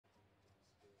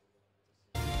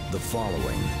The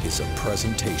following is a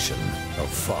presentation of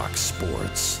Fox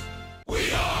Sports.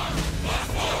 We are Fox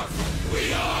Sports.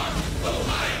 We are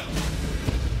Ohio.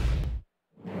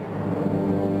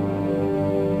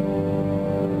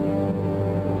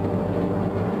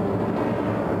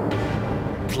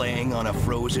 Playing on a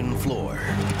frozen floor.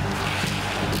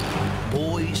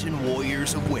 Boys and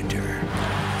warriors of winter.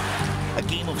 A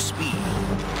game of speed.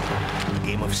 A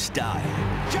game of style.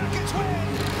 Jackets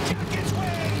win! Jackets win!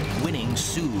 Winning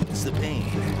soothes the pain.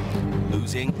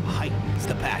 Losing heightens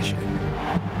the passion.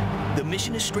 The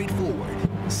mission is straightforward.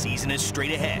 The season is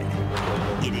straight ahead.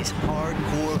 It is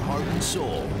hardcore heart and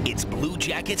soul. It's Blue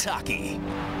Jackets hockey.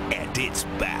 And it's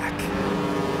back.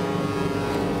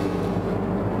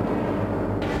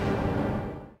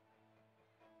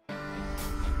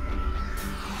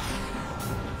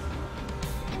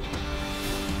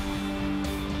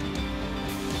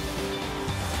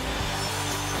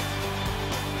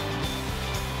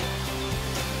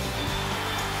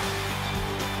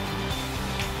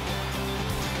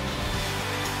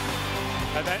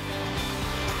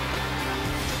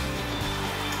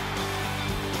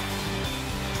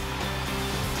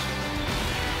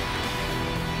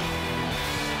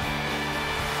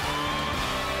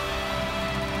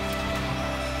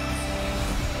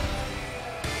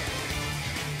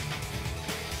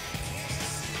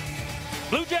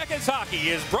 Blue Jackets hockey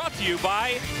is brought to you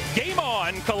by Game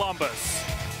On Columbus.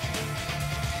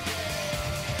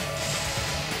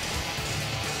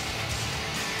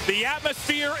 The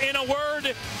atmosphere, in a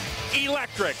word,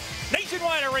 electric.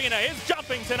 Nationwide Arena is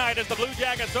jumping tonight as the Blue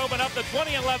Jackets open up the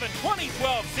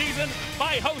 2011-2012 season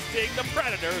by hosting the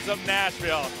Predators of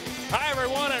Nashville. Hi,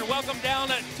 everyone, and welcome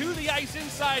down to the ice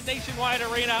inside Nationwide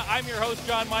Arena. I'm your host,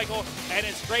 John Michael, and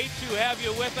it's great to have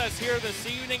you with us here this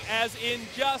evening, as in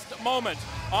just moments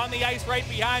on the ice right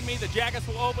behind me, the Jackets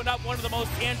will open up one of the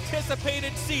most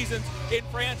anticipated seasons in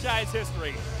franchise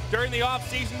history. During the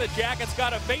offseason, the Jackets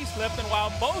got a facelift, and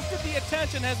while most of the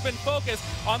attention has been focused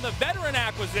on the veteran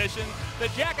acquisition, the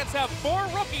Jackets have 4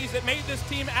 rookies that made this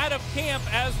team out of camp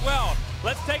as well.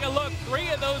 Let's take a look. 3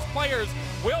 of those players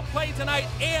will play tonight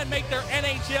and make their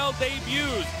NHL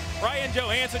debuts. Ryan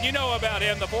Johansson, you know about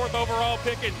him, the 4th overall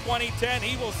pick in 2010.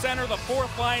 He will center the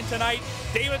 4th line tonight.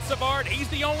 David Savard, he's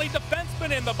the only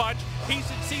defenseman in the bunch. He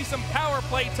should see some power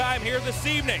play time here this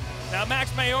evening. Now,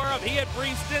 Max Mayorov, he had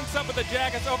brief stints up with the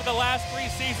Jackets over the last 3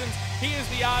 seasons. He is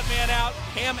the odd man out.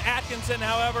 Cam Atkinson,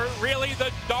 however, really the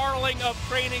darling of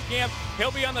training camp.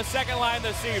 He'll be on the 2nd line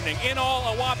this evening. In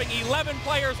all, a whopping 11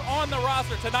 players on the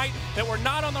roster tonight that were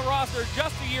not on the roster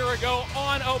just a year ago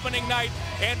on opening night.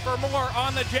 And for more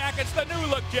on the Jackets, the new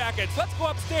look Jackets, let's go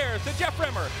upstairs to Jeff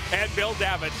Rimmer and Bill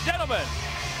Davitt. Gentlemen.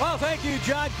 Well, thank you,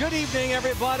 John. Good evening,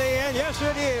 everybody. And yes,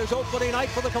 it is opening night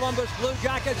for the Columbus Blue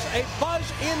Jackets. A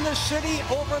buzz in the city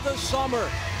over the summer.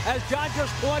 As John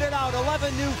just pointed out,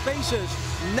 11 new faces.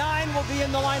 9 will be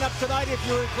in the lineup tonight if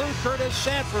you include Curtis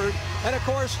Sanford. And, of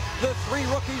course, the 3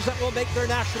 rookies that will make their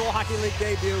National Hockey League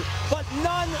debut. But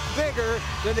none bigger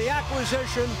than the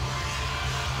acquisition,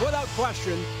 without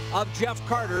question, of Jeff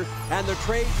Carter and the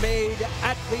trade made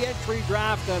at the entry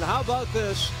draft. And how about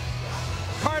this?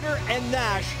 Carter and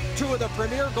Nash, 2 of the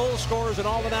premier goal scorers in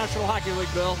all the National Hockey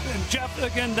League, Bill. And Jeff,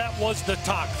 again, that was the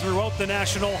talk throughout the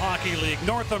National Hockey League,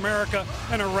 North America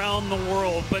and around the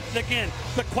world. But again,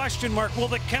 the question mark, will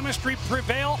the chemistry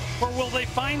prevail or will they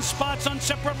find spots on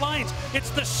separate lines?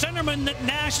 It's the centerman that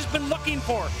Nash has been looking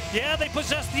for. Yeah, they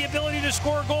possess the ability to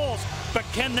score goals, but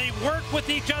can they work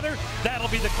with each other? That'll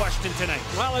be the question tonight.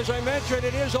 Well, as I mentioned,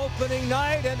 it is opening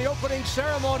night and the opening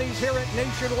ceremonies here at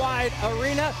Nationwide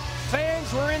Arena.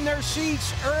 Fans were in their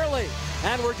seats early,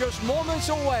 and we're just moments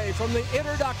away from the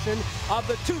introduction of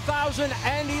the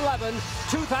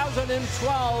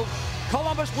 2011-2012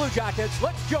 Columbus Blue Jackets.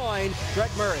 Let's join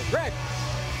Greg Murray. Greg.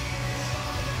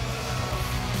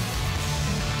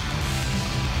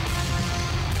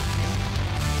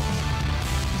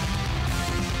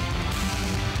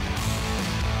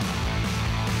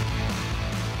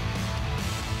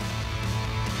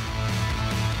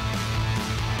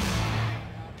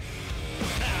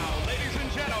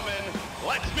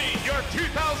 Let's meet your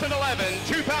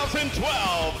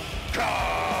 2011-2012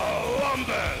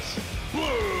 Columbus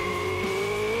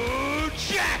Blue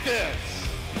Jackets.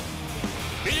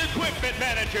 The equipment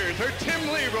managers are Tim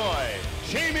Leroy,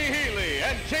 Jamie Healy,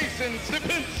 and Jason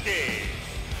Sipinski.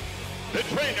 The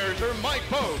trainers are Mike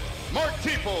Boat, Mark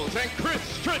Teeples, and Chris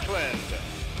Strickland.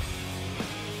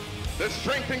 The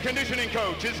strength and conditioning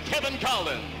coach is Kevin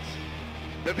Collins.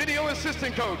 The video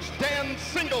assistant coach, Dan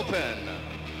Singleton.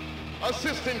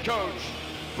 Assistant coach,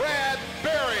 Brad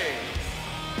Berry.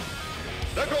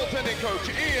 the goaltending coach,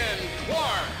 Ian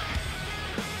Clark.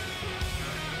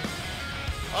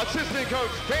 Assistant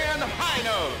coach, Dan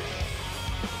Hinos.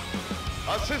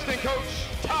 Assistant coach,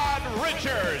 Todd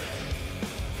Richards.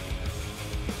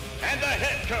 And the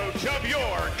head coach of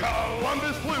your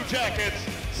Columbus Blue Jackets,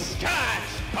 Scott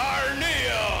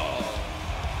Arneal.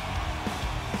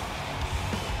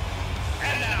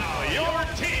 And now your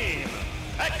team.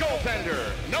 At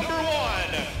goaltender, number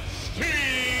 1,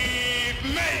 Steve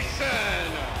Mason.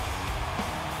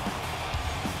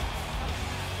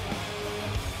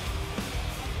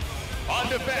 On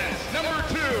defense, number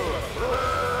 2,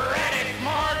 Radek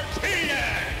Martinez.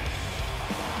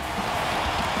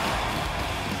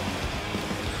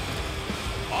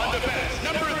 On defense,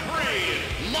 number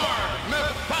 3, Mark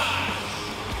Meppas.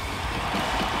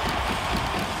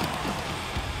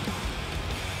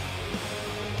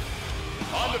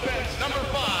 On defense, number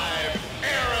 5,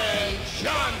 Aaron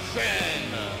Johnson.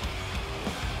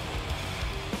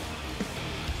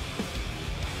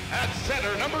 At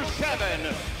center, number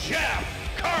 7, Jeff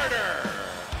Carter.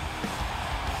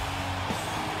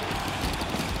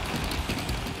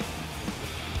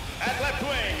 At left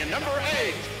wing, number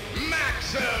 8,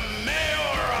 Maxim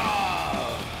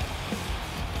Mayorov.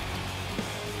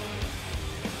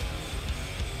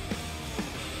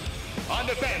 On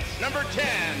defense, number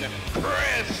 10,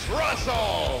 Chris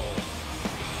Russell.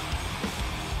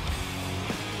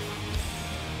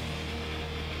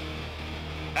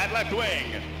 At left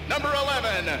wing, number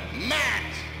 11,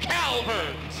 Matt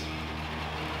Calvert.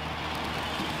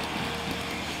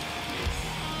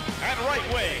 At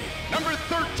right wing, number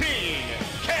 13,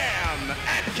 Cam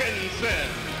Atkinson.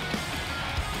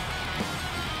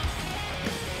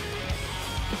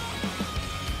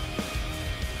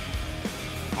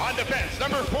 On defense,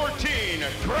 number 14,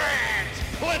 Grant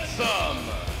Blitzum.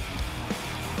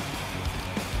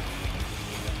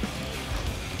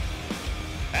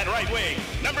 At right wing,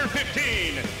 number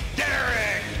 15,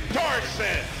 Derek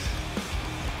Dorset.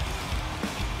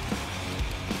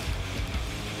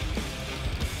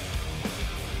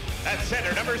 At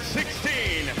center, number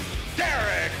 16,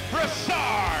 Derek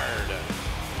Brassard.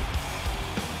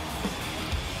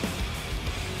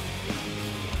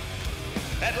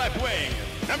 At left wing,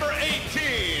 number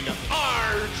 18,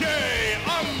 R.J.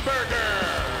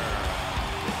 Umberger.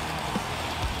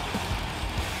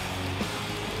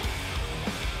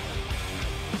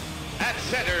 At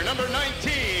center, number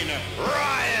 19,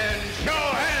 Ryan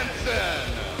Johansson.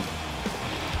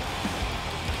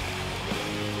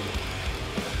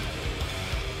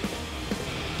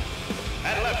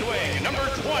 At left wing, number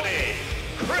 20,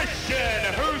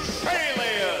 Christian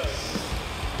Huselius.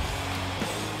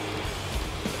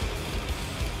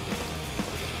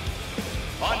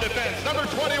 On defense, number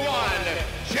 21,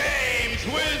 James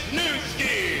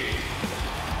Wisniewski.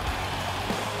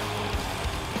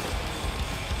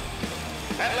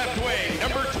 At left wing,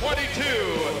 number 22,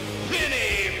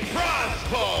 Vinny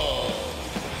Prospol.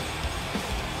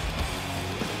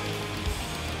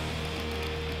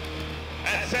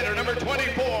 At center, number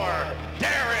 24,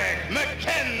 Derek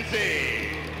McKenzie.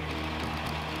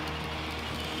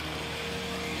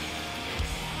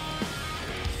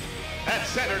 At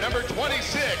center, number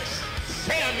 26,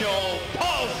 Samuel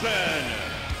Paulson.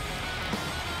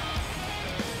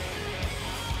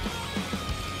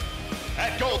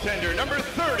 At goaltender, number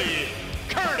 30,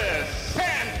 Curtis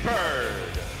Sanford.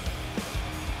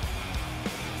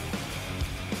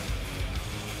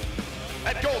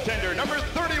 At goaltender, number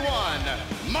 31,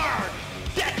 Mark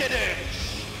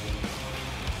Dekadich.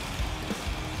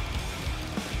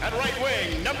 At right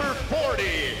wing, number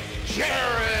 40,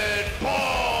 Jared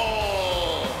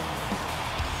Ball.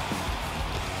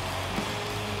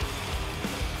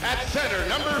 At center,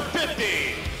 number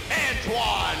 50,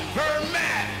 Antoine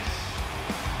Vermette.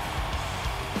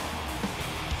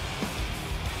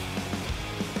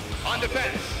 On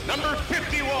defense, number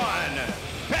 51,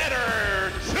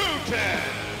 Petter Tooten.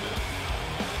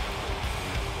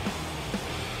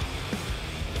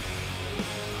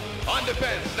 On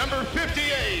defense, number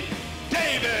 58,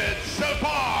 David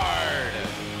Savard.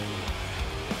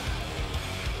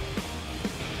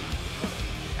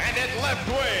 And at left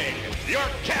wing, your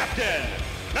captain,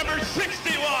 number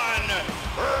 61,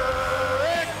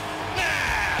 Rick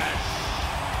Nash.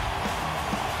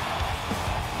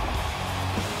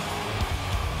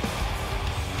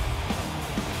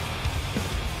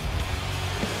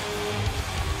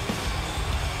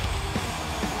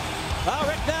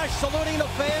 Rick Nash saluting the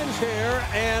fans here,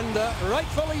 and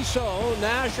rightfully so.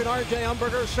 Nash and R.J.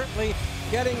 Umberger certainly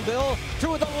getting Bill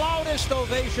two of the loudest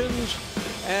ovations.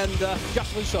 and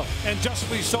justly so. And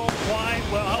justly so. Why?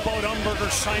 Well, how about Umberger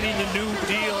signing the new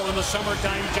deal in the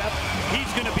summertime, Jeff?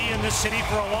 He's going to be in this city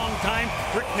for a long time.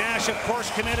 Rick Nash, of course,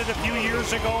 committed a few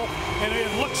years ago, and it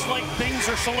looks like things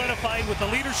are solidified with the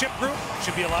leadership group.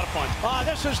 Should be a lot of fun.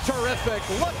 This is terrific.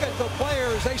 Look at the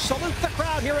players. They salute the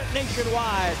crowd here at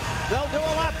Nationwide. They'll do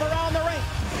a lap around the rink,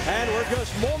 and we're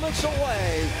just moments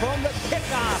away from the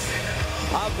kickoff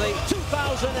of the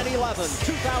 2011-2012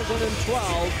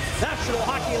 National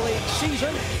Hockey League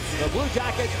season. The Blue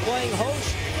Jackets playing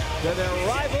host to their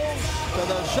rivals to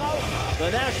the south,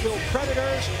 the Nashville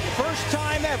Predators. First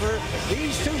time ever,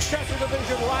 these two Central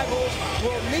Division rivals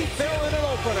will meet there in an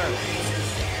opener.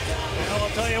 Well,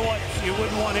 I'll tell you what, you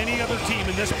wouldn't want any other team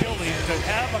in this building to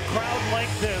have a crowd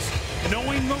like this,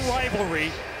 knowing the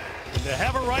rivalry. To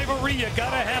have a rivalry, you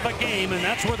got to have a game, and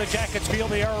that's where the Jackets feel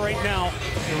they are right now.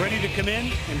 They're ready to come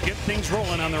in and get things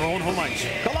rolling on their own home ice.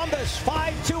 Columbus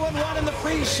 5-2-1 in the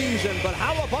preseason, but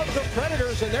how about the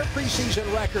Predators in their preseason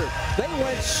record? They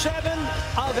went 7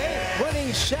 of 8,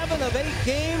 winning 7 of 8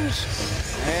 games,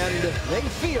 and they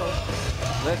feel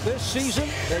that this season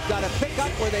they've got to pick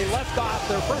up where they left off.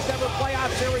 Their first ever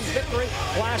playoff series victory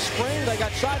last spring. They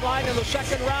got sidelined in the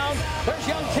second round. There's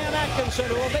young Cam Atkinson,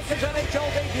 who will make his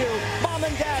NHL debut. Mom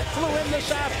and Dad flew in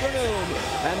this afternoon,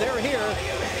 and they're here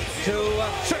to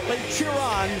certainly cheer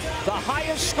on the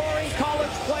highest scoring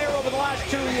college player over the last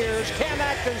 2 years, Cam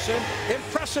Atkinson.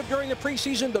 Impressive during the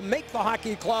preseason to make the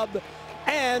hockey club.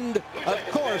 And, of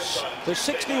course, the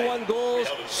 61 goals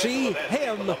see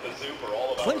him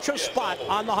clinch a spot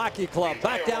on the hockey club.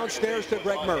 Back downstairs to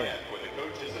Greg Murray.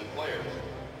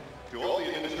 To all the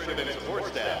administrative and support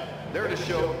staff, there to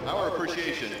show our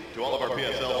appreciation to all of our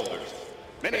PSL holders.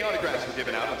 Many autographs were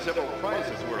given out and several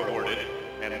prizes were awarded,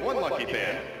 and one lucky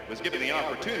fan was given the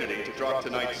opportunity to draw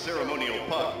tonight's ceremonial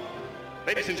puck.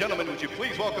 Ladies and gentlemen, would you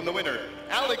please welcome the winner,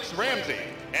 Alex Ramsey,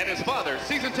 and his father,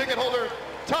 season ticket holder,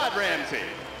 Todd Ramsey.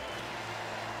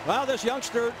 Well, this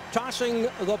youngster tossing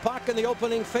the puck in the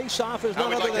opening face-off is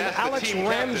none other than Alex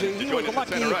Ramsey. He was the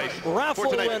lucky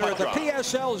raffle winner at the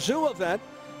PSL Zoo event,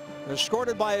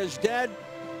 escorted by his dad,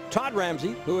 Todd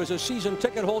Ramsey, who is a season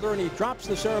ticket holder, and he drops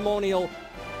the ceremonial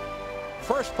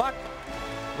first puck,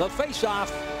 the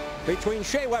face-off between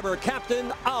Shea Weber,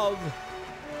 captain of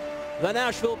the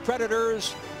Nashville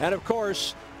Predators, and of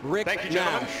course, Rick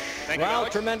Nash. Well,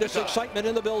 tremendous excitement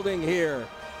in the building here.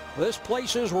 This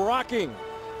place is rocking,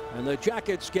 and the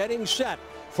Jackets getting set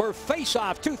for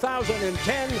face-off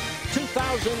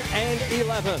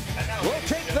 2010-2011. We'll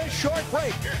take this short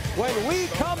break. When we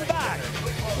come back,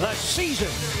 the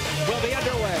season will be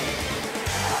underway.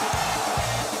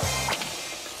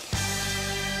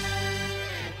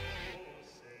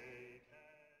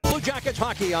 Blue Jackets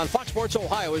hockey on Fox Sports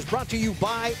Ohio is brought to you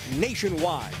by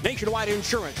Nationwide. Nationwide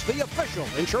Insurance, the official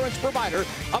insurance provider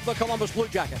of the Columbus Blue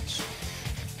Jackets.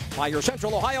 By your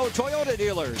Central Ohio Toyota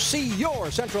dealers. See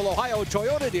your Central Ohio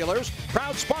Toyota dealers,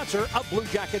 proud sponsor of Blue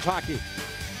Jackets hockey.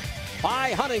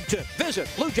 By Huntington. Visit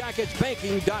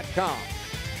BlueJacketsBanking.com.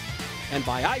 And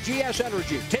by IGS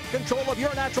Energy. Take control of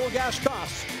your natural gas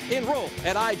costs. Enroll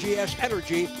at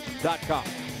IGSEnergy.com.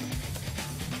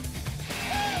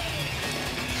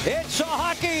 It's a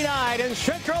hockey night in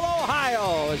Central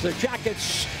Ohio as the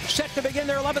Jackets set to begin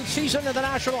their 11th season in the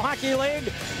National Hockey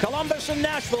League. Columbus and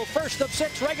Nashville, first of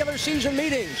 6 regular season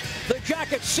meetings. The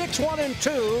Jackets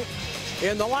 6-1-2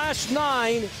 in the last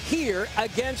 9 here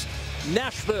against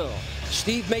Nashville.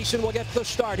 Steve Mason will get the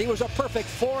start. He was a perfect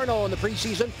 4-0 in the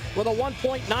preseason with a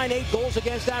 1.98 goals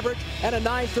against average and a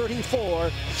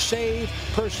 .934 save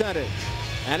percentage.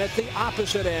 And at the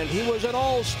opposite end, he was an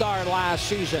all-star last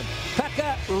season.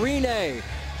 Pekka Rinne.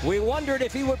 We wondered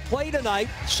if he would play tonight,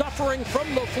 suffering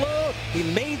from the flu. He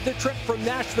made the trip from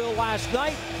Nashville last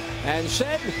night and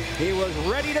said he was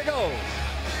ready to go.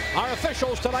 Our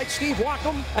officials tonight, Steve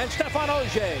Wackham and Stefan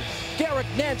Auger. Derek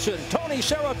Nansen, Tony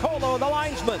Seracolo, the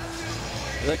linesman.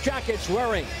 The Jackets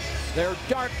wearing their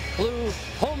dark blue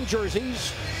home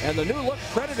jerseys and the new look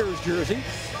Predators jersey.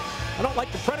 I don't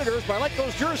like the Predators, but I like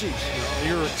those jerseys.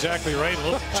 You're exactly right. A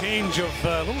little change of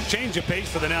pace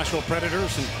for the Nashville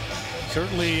Predators, and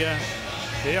certainly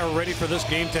they are ready for this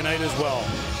game tonight as well.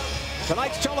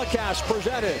 Tonight's telecast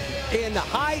presented in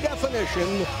high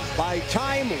definition by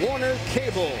Time Warner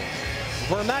Cable.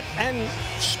 Vermette and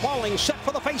Smalling set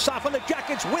for the faceoff, and the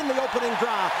Jackets win the opening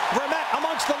draw. Vermette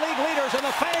amongst the league leaders, and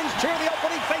the fans cheer the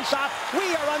opening faceoff.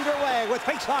 We are underway with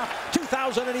faceoff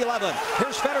 2011.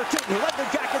 Here's Fedor Tutin, who led the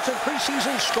Jackets in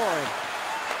preseason scoring.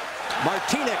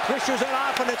 Martinic pushes it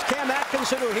off, and it's Cam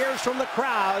Atkinson who hears from the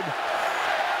crowd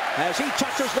as he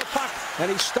touches the puck, and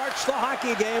he starts the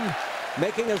hockey game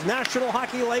making his National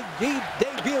Hockey League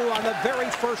debut on the very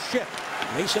first shift.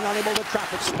 Mason unable to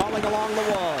trap it, spalling along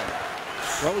the wall.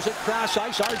 Throws it cross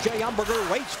ice. R.J.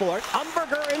 Umberger waits for it.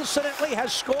 Umberger, incidentally,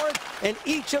 has scored in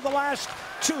each of the last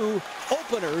 2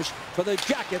 openers for the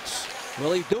Jackets.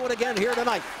 Will he do it again here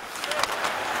tonight?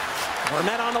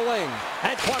 Burnett on the wing.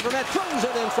 Antoine Burnett throws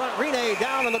it in front. Rene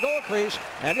down in the goal crease,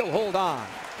 and he'll hold on.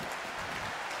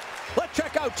 Let's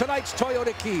check out tonight's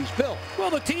Toyota Keys. Bill. Well,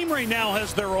 the team right now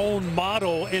has their own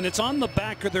motto, and it's on the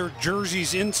back of their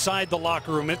jerseys inside the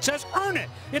locker room. It says, earn it.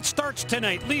 It starts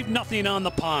tonight. Leave nothing on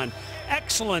the pond.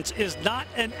 Excellence is not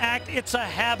an act, it's a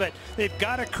habit. They've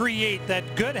got to create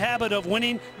that good habit of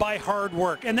winning by hard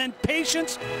work. And then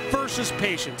patience versus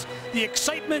patience. The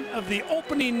excitement of the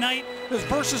opening night is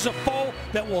versus a foe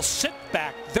that will sit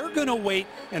back. They're going to wait,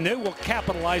 and they will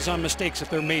capitalize on mistakes if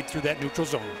they're made through that neutral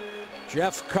zone.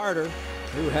 Jeff Carter,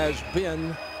 who has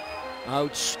been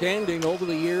outstanding over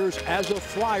the years as a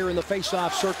flyer in the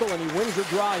face-off circle, and he wins the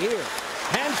draw here.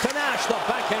 Hands to Nash, the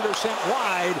backhander sent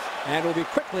wide, and will be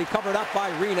quickly covered up by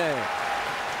Rene.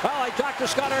 Well, I talked to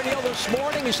Scott Arniel this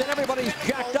morning. He said everybody's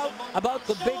jacked up about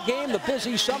the big game, the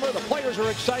busy summer. The players are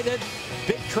excited.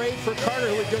 Big trade for Carter,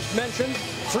 who we just mentioned.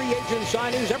 Free agent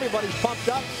signings. Everybody's pumped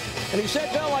up. And he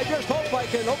said, Bill, I just hope I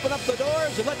can open up the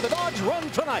doors and let the Dogs run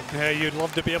tonight. Yeah, you'd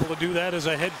love to be able to do that as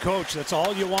a head coach. That's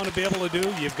all you want to be able to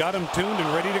do. You've got them tuned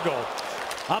and ready to go.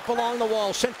 Up along the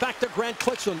wall, sent back to Grant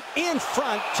Clitson. In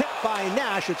front, tipped by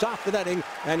Nash. It's off the netting,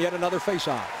 and yet another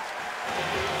face-off.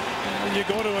 You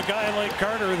go to a guy like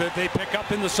Carter that they pick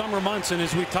up in the summer months, and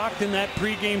as we talked in that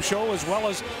pregame show as well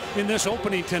as in this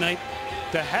opening tonight,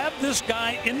 to have this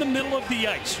guy in the middle of the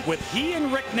ice with he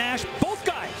and Rick Nash, both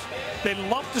guys, they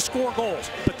love to score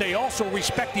goals, but they also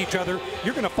respect each other.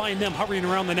 You're going to find them hovering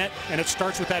around the net, and it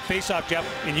starts with that faceoff, Jeff,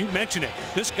 and you mentioned it.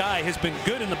 This guy has been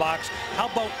good in the box. How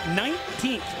about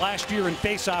 19th last year in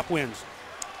faceoff wins?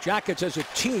 Jackets as a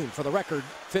team, for the record,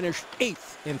 finished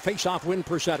 8th in faceoff win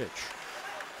percentage.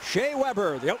 Shea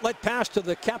Weber, the outlet pass to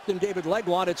the captain, David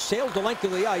Legwand. It sails the length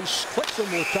of the ice. Clitson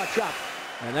will touch up,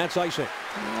 and that's icing.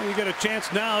 Well, you get a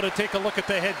chance now to take a look at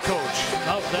the head coach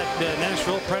of that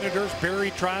Nashville Predators, Barry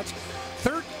Trotz.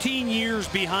 13 years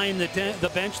behind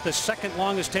the bench, the second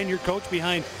longest tenured coach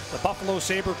behind the Buffalo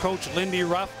Sabre coach, Lindy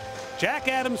Ruff. Jack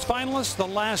Adams finalist the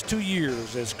last 2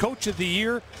 years as coach of the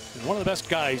year and one of the best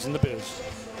guys in the biz.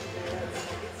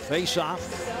 Face off.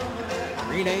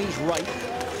 Rene's right.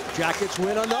 Jackets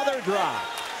win another draw.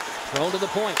 Thrown to the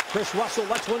point. Chris Russell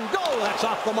lets one go. That's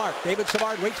off the mark. David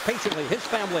Savard waits patiently. His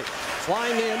family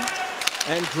flying in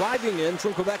and driving in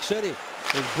from Quebec City.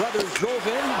 His brothers drove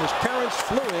in. His parents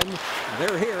flew in.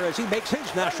 They're here as he makes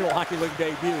his National Hockey League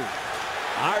debut.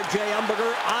 R.J.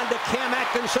 Umberger on to Cam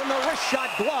Atkinson. The wrist shot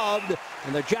gloved.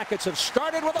 And the Jackets have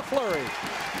started with a flurry.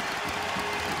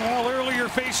 Well, earlier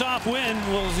face-off win.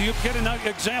 Well, you get an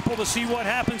example to see what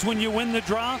happens when you win the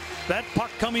draw. That puck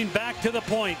coming back to the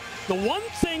point. The one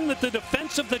thing that the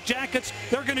defense of the Jackets,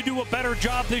 they're going to do a better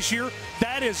job this year,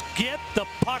 that is get the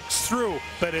pucks through.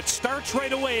 But it starts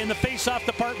right away in the face-off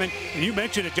department. And you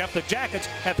mentioned it, Jeff, the Jackets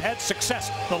have had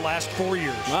success the last 4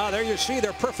 years. There you see,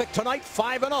 they're perfect tonight,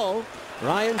 5-0.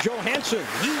 Ryan Johansson,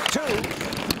 he too,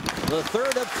 the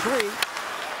third of 3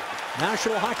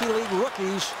 National Hockey League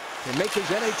rookies to make his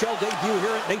NHL debut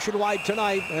here at Nationwide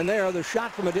tonight. And there, the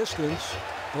shot from a distance,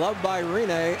 gloved by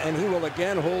Rene, and he will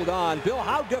again hold on. Bill,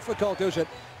 how difficult is it?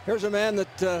 Here's a man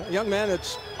that, a young man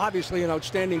that's obviously an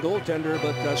outstanding goaltender,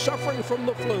 but suffering from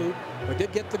the flu, but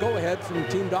did get the go-ahead from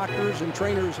team doctors and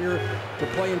trainers here to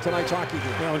play in tonight's hockey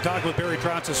game. Well, in talking with Barry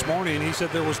Trotz this morning, he said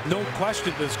there was no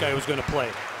question this guy was going to play.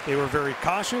 They were very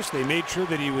cautious. They made sure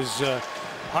that he was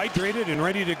hydrated and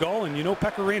ready to go. And you know,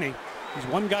 Pekka Rinne, he's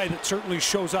one guy that certainly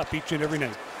shows up each and every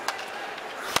night.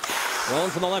 Thrown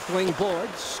from the left wing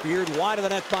boards, steered wide of the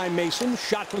net by Mason.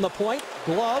 Shot from the point,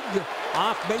 gloved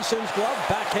off Mason's glove,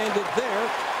 backhanded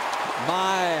there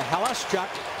by Halaschuk,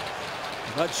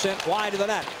 but sent wide of the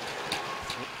net.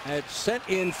 It's sent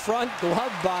in front,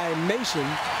 gloved by Mason,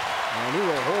 and he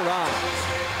will hold on.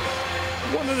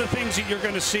 One of the things that you're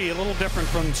going to see a little different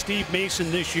from Steve Mason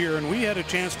this year, and we had a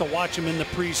chance to watch him in the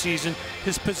preseason,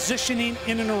 his positioning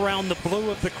in and around the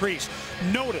blue of the crease.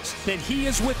 Notice that he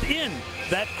is within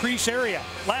that crease area.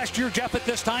 Last year, Jeff, at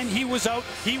this time, he was out,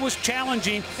 he was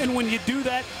challenging, and when you do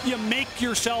that, you make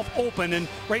yourself open. And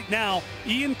right now,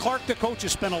 Ian Clark, the coach,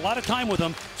 has spent a lot of time with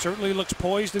him, certainly looks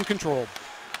poised and controlled.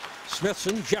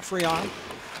 Smithson, Jeffrion,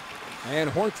 and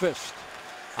Hornqvist.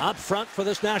 Up front for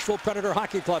this Nashville Predator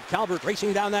Hockey Club. Calvert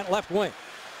racing down that left wing.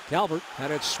 Calvert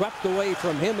had it swept away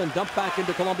from him and dumped back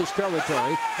into Columbus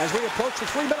territory as we approach the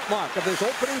 3-minute mark of this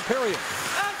opening period.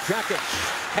 Jackets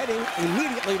heading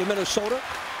immediately to Minnesota.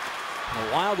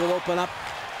 The Wild will open up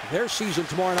their season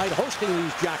tomorrow night hosting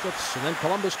these Jackets, and then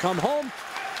Columbus come home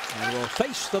and will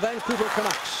face the Vancouver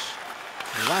Canucks.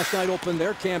 And last night opened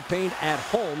their campaign at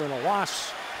home in a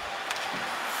loss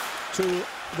to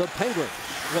the Penguins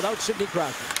without Sidney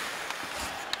Crosby.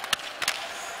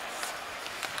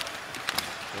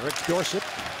 Eric Dorsett,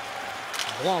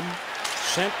 Blum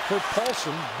sent for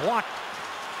Paulson, blocked,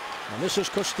 and this is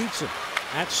Kostitsin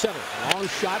at center. Long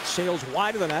shot sails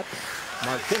wide of the net.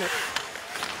 Martinek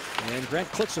and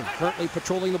Grant Klitzen currently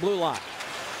patrolling the blue line.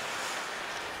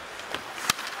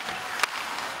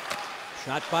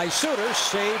 Shot by Suter,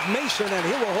 saved Mason, and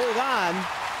he will hold on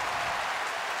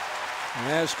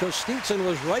as Kostitsin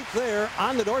was right there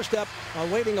on the doorstep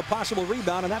awaiting a possible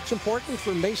rebound, and that's important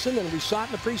for Mason, and we saw it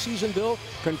in the preseason, Bill,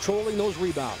 controlling those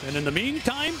rebounds. And in the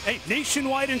meantime, hey,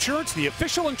 Nationwide Insurance, the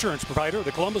official insurance provider of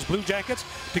the Columbus Blue Jackets.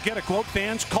 To get a quote,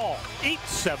 fans, call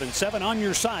 877 on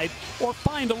your side or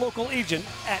find a local agent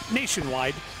at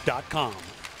nationwide.com.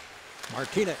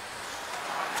 Martinek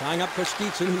tying up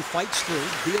Kostitsin, who fights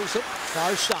through, deals it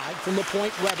far side from the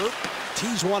point. Weber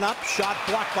tees one up, shot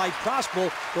blocked by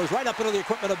Prospel, goes right up into the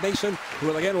equipment of Mason,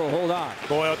 who again will hold on.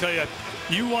 Boy, I'll tell you,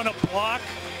 you want to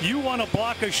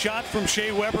block a shot from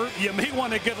Shea Weber, you may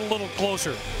want to get a little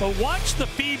closer. But watch the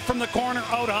feed from the corner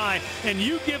out high, and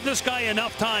you give this guy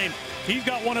enough time. He's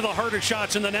got one of the hardest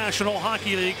shots in the National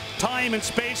Hockey League, time and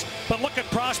space. But look at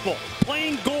Prospel,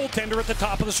 playing goaltender at the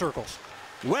top of the circles.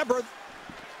 Weber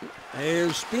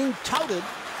is being touted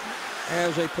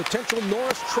as a potential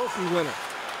Norris Trophy winner.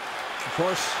 Of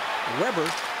course,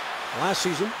 Weber last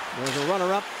season was a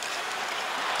runner-up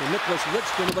to Nicholas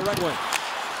Lidstrom of the Red Wings.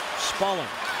 Spalling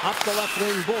up the left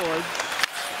wing board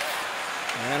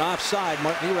and offside.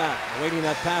 Martin Erat awaiting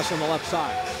that pass on the left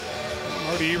side.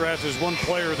 Marty Erat is one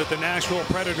player that the Nashville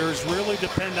Predators really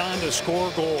depend on to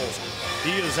score goals.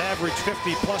 He has averaged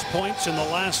 50-plus points in the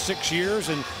last 6 years,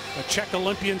 and a Czech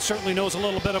Olympian certainly knows a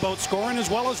little bit about scoring as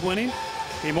well as winning.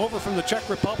 Came over from the Czech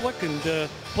Republic and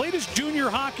played his junior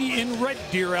hockey in Red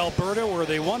Deer, Alberta, where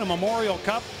they won a Memorial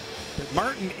Cup. But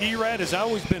Martin Erat has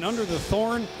always been under the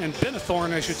thorn, and been a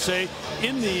thorn, I should say,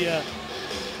 in the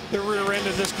rear end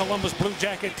of this Columbus Blue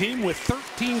Jacket team, with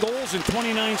 13 goals and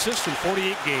 29 assists in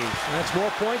 48 games. That's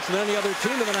more points than any other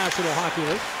team in the National Hockey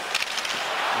League.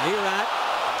 Erat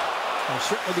will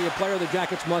certainly be a player the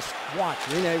Jackets must watch.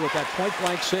 Rene with that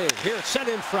point-blank save. Here it's sent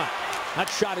in front. That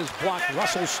shot is blocked.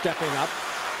 Russell stepping up.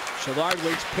 Savard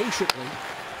waits patiently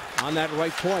on that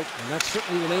right point, and that's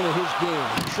certainly the name of his game.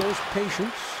 He shows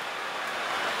patience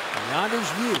beyond his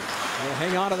view. He'll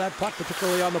hang on to that puck,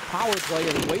 particularly on the power play,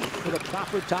 and wait for the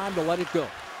proper time to let it go.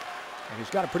 And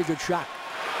he's got a pretty good shot.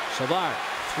 Savard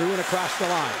through and across the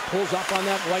line. Pulls up on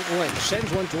that right wing.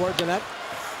 Sends one towards the net.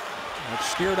 And it's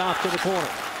steered off to the corner.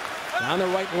 Down the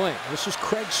right wing. This is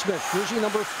Craig Smith, jersey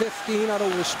number 15 out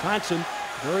of Wisconsin.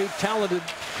 Very talented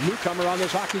newcomer on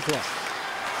this hockey club.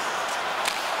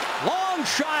 Long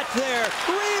shot there.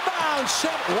 Rebound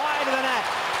set wide of the net.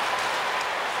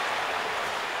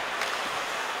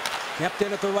 Kept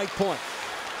in at the right point.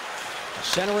 A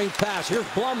centering pass. Here's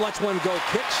Blum. Lets one go.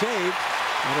 Kick save.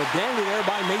 And a dandy there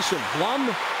by Mason. Blum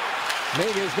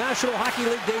made his National Hockey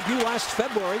League debut last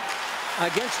February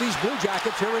against these Blue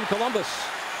Jackets here in Columbus.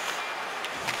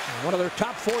 One of their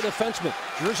top 4 defensemen,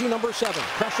 jersey number 7,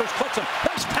 pressures Klitzen.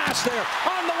 Nice pass there.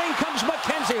 On the wing comes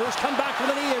McKenzie, who's come back from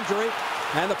a knee injury.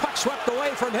 And the puck swept away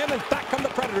from him, and back come the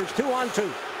Predators, 2-on-2.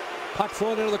 Puck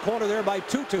thrown into the corner there by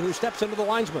Tutu, who steps into the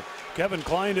linesman. Kevin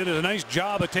Klein did a nice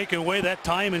job of taking away that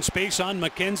time and space on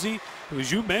McKenzie, who,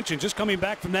 as you mentioned, just coming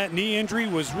back from that knee injury,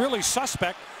 was really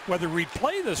suspect whether he'd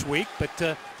play this week. But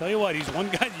tell you what, he's one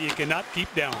guy that you cannot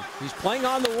keep down. He's playing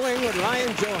on the wing with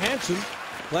Ryan Johansson,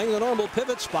 playing the normal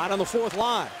pivot spot on the 4th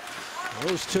line.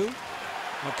 Those two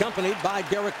accompanied by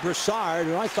Derek Brassard,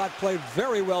 who I thought played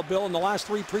very well, Bill, in the last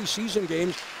 3 preseason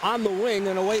games on the wing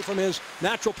and away from his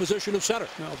natural position of center.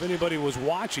 Now, if anybody was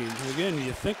watching, again,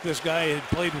 you think this guy had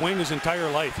played wing his entire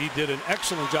life. He did an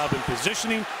excellent job in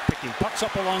positioning, picking pucks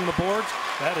up along the boards.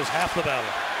 That is half the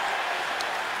battle.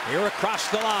 Here across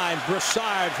the line,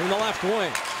 Brassard from the left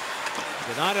wing.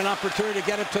 Denied an opportunity to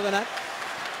get it to the net.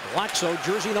 Laxo,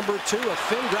 jersey number 2, a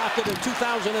Finn drafted in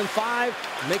 2005,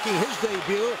 making his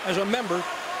debut as a member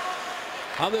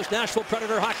of this Nashville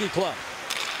Predator Hockey Club.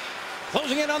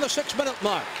 Closing in on the 6-minute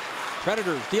mark.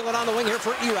 Predators deal it on the wing here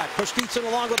for Erat. Kostitsin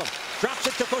along with him. Drops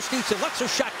it to Kostitsin. Lets a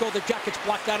shot go. The Jackets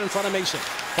blocked out in front of Mason.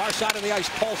 Far side of the ice,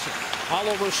 Paulson. All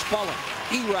over Spalling.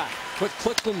 Erat with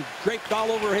Klitzen draped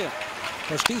all over him.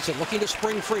 Kostitsin looking to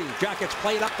spring free. Jackets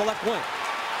played up the left wing.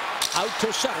 Out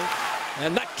to center.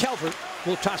 And Matt Calvert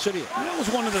will toss it in. That was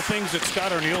one of the things that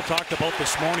Scott Arniel talked about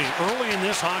this morning. Early in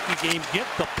this hockey game, get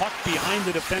the puck behind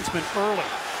the defenseman early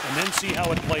and then see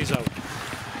how it plays out.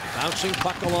 Bouncing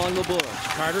puck along the boards.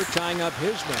 Carter tying up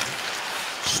his man.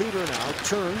 Suter now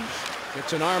turns.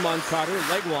 Gets an arm on Carter.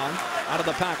 Legwand out of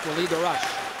the pack will lead the rush.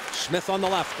 Smith on the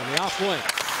left in the off wing.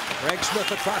 Greg Smith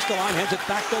across the line. Hands it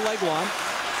back to Legwand.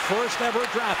 First ever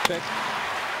draft pick.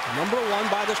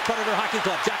 #1 by this Predator Hockey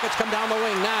Club. Jackets come down the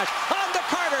wing. Nash on to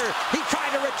Carter. He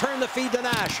tried to return the feed to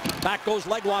Nash. Back goes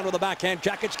Legwand with a backhand.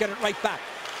 Jackets get it right back.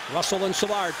 Russell and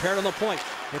Savard paired on the point.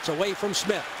 It's away from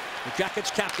Smith. The Jackets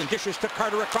captain dishes to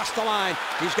Carter across the line.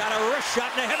 He's got a wrist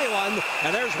shot and a heavy one.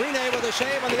 And there's Rene with a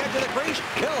save on the edge of the crease.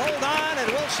 He'll hold on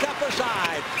and will step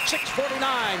aside.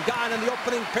 6:49 gone in the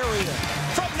opening period.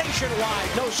 From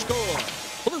Nationwide, no score.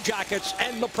 Blue Jackets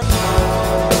and the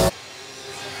Predators.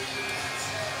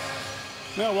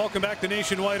 Well, welcome back to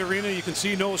Nationwide Arena. You can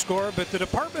see no score, but the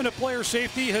Department of Player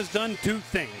Safety has done two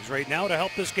things right now to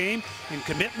help this game in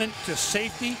commitment to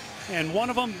safety, and one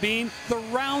of them being the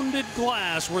rounded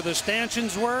glass where the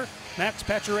stanchions were. Max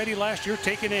Pacioretty last year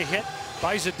taking a hit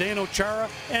by Zdeno Chara,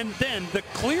 and then the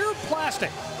clear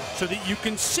plastic so that you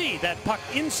can see that puck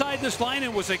inside this line.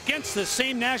 It was against the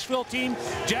same Nashville team,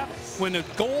 Jeff, when the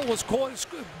goal was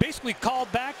basically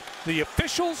called back. The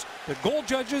officials, the goal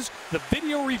judges, the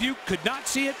video review could not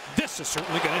see it. This is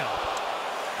certainly going to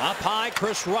help. Up high,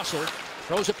 Chris Russell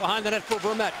throws it behind the net for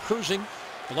Vermette. Cruising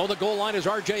below the goal line is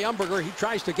R.J. Umberger. He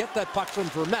tries to get that puck from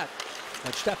Vermette,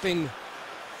 but stepping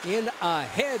in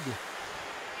ahead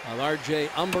of R.J.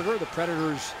 Umberger. The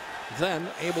Predators then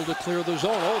able to clear the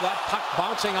zone. Oh, that puck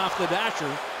bouncing off the dasher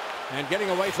and getting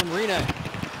away from Rene.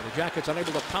 The Jackets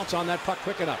unable to pounce on that puck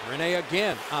quick enough. Rene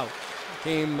again out.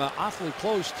 Came awfully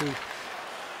close to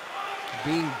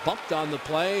being bumped on the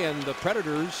play, and the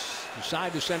Predators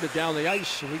decide to send it down the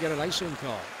ice, and we get an icing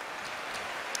call.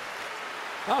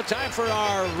 Now time for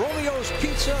our Romeo's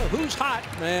Pizza Who's Hot,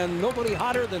 and nobody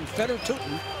hotter than Fedor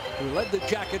Tutin, who led the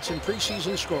Jackets in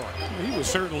preseason scoring. He was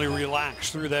certainly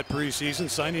relaxed through that preseason,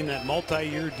 signing that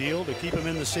multi-year deal to keep him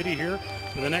in the city here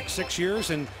for the next 6 years.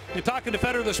 And talking to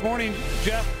Fedor this morning,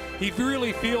 Jeff, he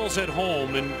really feels at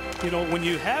home. And, you know, when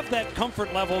you have that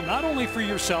comfort level, not only for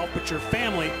yourself, but your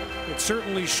family, it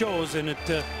certainly shows, and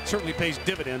it certainly pays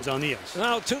dividends on the ice.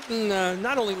 Now, Tutin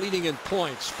not only leading in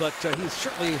points, but he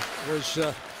certainly was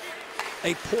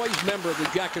a poised member of the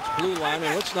Jackets blue line.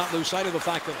 And let's not lose sight of the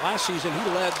fact that last season he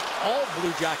led all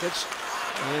Blue Jackets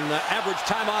in average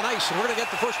time on ice. And we're going to get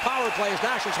the first power play as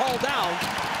Nash is hauled down.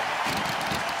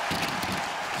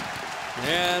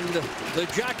 And the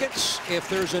Jackets, if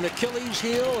there's an Achilles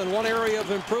heel in one area of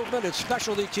improvement, it's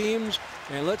specialty teams.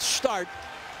 And let's start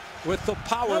with the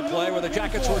power play, where the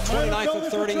Jackets were 29th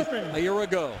of 30 a year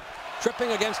ago.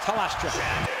 Tripping against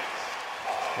Halaschuk.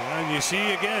 And you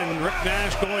see again Rick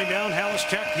Nash going down.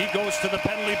 Halaschuk, he goes to the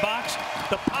penalty box.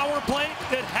 The power play,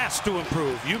 it has to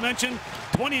improve. You mentioned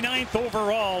 29th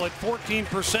overall at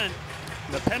 14%.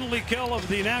 The penalty kill of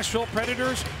the Nashville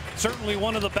Predators, certainly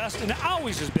one of the best, and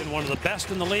always has been one of the best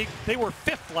in the league. They were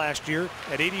 5th last year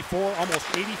at 84, almost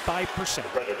 85%.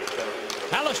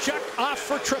 Halaschuk off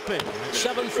for tripping.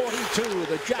 7:42.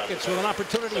 The Jackets with an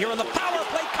opportunity here on the power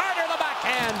play. Carter the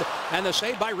backhand, and the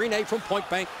save by Rene from point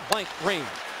blank range.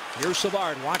 Here's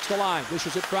Savard. Watch the line.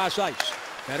 Dishes it cross ice.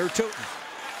 Fedor Tutin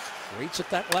waits at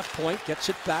that left point. Gets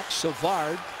it back.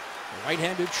 Savard,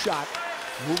 right-handed shot.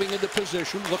 Moving into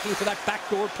position, looking for that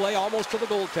backdoor play almost to the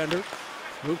goaltender.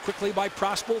 Moved quickly by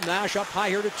Prospel. Nash up high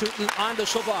here to Tutin, on to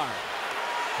Savard.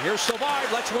 Here's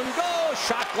Savard, lets one go.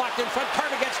 Shot blocked in front.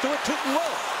 Carter gets to it. Tutin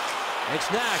will. It's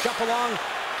Nash up along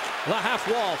the half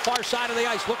wall, far side of the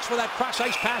ice. Looks for that cross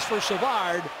ice pass for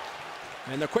Savard.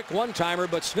 And the quick one-timer,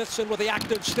 but Smithson with the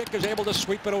active stick is able to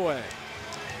sweep it away.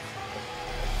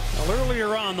 Well,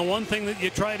 earlier on, the one thing that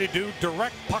you try to do,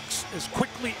 direct pucks as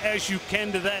quickly as you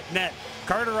can to that net.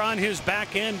 Carter on his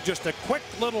back end, just a quick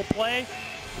little play.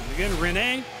 And again,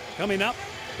 Rene coming up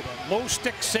with a low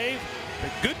stick save.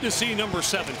 But good to see number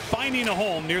 7 finding a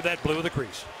home near that blue of the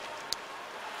crease.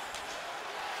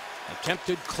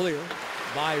 Attempted clear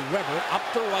by Weber up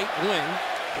the right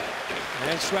wing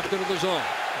and swept into the zone.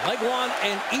 Legwand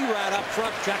and Erad up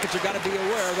front. Jackets have got to be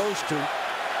aware of those two.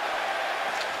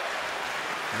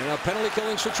 In a penalty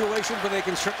killing situation, but they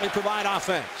can certainly provide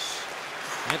offense.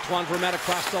 Antoine Vermette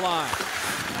across the line.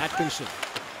 Atkinson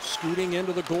scooting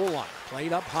into the goal line.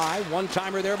 Played up high.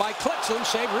 One-timer there by Klitzin.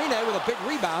 Saved Rene with a big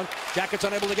rebound. Jackets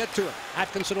unable to get to it.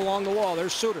 Atkinson along the wall.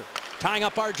 There's Suter tying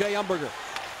up R.J. Umberger.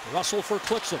 Russell for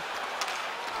Klitzin.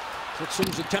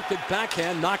 Klitzin's attempted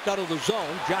backhand knocked out of the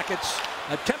zone. Jackets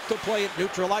attempt to play at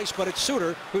neutral ice, but it's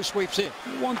Suter who sweeps in.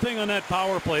 One thing on that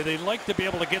power play, they like to be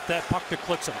able to get that puck to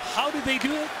Klitzen. How do they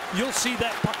do it? You'll see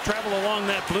that puck travel along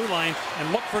that blue line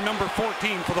and look for number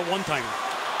 14 for the one-timer.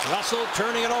 Russell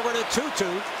turning it over to Tutu,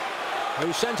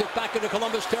 who sends it back into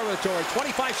Columbus territory.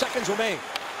 25 seconds remain.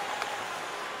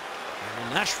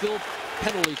 And a Nashville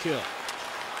penalty kill.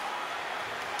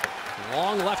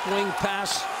 Long left wing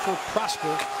pass for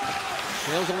Prosper.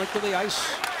 Sails a link to the ice.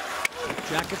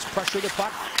 Jackets pressure the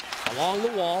puck along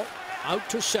the wall. Out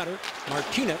to center.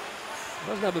 Martinez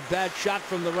doesn't have a bad shot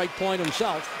from the right point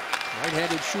himself.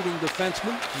 Right-handed shooting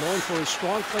defenseman, known for his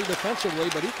strong play defensively,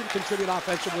 but he can contribute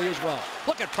offensively as well.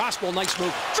 Look at Prosper, nice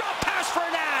move. Drop pass for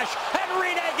Nash, and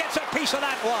Rene gets a piece of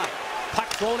that one. Puck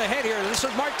thrown ahead here. This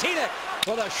is Martinez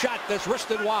with a shot that's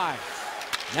wristed wide.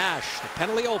 Nash, the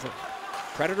penalty over.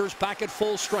 Predators back at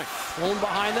full strength. Thrown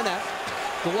behind the net.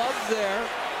 Glove there.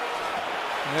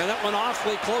 And that one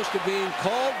awfully close to being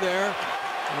called there.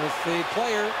 With the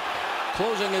player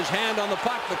closing his hand on the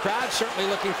puck. The crowd certainly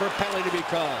looking for a penalty to be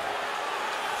called.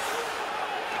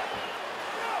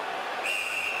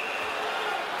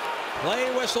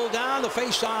 Play whistle down, the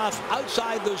face-off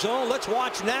outside the zone. Let's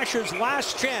watch Nash's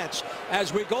last chance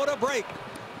as we go to break.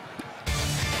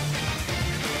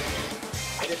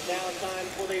 It is now time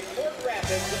for the Fort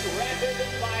Rapids Rapid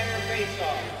Fire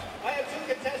Face-Off. I have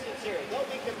two contestants here. They'll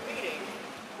be competing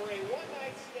for a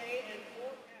one-night stay and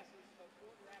 4 passes of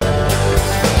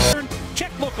Fort Rapids.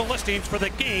 Check local listings for the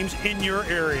games in your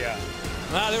area.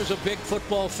 There's a big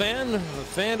football fan, a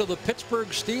fan of the Pittsburgh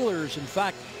Steelers. In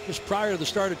fact, just prior to the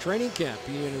start of training camp,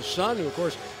 he and his son, who of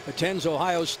course attends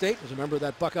Ohio State, is a member of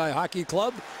that Buckeye hockey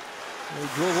club. They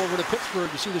drove over to Pittsburgh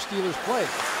to see the Steelers play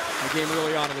a game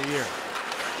early on in the year.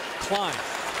 Klein.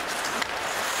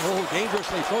 Oh,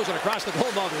 dangerously frozen across the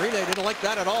goal mouth. Rene didn't like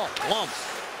that at all. Blum.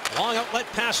 Long outlet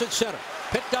pass at center.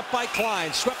 Picked up by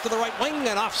Klein. Swept to the right wing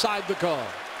and offside the call.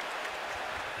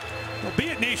 Well, be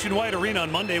at Nationwide Arena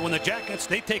on Monday when the Jackets,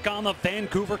 they take on the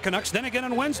Vancouver Canucks. Then again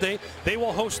on Wednesday, they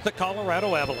will host the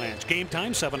Colorado Avalanche. Game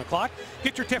time, 7 o'clock.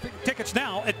 Get your tickets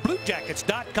now at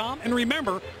BlueJackets.com. And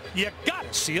remember, you got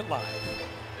to see it live.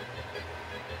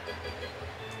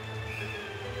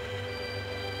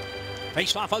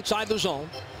 Face-off outside the zone.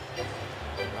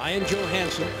 Ryan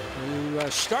Johansson, who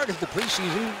started the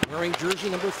preseason wearing jersey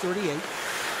number 38.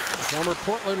 The former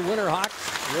Portland Winterhawk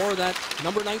wore that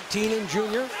number 19 in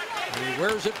junior. And he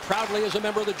wears it proudly as a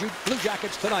member of the Blue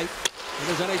Jackets tonight in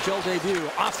his NHL debut.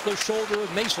 Off the shoulder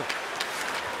of Mason.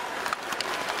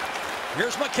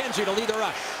 Here's McKenzie to lead the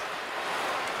rush.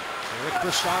 Eric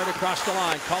Brassard across the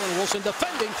line. Colin Wilson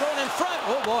defending, thrown in front.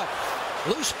 Oh boy.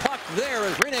 Loose puck there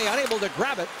as Rene unable to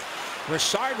grab it.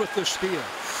 Brassard with the steal.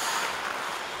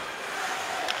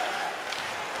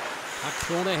 Puck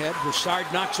thrown ahead. Brassard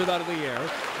knocks it out of the air.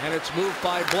 And it's moved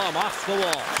by Blum off the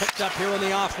wall. Picked up here in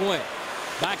the off wing.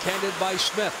 Backhanded by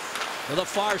Smith. To the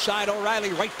far side,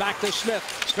 O'Reilly right back to Smith.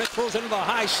 Smith throws into the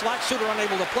high slot. Suter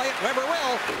unable to play it. Weber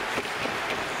will.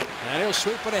 And he'll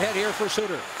sweep it ahead here for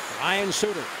Suter. Ryan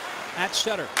Suter at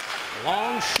center.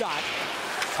 Long shot.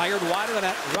 Fired wide of the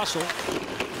net. Russell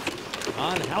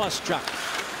on Halaschuk.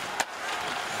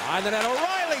 Behind the net,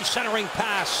 O'Reilly centering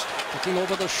pass. Looking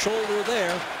over the shoulder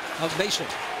there of Mason.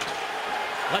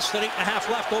 Less than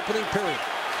 8.5 left, opening period.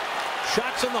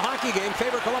 Shots in the hockey game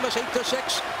favor Columbus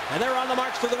 8-6, and they're on the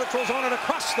march to the neutral zone and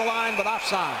across the line, but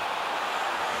offside.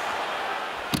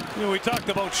 You know, we talked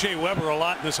about Shea Weber a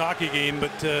lot in this hockey game,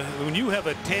 but when you have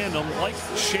a tandem like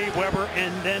Shea Weber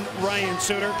and then Ryan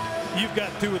Suter, you've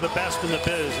got two of the best in the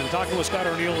biz. And talking with Scott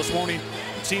O'Neill this morning,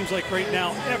 it seems like right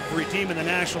now every team in the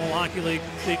National Hockey League,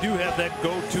 they do have that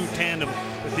go-to tandem.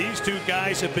 But these two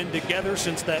guys have been together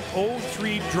since that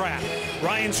 03 draft.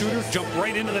 Ryan Suter jumped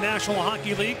right into the National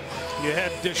Hockey League. You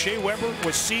had Shea Weber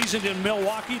was seasoned in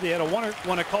Milwaukee. They had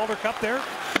won a Calder Cup there.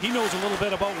 He knows a little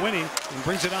bit about winning and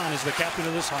brings it on as the captain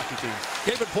of this hockey team.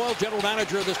 David Poyle, general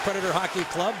manager of this Predator Hockey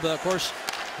Club, of course,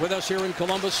 with us here in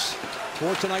Columbus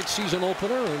for tonight's season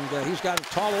opener, and he's got a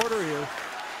tall order here.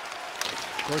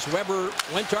 Of course, Weber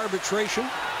went to arbitration,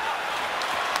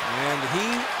 and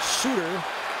he, Suter,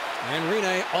 and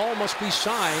Rene all must be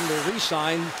signed or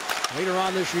re-signed later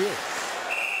on this year.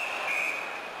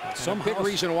 Some big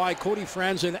reason why Cody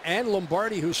Franzen and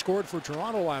Lombardi, who scored for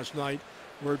Toronto last night,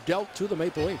 were dealt to the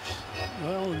Maple Leafs.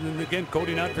 Well, and again,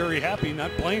 Cody not very happy,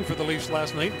 not playing for the Leafs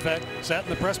last night. In fact, sat in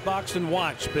the press box and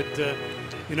watched. But,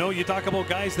 you know, you talk about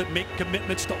guys that make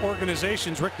commitments to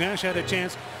organizations. Rick Nash had a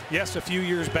chance, yes, a few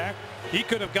years back. He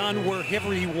could have gone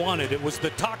wherever he wanted. It was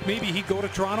the talk maybe he'd go to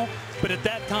Toronto. But at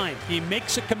that time, he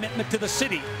makes a commitment to the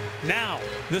city. Now,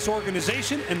 this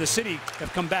organization and the city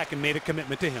have come back and made a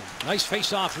commitment to him. Nice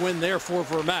face-off win there for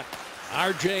Vermette.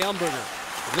 R.J.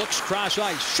 Umberger looks cross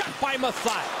ice. Shot by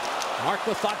Mathot. Mark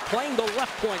Mathot playing the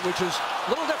left point, which is a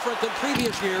little different than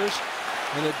previous years.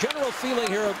 And the general feeling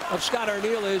here of Scott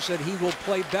Arniel is that he will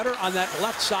play better on that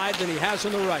left side than he has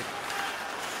on the right.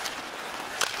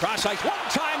 Cross ice,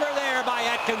 one-timer there by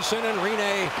Atkinson, and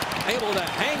Rene able to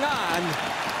hang on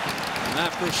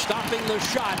after stopping the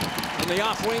shot in the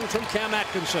off wing from Cam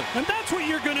Atkinson. And that's what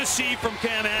you're going to see from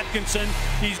Cam Atkinson.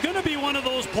 He's going to be one of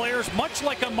those players, much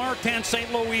like a Martin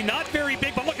St. Louis, not very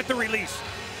big, but look at the release.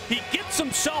 He gets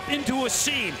himself into a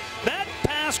seam. That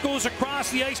pass goes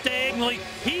across the ice diagonally.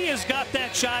 He has got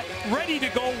that shot ready to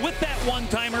go with that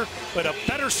one-timer, but a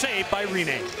better save by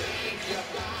Rene.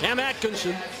 Cam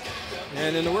Atkinson.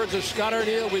 And in the words of Scott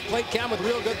Arniel, we played Cam with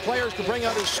real good players to bring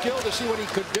out his skill, to see what he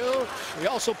could do. We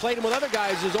also played him with other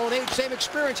guys his own age, same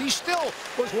experience. He still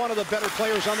was one of the better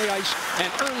players on the ice and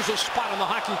earns a spot on the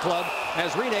hockey club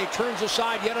as Rene turns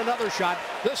aside yet another shot.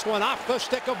 This one off the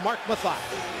stick of Mark Mathot.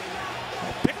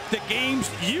 Pick the games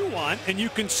you want, and you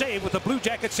can save with a Blue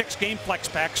Jacket 6-game flex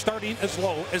pack starting as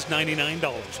low as $99.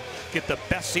 Get the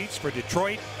best seats for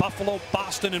Detroit, Buffalo,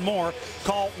 Boston, and more.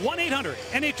 Call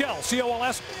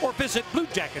 1-800-NHL-COLS or visit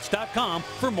BlueJackets.com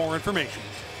for more information.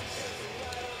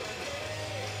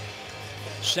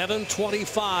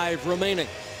 7:25 remaining.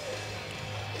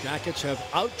 Jackets have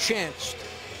outchanced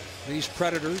these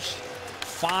Predators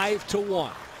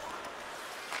 5-1.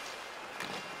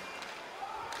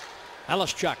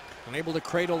 Alischuk unable to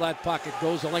cradle that puck. It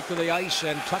goes the length of the ice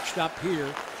and touched up here.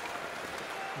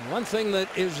 And one thing that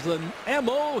is the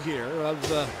MO here of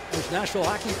this Nashville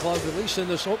Hockey Club, at least in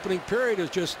this opening period, is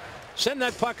just send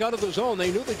that puck out of the zone.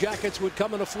 They knew the Jackets would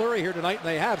come in a flurry here tonight, and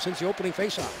they have since the opening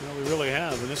faceoff. Well, we really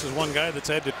have. And this is one guy that's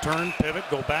had to turn, pivot,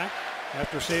 go back.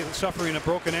 After suffering a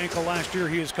broken ankle last year,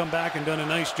 he has come back and done a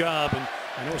nice job. And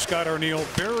I know Scott Arniel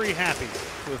very happy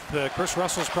with Chris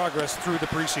Russell's progress through the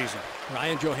preseason.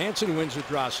 Ryan Johansson wins the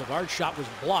draw. Savard's shot was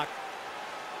blocked.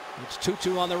 It's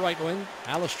 2-2 on the right wing.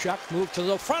 Alischuk moved to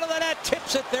the front of the net,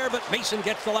 tips it there, but Mason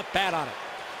gets the left pad on it.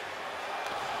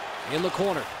 In the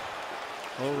corner,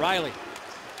 O'Reilly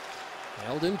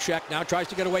held in check, now tries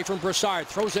to get away from Brassard,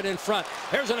 throws it in front.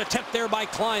 There's an attempt there by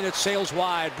Klein. It sails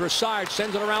wide. Brassard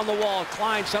sends it around the wall.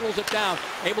 Klein settles it down,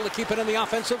 able to keep it in the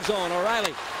offensive zone.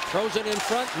 O'Reilly throws it in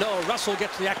front. No, Russell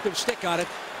gets the active stick on it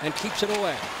and keeps it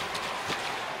away.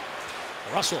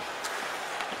 Russell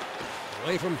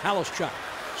away from Alischuk.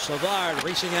 Savard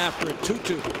racing after it,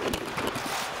 2-2.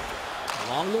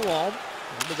 Along the wall,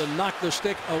 able to knock the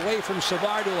stick away from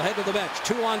Savard, who will head to the bench.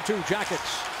 2-on-2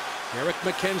 Jackets. Derek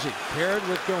McKenzie paired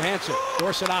with Johansson.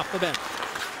 Dorsett off the bench.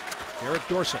 Derek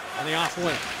Dorsett on the off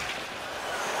wing.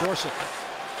 Dorsett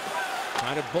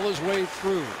trying to bull his way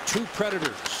through. Two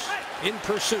Predators in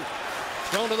pursuit.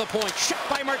 Thrown to the point. Shot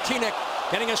by Martinic.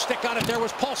 Getting a stick on it there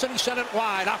was Paulson. He sent it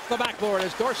wide off the backboard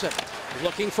as Dorsett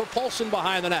looking for Paulson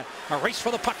behind the net. A race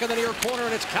for the puck in the near corner,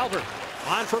 and it's Calvert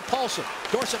on for Paulson.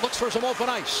 Dorsett looks for some open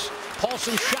ice.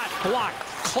 Paulson shot blocked,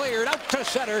 cleared out to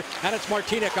center, and it's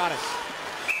Martinic on it.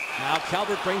 Now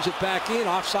Calvert brings it back in,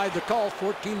 offside the call,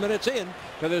 14 minutes in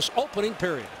to this opening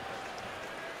period.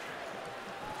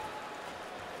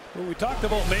 Well, we talked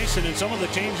about Mason and some of the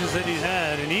changes that he's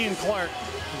had, and Ian Clark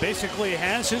basically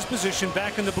has his position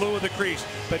back in the blue of the crease,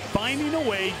 but finding a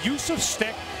way, use of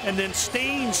stick, and then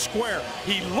staying square.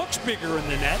 He looks bigger in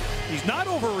the net. He's not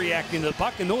overreacting to the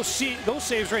puck, and those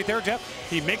saves right there, Jeff,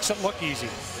 he makes it look easy.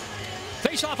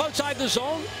 Face-off outside the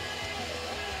zone.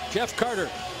 Jeff Carter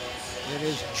in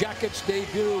his Jackets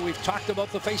debut. We've talked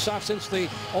about the face-off since the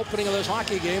opening of this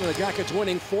hockey game, and the Jackets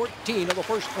winning 14 of the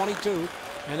first 22.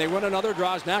 And they win another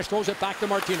draw as Nash throws it back to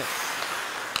Martinez.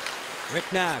 Rick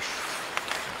Nash.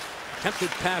 Attempted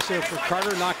pass there for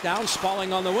Carter, knocked down.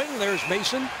 Spalling on the wing. There's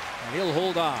Mason, and he'll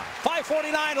hold on.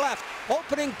 5:49 left.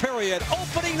 Opening period.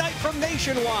 Opening night from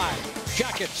Nationwide.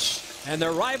 Jackets and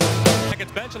their rival.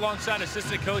 Jackets bench alongside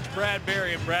assistant coach Brad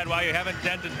Berry. And Brad, while you haven't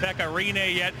dented Pekka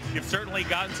Rinne yet, you've certainly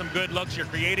gotten some good looks. You're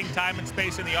creating time and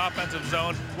space in the offensive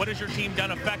zone. What has your team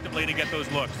done effectively to get those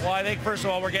looks? Well, I think first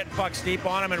of all, we're getting pucks deep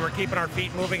on them, and we're keeping our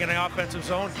feet moving in the offensive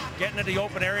zone, getting into the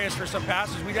open areas for some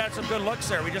passes. We got some good looks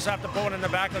there. We just have to pull it in the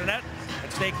back of the net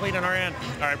and stay clean on our end.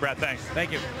 All right, Brad, thanks.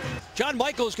 Thank you. John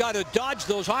Michael's got to dodge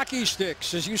those hockey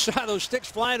sticks, as you saw those sticks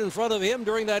flying in front of him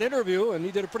during that interview, and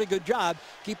he did a pretty good job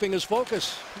keeping his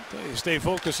focus. You stay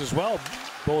focused as well.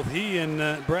 Both he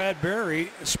and Brad Berry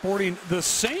sporting the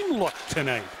same look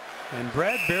tonight. And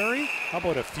Brad Berry, how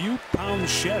about a few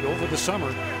pounds shed over the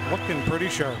summer, looking pretty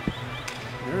sharp.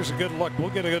 There's a good look. We'll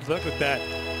get a good look at that.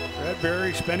 Brad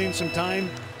Berry spending some time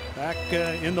back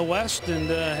in the West and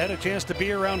had a chance to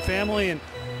be around family and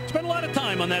spent a lot of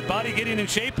time on that body getting in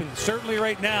shape, and certainly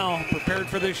right now prepared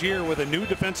for this year with a new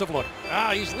defensive look.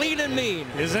 Ah, he's lean and mean.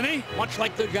 Isn't he? Much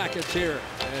like the Jackets here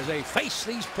as they face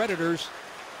these Predators.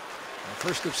 The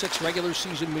first of 6 regular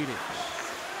season meetings.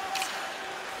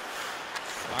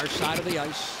 Far side of the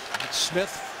ice. It's Smith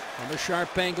from a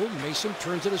sharp angle. Mason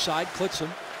turns it aside. Klitzen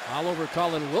all over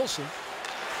Colin Wilson.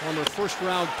 Former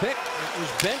first-round pick that was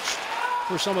benched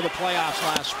for some of the playoffs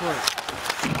last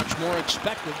spring. Much more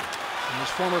expected than his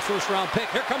former first-round pick.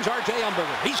 Here comes R.J.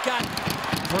 Umberger. He's got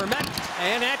Vermette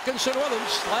and Atkinson with him.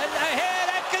 Sled ahead.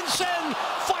 Atkinson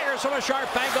fires from a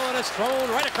sharp angle, and it's thrown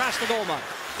right across the goal line.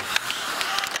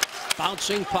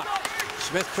 Bouncing puck.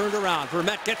 Smith turned around.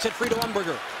 Vermette gets it free to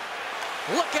Umberger.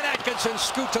 Look at Atkinson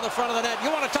scoot to the front of the net.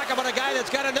 You want to talk about a guy that's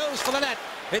got a nose for the net.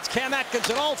 It's Cam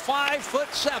Atkinson, all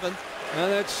 5'7",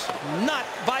 and it's not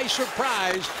by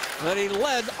surprise that he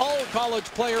led all college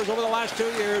players over the last 2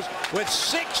 years with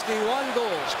 61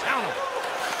 goals. Count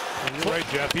them. You're right,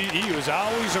 Jeff. He was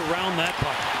always around that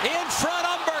puck. In front,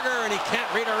 Umberger, and he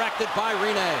can't redirect it by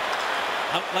Rene.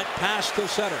 Outlet pass to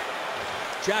center.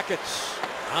 Jackets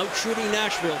out shooting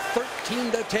Nashville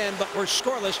 13-10, but we're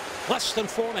scoreless. Less than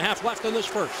 4.5 left in this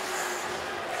first.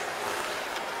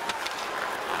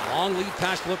 Long lead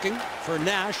pass looking for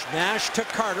Nash. Nash to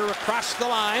Carter across the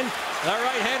line. The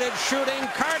right-handed shooting.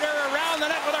 Carter around the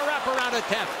net with a wraparound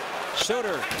attempt.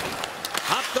 Suter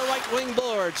up the right wing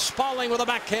board. Spalling with a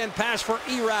backhand pass for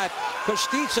Erat.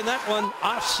 Kostitsin, that one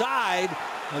offside.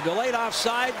 A delayed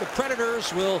offside. The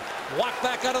Predators will walk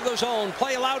back out of the zone.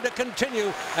 Play allowed to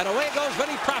continue. And away goes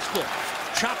Vinny Prospal.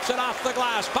 Chops it off the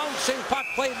glass. Bouncing puck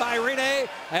played by Rene.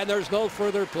 And there's no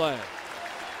further play.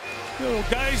 You know,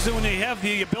 guys, when they have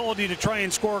the ability to try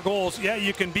and score goals, yeah,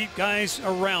 you can beat guys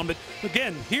around. But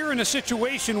again, here in a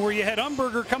situation where you had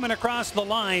Umberger coming across the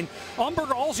line,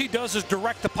 Umberger, all he does is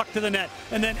direct the puck to the net.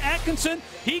 And then Atkinson,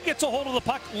 he gets a hold of the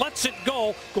puck, lets it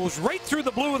go, goes right through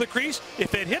the blue of the crease.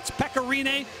 If it hits Pekka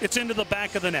Rinne, it's into the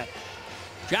back of the net.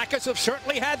 Jackets have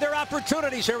certainly had their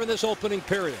opportunities here in this opening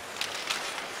period.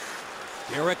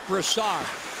 Derek Brassard.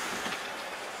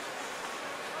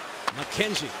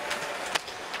 McKenzie.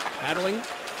 Battling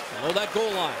below that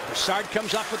goal line. Brassard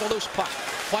comes up with a loose puck.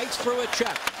 Fights through a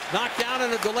check. Knocked down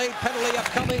and a delayed penalty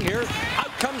upcoming here.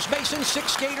 Out comes Mason.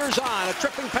 6 skaters on. A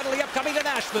tripping penalty upcoming to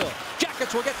Nashville.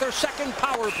 Jackets will get their second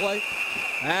power play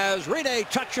as Rene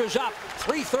touches up.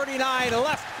 3:39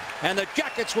 left. And the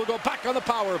Jackets will go back on the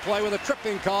power play with a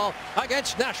tripping call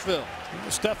against Nashville.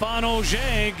 Stéphane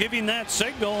Auger giving that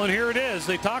signal, and here it is.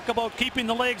 They talk about keeping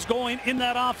the legs going in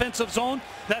that offensive zone.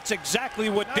 That's exactly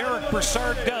what Derek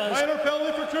Brassard does. Minor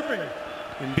penalty for tripping.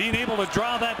 And being able to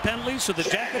draw that penalty, so the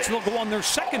Jackets will go on their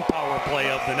second power play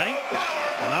of the night.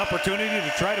 An opportunity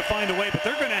to try to find a way, but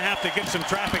they're going to have to get some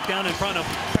traffic down in front of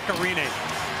Pekka Rinne.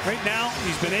 Right now,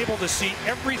 he's been able to see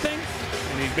everything,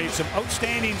 and he's made some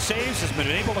outstanding saves, has been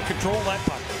able to control that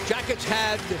puck. Jackets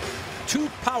had 2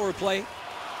 power play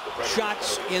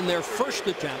shots in their first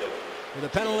attempt with a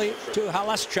penalty to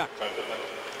Haleschuk.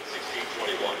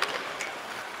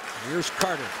 Here's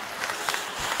Carter.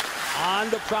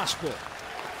 On to Prospal.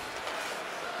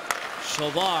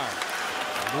 Savard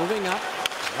moving up.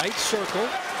 Right circle.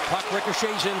 Puck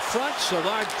ricochets in front.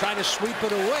 Savard trying to sweep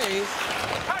it away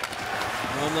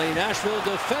from the Nashville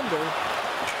defender.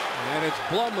 And it's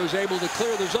Blum who's able to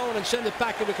clear the zone and send it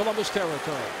back into Columbus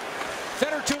territory.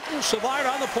 Fedor-Tutin, Savard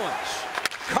on the points.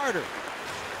 Carter,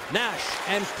 Nash,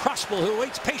 and Prospal, who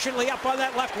waits patiently up on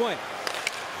that left wing.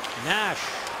 Nash,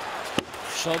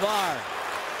 Savard,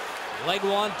 leg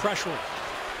one, pressure.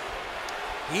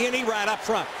 He and Erat up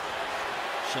front.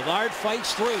 Savard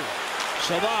fights through.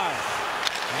 Savard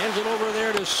hands it over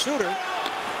there to Suter.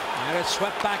 And it's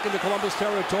swept back into Columbus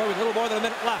territory with a little more than a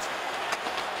minute left.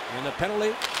 And the penalty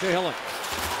to Hillen.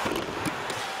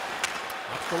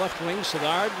 Up the left wing,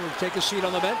 Savard will take a seat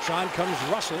on the bench. On comes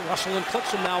Russell. Russell and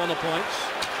Klitzen now on the points.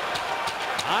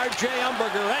 R.J.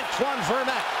 Umberger, Antoine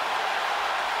Vermette.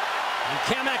 And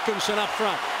Cam Atkinson up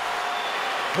front.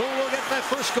 Who will get that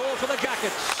first goal for the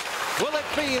Jackets? Will it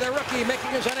be the rookie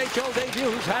making his NHL debut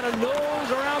who's had a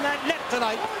nose around that net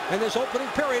tonight in this opening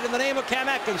period in the name of Cam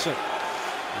Atkinson?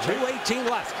 2:18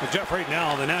 left. Well, Jeff, right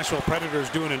now, the Nashville Predators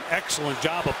doing an excellent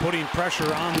job of putting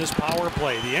pressure on this power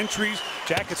play. The entries,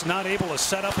 Jackets not able to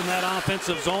set up in that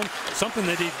offensive zone, something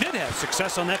that he did have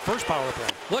success on that first power play.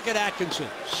 Look at Atkinson.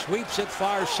 Sweeps it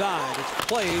far side. It's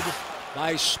played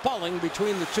by Spalling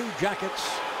between the two Jackets.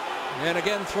 And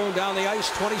again, thrown down the ice,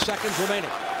 20 seconds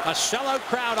remaining. A sellout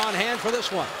crowd on hand for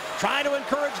this one. Trying to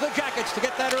encourage the Jackets to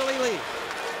get that early lead.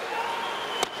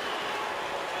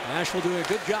 Nashville doing a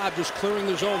good job just clearing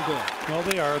the zone good. Well,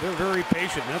 they are. They're very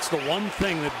patient. That's the one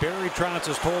thing that Barry Trotz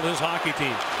has told his hockey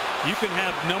team. You can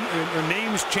have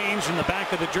names changed in the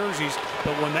back of the jerseys,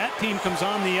 but when that team comes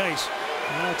on the ice,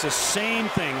 well, it's the same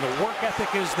thing. The work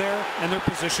ethic is there, and their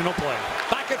positional play.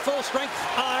 Back at full strength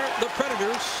are the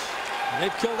Predators.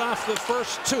 They've killed off the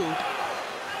first two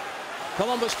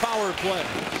Columbus power play.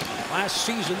 Last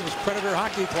season was Predator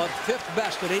Hockey Club 5th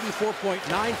best at 84.9%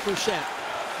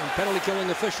 in penalty killing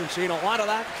efficiency, and a lot of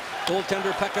that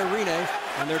goaltender Pekka Rinne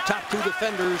and their top two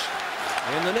defenders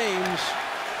in the names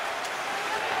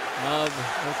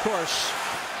of course,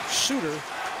 Suter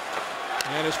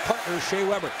and his partner Shea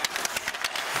Weber.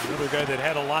 Another guy that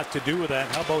had a lot to do with that.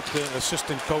 How about the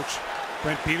assistant coach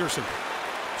Brent Peterson?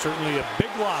 Certainly a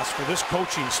big loss for this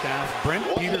coaching staff. Brent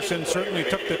Peterson certainly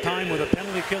took the time with a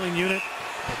penalty killing unit,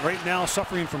 but right now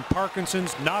suffering from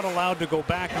Parkinson's, not allowed to go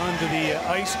back onto the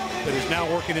ice, but is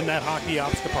now working in that hockey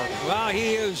ops department. Well,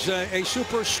 he is a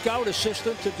super scout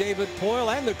assistant to David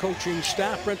Poile and the coaching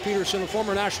staff. Brent Peterson, a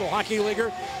former National Hockey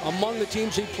Leaguer, among the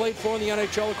teams he played for in the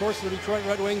NHL, of course, the Detroit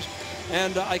Red Wings.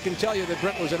 And I can tell you that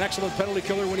Brent was an excellent penalty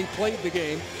killer when he played the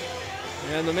game.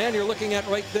 And the man you're looking at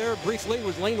right there briefly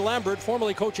was Lane Lambert,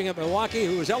 formerly coaching at Milwaukee,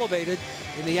 who was elevated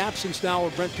in the absence now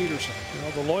of Brent Peterson.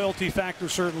 Well, the loyalty factor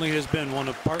certainly has been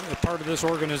part of this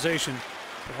organization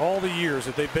for all the years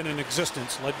that they've been in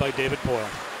existence, led by David Poile.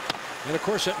 And of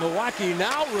course at Milwaukee,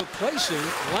 now replacing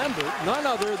Lambert, none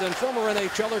other than former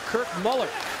NHLer Kirk Muller.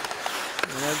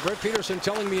 And Brent Peterson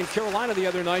telling me in Carolina the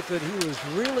other night that he was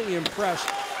really impressed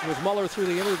with Muller through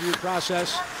the interview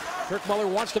process. Kirk Muller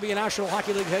wants to be a National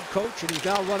Hockey League head coach, and he's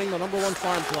now running the #1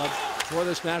 farm club for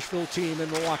this Nashville team in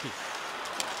Milwaukee.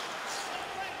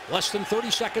 Less than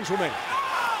 30 seconds remaining.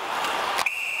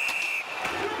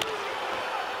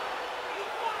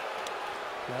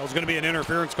 Well, it's going to be an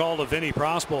interference call to Vinny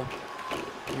Prospal.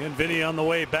 And Vinny on the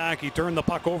way back, he turned the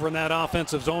puck over in that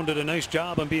offensive zone, did a nice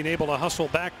job on being able to hustle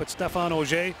back, but Stefan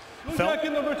Auger felt,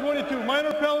 number 22,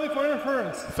 minor penalty for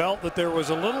interference. Felt that there was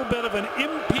a little bit of an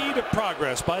impede of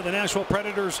progress by the Nashville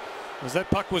Predators as that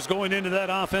puck was going into that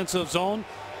offensive zone.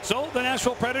 So the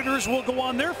Nashville Predators will go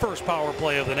on their first power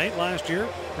play of the night last year,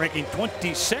 ranking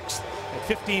 26th at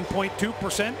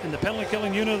 15.2%, in the penalty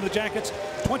killing unit of the Jackets,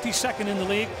 22nd in the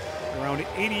league, around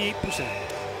 88%.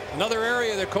 Another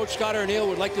area that Coach Scott Arniel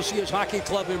would like to see his hockey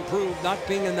club improve, not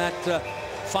being in that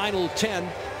final 10.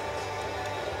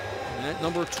 And that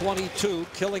number 22,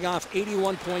 killing off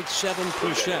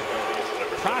 81.7%.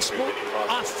 Prospal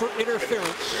off for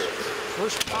interference.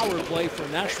 First power play for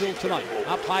Nashville tonight.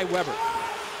 Up high Weber.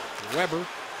 Weber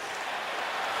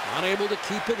unable to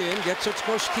keep it in. Gets it to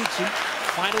Koskitsi.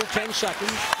 Final 10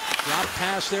 seconds. Drop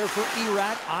pass there for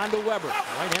Erat onto Weber.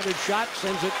 Right-handed shot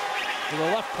sends it to the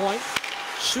left point.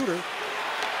 Suter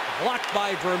blocked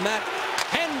by Vermette,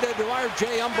 handed to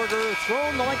R.J. Umberger,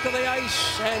 thrown the length of the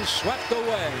ice and swept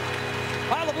away.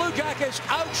 While the Blue Jackets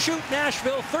outshoot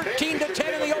Nashville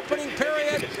 13-10 in the opening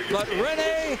period, but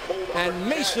Rinne and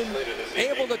Mason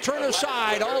able to turn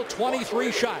aside all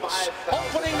 23 shots.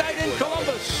 Opening night in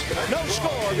Columbus, no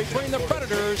score between the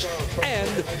Predators and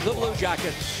the Blue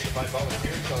Jackets.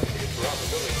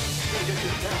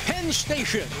 Penn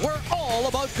Station, we're all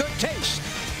about good taste.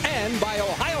 And by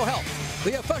Ohio Health,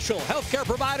 the official healthcare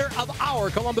provider of our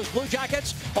Columbus Blue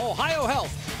Jackets. Ohio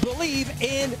Health, believe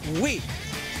in we.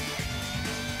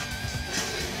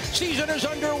 Season is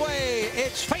underway.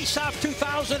 It's Face-Off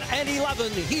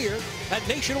 2011 here at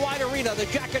Nationwide Arena. The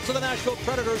Jackets of the Nashville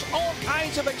Predators, all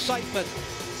kinds of excitement.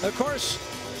 Of course,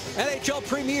 NHL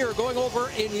premiere going over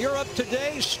in Europe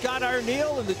today. Scott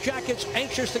Arniel and the Jackets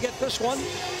anxious to get this one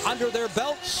under their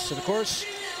belts. And of course,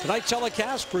 tonight's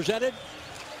telecast presented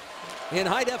in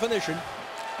high definition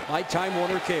by Time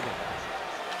Warner Cable.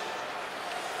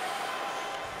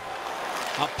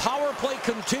 A power play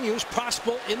continues.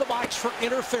 Prospal in the box for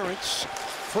interference.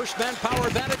 First man power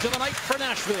advantage of the night for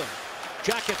Nashville.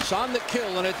 Jackets on the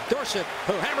kill, and it's Dorsett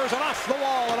who hammers it off the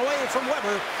wall and away from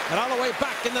Weber and on the way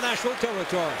back in the Nashville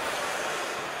territory.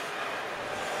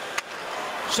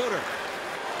 Suter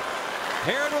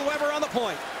paired with Weber on the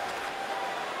point.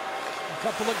 A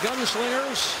couple of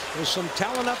gunslingers with some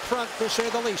talent up front, to say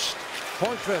the least.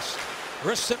 Hornqvist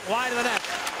wrists it wide of the net.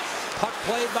 Puck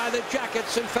played by the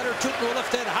Jackets, and Feder Tutin will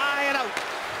lift it high and out.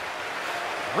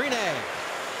 Rinne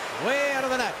way out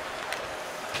of the net.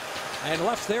 And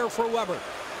left there for Weber.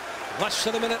 Less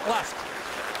than a minute left.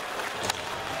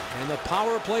 And the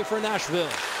power play for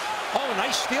Nashville. Oh,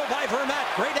 nice steal by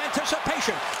Vermette. Great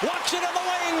anticipation. Walks it in the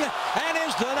wing and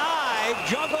is denied.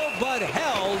 Juggled but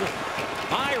held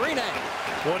by Rinne.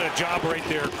 What a job right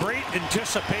there. Great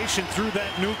anticipation through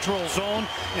that neutral zone.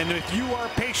 And if you are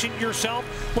patient yourself,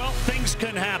 well, things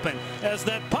can happen. As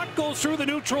that puck goes through the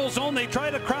neutral zone, they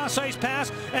try to cross-ice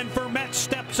pass, and Vermette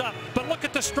steps up. But look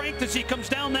at the strength as he comes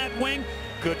down that wing.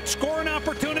 Good scoring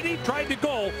opportunity. Tried to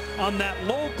go on that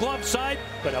low glove side,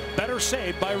 but a better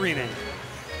save by Rinne.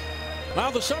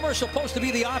 Well, the summer is supposed to be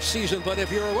the off season, but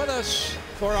if you're with us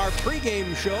for our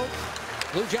pregame show,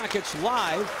 Blue Jackets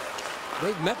Live,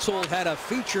 Dave Metzold had a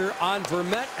feature on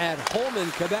Vermette at home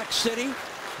in Quebec City,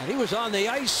 and he was on the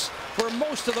ice for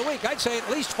most of the week. I'd say at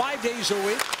least 5 days a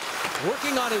week,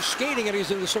 working on his skating, and he's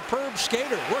a superb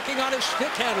skater, working on his stick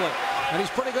handling, and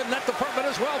he's pretty good in that department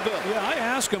as well, Bill. Yeah, I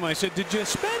asked him, I said, did you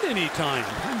spend any time,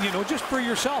 you know, just for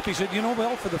yourself? He said, you know,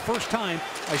 well, for the first time,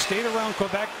 I stayed around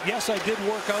Quebec. Yes, I did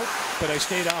work out, but I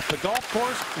stayed off the golf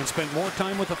course and spent more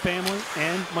time with the family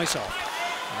and myself.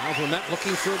 Now Vermette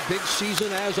looking for a big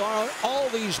season, as are all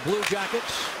these Blue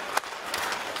Jackets.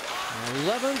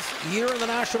 11th year in the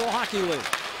National Hockey League.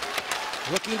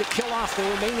 Looking to kill off the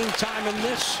remaining time in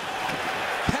this.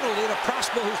 Penalty to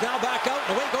Prospel, who's now back out.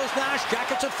 And away goes Nash.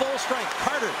 Jackets at full strength.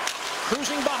 Carter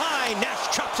cruising behind.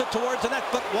 Nash chops it towards the net,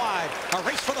 but wide. A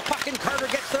race for the puck, and Carter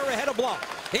gets there ahead of Blanc.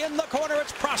 In the corner,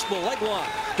 it's Prospel. Leg one.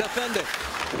 Defended.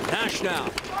 Nash now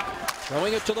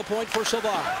throwing it to the point for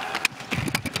Savard.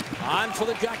 On for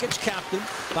the Jackets captain.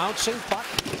 Bouncing puck.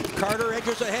 Carter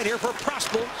edges ahead here for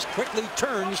Prospel. Quickly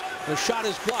turns. The shot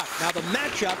is blocked. Now the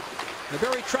matchup, the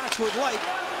Barrie Trotz would like,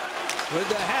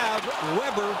 would have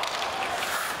Weber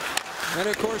and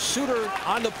of course Suter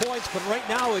on the points, but right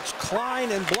now it's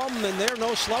Klein and Blum, and they're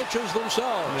no slouches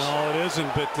themselves. No, it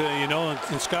isn't, but you know,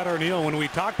 and Scott Arniel, when we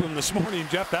talked to him this morning,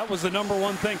 Jeff, that was the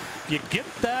 #1 thing. You get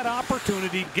that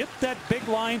opportunity, get that big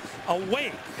line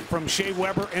away from Shea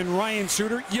Weber and Ryan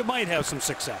Suter, you might have some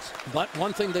success. But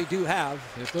one thing they do have,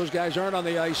 if those guys aren't on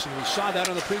the ice, and we saw that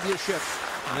on the previous shift,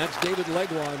 and that's David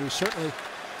Legwand, who's certainly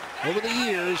over the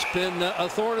years been a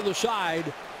thorn in the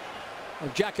side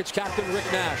of Jackets captain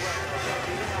Rick Nash.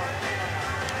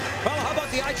 Well, how about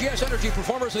the IGS Energy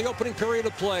performers in the opening period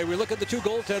of play? We look at the two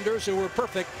goaltenders who were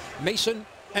perfect, Mason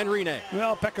and Rinne.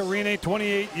 Well, Pekka Rinne,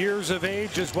 28 years of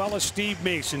age, as well as Steve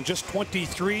Mason, just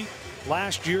 23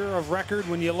 last year of record.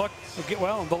 When you look,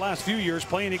 well, the last few years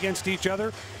playing against each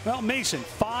other, well, Mason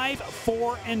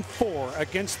 5-4-4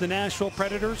 against the Nashville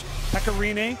Predators. Pekka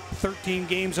Rinne, 13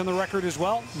 games on the record as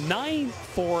well,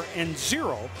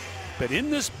 9-4-0. But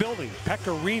in this building,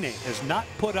 Pekka Rinne has not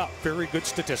put up very good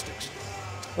statistics.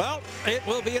 Well, it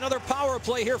will be another power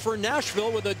play here for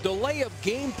Nashville with a delay of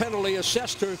game penalty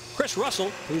assessed to Chris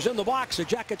Russell, who's in the box. The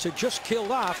Jackets had just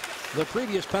killed off the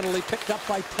previous penalty picked up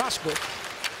by Prospect.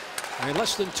 In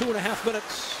less than 2.5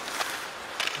 minutes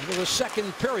into the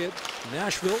second period,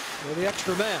 Nashville with the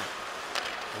extra man.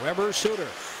 Weber, Suter.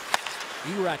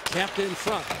 Erat camped in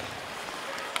front.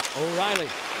 O'Reilly,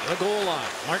 the goal line.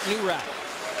 Martin Erat.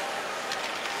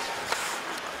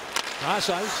 Cross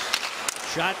ice.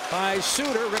 Shot by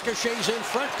Suter. Ricochets in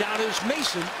front. Down is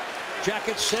Mason.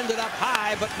 Jackets send it up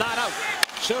high, but not out.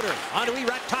 Suter onto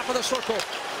Erat, top of the circle.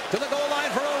 To the goal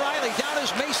line for O'Reilly. Down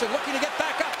is Mason, looking to get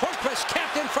back up. Hornquist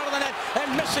camped in front of the net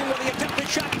and missing with the attempted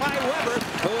shot by Weber,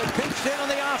 who had pinched in on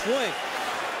the off wing.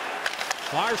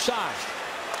 Far side.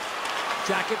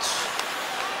 Jackets.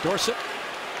 Dorsett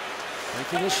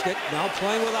breaking the stick. Now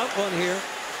playing without one here.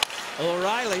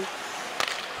 O'Reilly.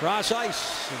 Cross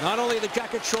ice. Not only the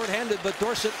Jackets shorthanded, but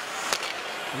Dorsett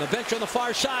on the bench on the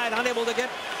far side, unable to get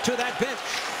to that bench.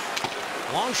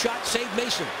 Long shot, saved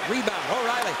Mason. Rebound,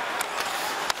 O'Reilly.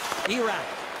 Erat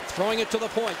throwing it to the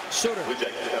point. Suter.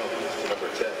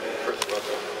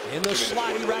 In the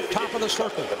slot, Erat top of the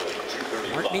circle.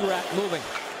 Martin Erat moving.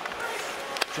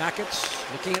 Jackets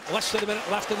looking at less than a minute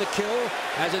left in the kill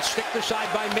as it's sticked aside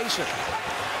by Mason.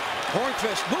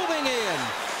 Hornquist moving in.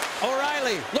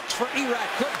 O'Reilly looks for Erat.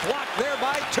 Good block there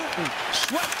by Tootin.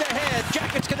 Swept ahead.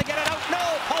 Jackets going to get it out.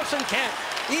 No, Paulson can't.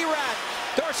 Erat.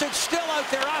 Dorsett still out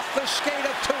there off the skate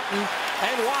of Tootin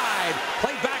and wide.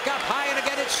 Played back up high, and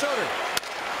again it's Suter.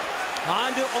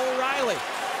 On to O'Reilly.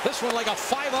 This one like a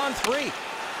 5-on-3.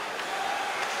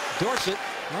 Dorsett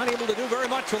not able to do very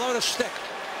much without a stick.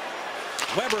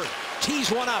 Weber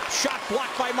tees one up. Shot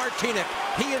blocked by Martinic.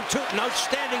 He and Tootin,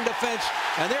 outstanding defense.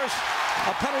 And there's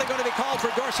a penalty going to be called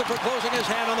for Dorsett for closing his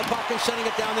hand on the puck and sending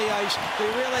it down the ice. He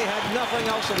really had nothing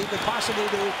else that he could possibly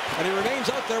do. And he remains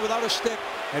out there without a stick.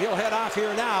 And he'll head off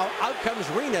here now. Out comes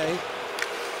Rinne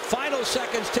Final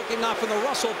seconds ticking off in the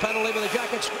Russell penalty, but the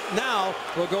Jackets now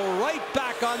will go right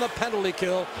back on the penalty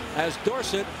kill as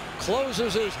Dorsett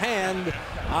closes his hand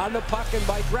on the puck, and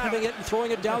by grabbing it and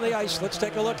throwing it down the ice. Let's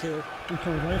take a look here.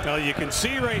 Well, you can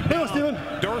see right now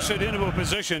Dorsett into a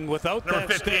position without Number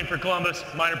that 15 for Columbus,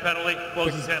 minor penalty.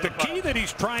 The key that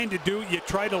he's trying to do, you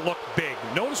try to look big.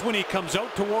 Notice when he comes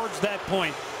out towards that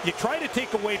point, you try to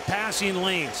take away passing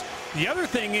lanes. The other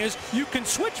thing is you can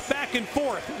switch back and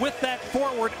forth with that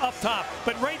forward up top.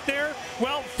 But right there,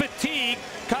 well, fatigue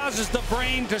causes the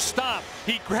brain to stop.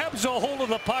 He grabs a hold of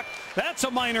the puck. That's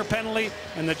a minor penalty.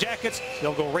 And the Jackets,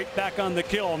 they'll go right back on the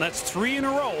kill. And that's 3 in a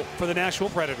row for the Nashville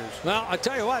Predators. Now, I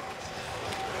tell you what,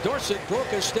 Dorsett broke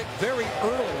his stick very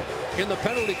early in the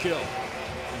penalty kill.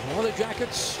 One of the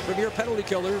Jackets' premier penalty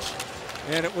killers.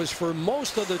 And it was for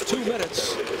most of the 2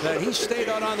 minutes that he stayed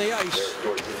out on the ice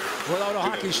without a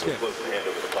hockey stick.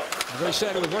 As I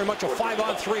said, it was very much a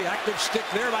 5-on-3 active stick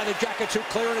there by the Jackets, who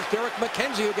clear, and it's Derek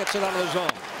McKenzie who gets it out of the zone.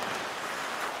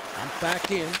 And back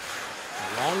in.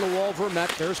 Along the wall,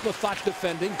 Vermette. There's Methot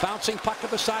defending. Bouncing puck to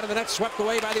the side of the net, swept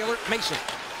away by the alert Mason.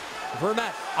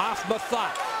 Vermette off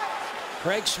Methot.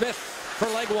 Craig Smith for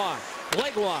Legwand.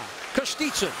 Legwand.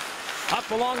 Kostitsyn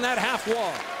up along that half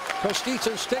wall.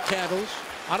 Kostitsyn stick handles.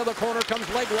 Out of the corner comes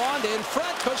Legwand. In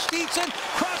front, Kostitsyn.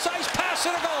 Cross ice pass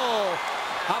and a goal.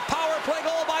 A power play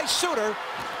goal by Suter.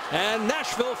 And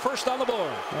Nashville first on the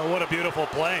board. Oh, what a beautiful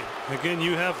play. Again,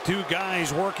 you have two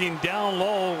guys working down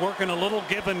low, working a little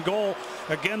give and goal.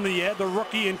 Again, you had the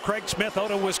rookie and Craig Smith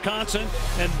out of Wisconsin.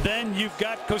 And then you've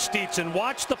got Kostitsyn.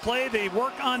 Watch the play. They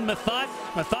work on Methot.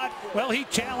 Methot, well, he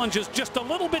challenges just a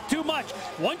little bit too much.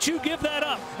 Once you give that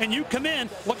up and you come in,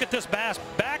 look at this back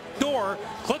door.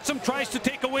 Klitzum tries to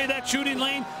take away that shooting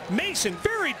lane. Mason,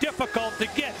 very difficult to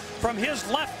get from his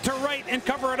left to right and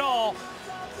cover it all.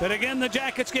 But again, the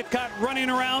Jackets get caught running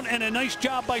around, and a nice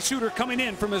job by Suter coming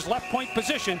in from his left point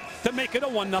position to make it a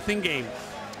 1-0 game.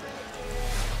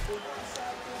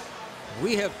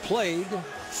 We have played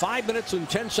 5 minutes and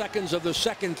 10 seconds of the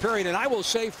second period, and I will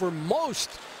say for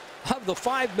most of the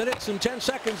 5 minutes and 10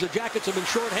 seconds, the Jackets have been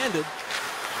shorthanded.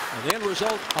 And the end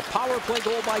result, a power play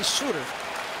goal by Suter.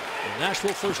 And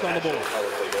Nashville first on the board.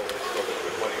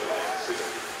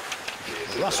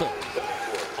 Russell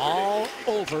all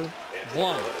over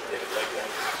Blum.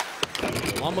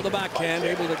 Blum with the backhand,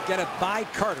 able to get it by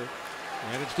Carter.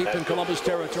 And it's deep in Columbus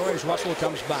territory as Russell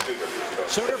comes back.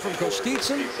 Suter from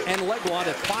Kostitsyn and Legwand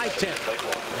at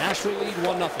 5-10. Nashville lead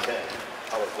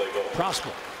 1-0.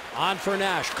 Prosper on for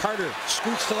Nash. Carter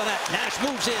scoots to the net. Nash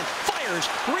moves in, fires,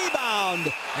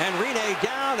 rebound, and Rene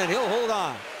down, and he'll hold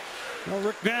on. Well,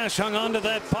 Rick Nash hung on to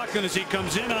that puck, and as he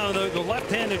comes in on the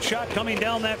left-handed shot coming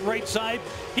down that right side,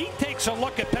 he takes a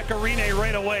look at Pekka Rinne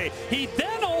right away. He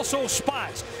then also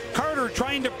spots Carter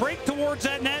trying to break towards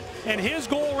that net, and his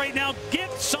goal right now,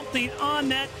 get something on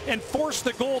net and force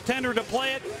the goaltender to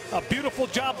play it. A beautiful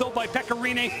job, though, by Pekka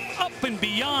Rinne up and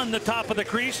beyond the top of the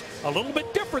crease. A little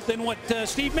bit different than what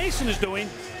Steve Mason is doing.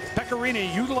 Pekka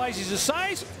Rinne utilizes his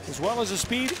size as well as his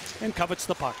speed and covets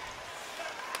the puck.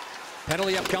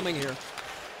 Penalty upcoming here.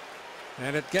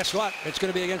 And guess what? It's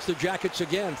going to be against the Jackets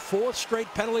again. 4th straight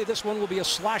penalty. This one will be a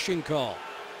slashing call.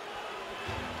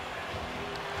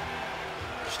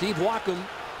 Steve Wacom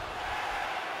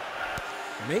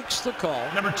makes the call.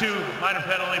 Number 2, minor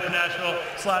penalty for Nashville,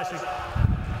 slashing.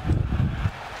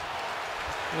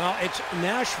 Well, it's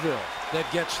Nashville that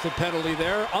gets the penalty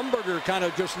there. Umberger kind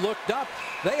of just looked up.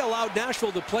 They allowed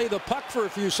Nashville to play the puck for a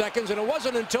few seconds, and it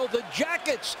wasn't until the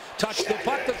Jackets touched the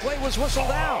puck the play was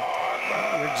whistled out.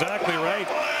 You're exactly right.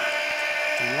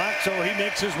 Laxo, he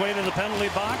makes his way to the penalty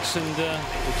box, and the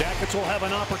Jackets will have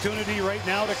an opportunity right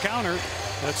now to counter.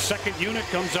 That second unit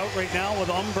comes out right now with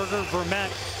Umberger,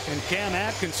 Vermette, and Cam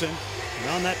Atkinson. And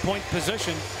on that point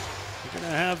position, you're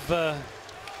going to have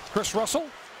Chris Russell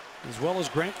as well as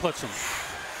Grant Klitzum.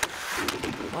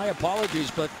 My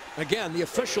apologies, but again, the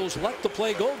officials let the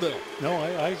play go, Bill. No,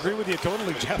 I agree with you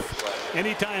totally, Jeff.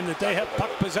 Anytime that they have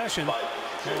puck possession, well,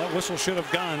 that whistle should have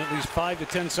gone at least 5 to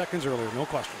 10 seconds earlier, no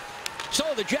question.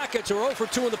 So the Jackets are 0 for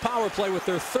 2 in the power play with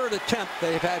their 3rd attempt.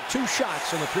 They've had 2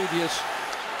 shots in the previous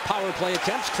power play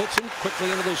attempts. Klitzum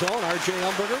quickly into the zone. R.J.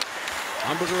 Umberger.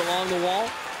 Umberger along the wall.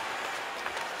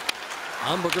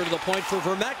 Umberger to the point for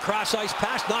Vermette. Cross ice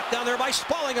pass knocked down there by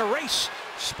Spalling. A race.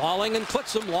 Spalling and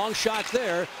Klitzum. Long shots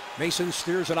there. Mason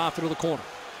steers it off into the corner.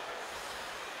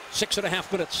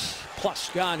 6.5 minutes plus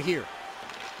gone here.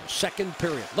 The second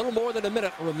period. A little more than a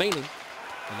minute remaining.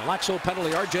 And the Laxo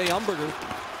penalty. R.J. Umberger.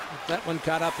 That one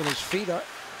caught up in his feet.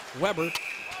 Weber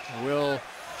will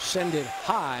send it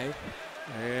high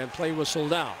and play whistle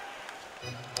down.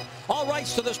 All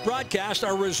rights to this broadcast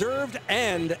are reserved,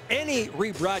 and any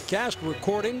rebroadcast,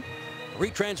 recording,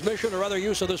 retransmission, or other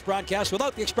use of this broadcast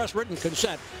without the express written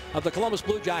consent of the Columbus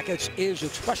Blue Jackets is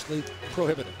expressly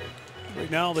prohibited.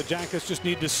 Right now, the Jackets just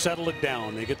need to settle it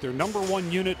down. They get their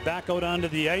 #1 unit back out onto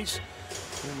the ice.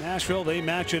 In Nashville, they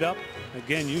match it up.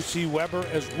 Again, you see Weber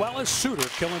as well as Suter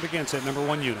killing against that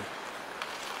 #1 unit.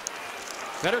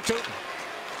 Better Tootin.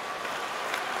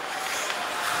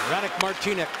 Radek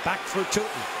Martinek back for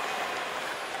Tootin.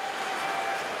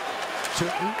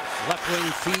 Tootin, left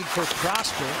wing feed for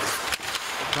Prosper.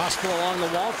 Prosper along the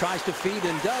wall, tries to feed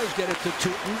and does get it to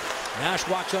Tootin. Nash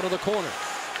walks out of the corner.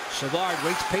 Savard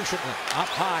waits patiently. Up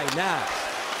high, Nash.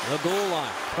 The goal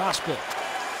line. Prosper.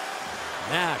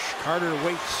 Nash. Carter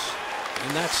waits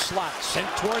in that slot. Sent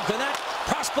toward the net.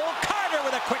 Prosper. Carter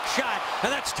with a quick shot.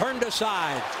 And that's turned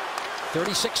aside.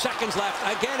 36 seconds left.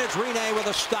 Again, it's Rene with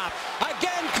a stop.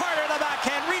 Again, Carter the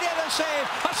backhand. Rene the save.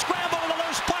 A scramble with a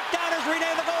loose puck down as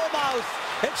Rene the goal mouth.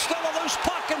 It's still a loose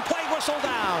puck and play whistle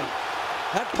down.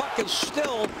 That puck is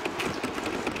still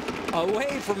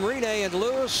away from Rene and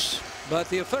loose, but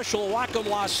the official Wacom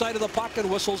lost sight of the puck and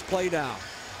whistles play down.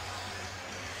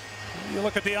 You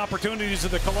look at the opportunities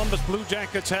that the Columbus Blue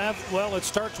Jackets have. Well, it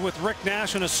starts with Rick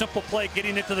Nash and a simple play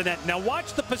getting it to the net. Now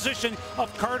watch the position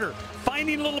of Carter,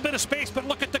 finding a little bit of space, but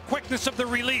look at the quickness of the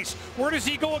release. Where does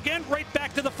he go again? Right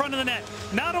back to the front of the net.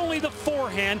 Not only the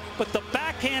forehand, but the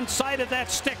backhand side of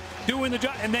that stick doing the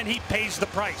job, and then he pays the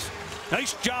price.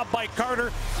 Nice job by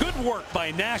Carter. Good work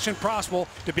by Nash and Prosper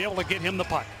to be able to get him the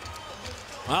puck.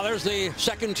 Well, there's the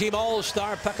second-team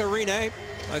All-Star Pekka Rinne.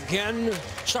 Again,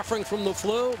 suffering from the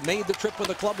flu. Made the trip with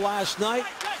the club last night.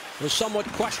 Was somewhat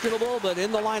questionable, but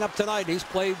in the lineup tonight, he's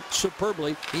played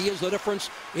superbly. He is the difference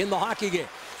in the hockey game.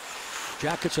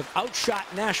 Jackets have outshot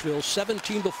Nashville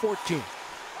 17-14.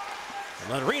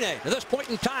 But Rinne, at this point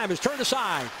in time, has turned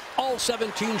aside all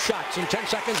 17 shots, and 10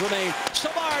 seconds remain.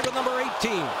 Savard with number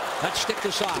 18. That's sticked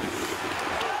aside.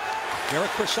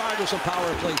 Eric Brassard with some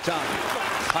power play time.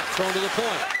 Puck thrown to the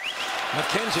point.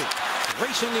 McKenzie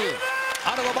racing in.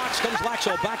 Out of the box comes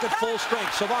Laxo, back at full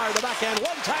strength. Savard, the backhand,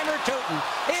 one-timer, Tootin.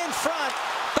 In front,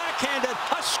 backhanded,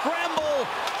 a scramble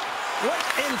right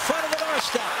in front of the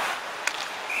doorstep.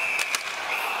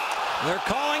 They're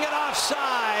calling it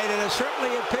offside, and it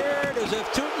certainly appeared as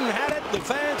if Tootin had it. The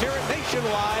fans here at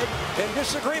Nationwide in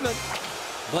disagreement,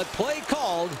 but play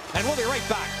called, and we'll be right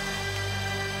back.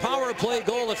 Power play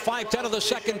goal at 5:10 of the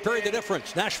second period, the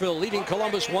difference. Nashville leading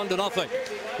Columbus 1-0.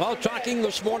 While talking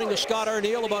this morning to Scott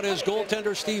Arniel about his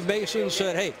goaltender, Steve Mason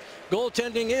said, hey,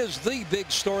 goaltending is the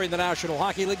big story in the National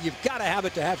Hockey League. You've got to have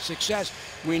it to have success.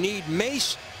 We need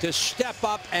Mace to step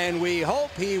up, and we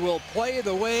hope he will play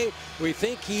the way we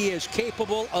think he is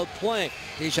capable of playing.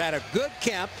 He's had a good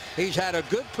camp. He's had a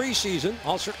good preseason.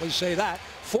 I'll certainly say that.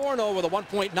 4-0 with a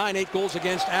 1.98 goals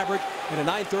against average and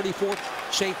a .934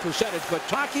 save percentage. But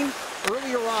talking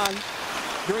earlier on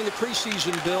during the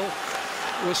preseason, Bill,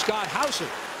 with Scott Hauser,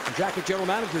 the Jacket general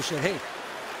manager, said, hey,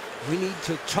 we need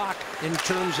to talk in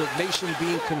terms of Mason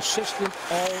being consistent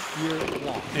all year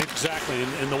long. Exactly.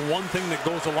 And the one thing that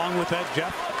goes along with that,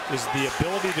 Jeff, is the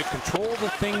ability to control the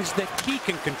things that he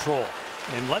can control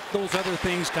and let those other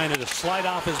things kind of just slide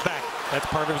off his back. That's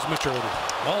part of his maturity.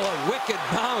 Oh, a wicked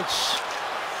bounce.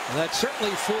 That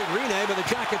certainly fooled Rinne, but the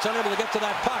Jackets unable to get to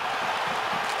that puck.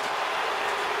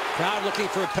 Crowd looking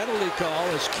for a penalty call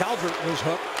as Calvert was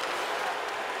hooked.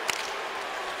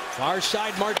 Far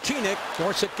side Martinek.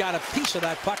 Dorsett got a piece of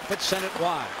that puck, but sent it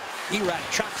wide. Erat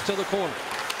chops to the corner.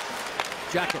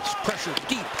 Jackets pressure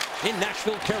deep in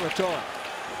Nashville territory.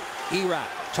 Erat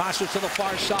tosses to the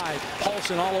far side.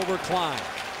 Paulson all over Klein.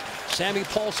 Sammy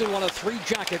Paulson, one of 3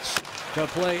 Jackets to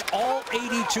play all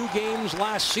 82 games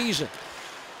last season.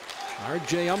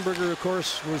 R.J. Umberger, of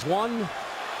course, was one,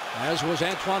 as was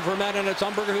Antoine Vermette, and it's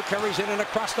Umberger who carries it and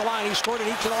across the line. He scored in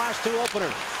each of the last 2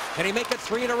 openers. Can he make it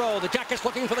 3 in a row? The Jackets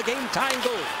looking for the game-time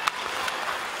goal.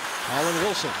 Colin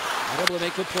Wilson able to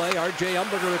make the play. R.J.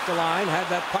 Umberger at the line, had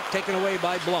that puck taken away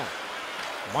by Blum.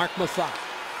 Mark Mathot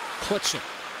clips it.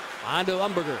 On to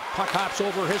Umberger. Puck hops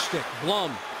over his stick.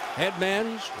 Blum.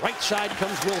 Headmans. Right side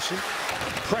comes Wilson.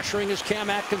 Pressuring his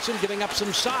Cam Atkinson, giving up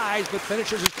some size, but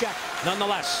finishes his check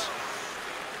nonetheless.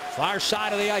 Far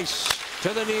side of the ice to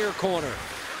the near corner.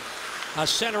 A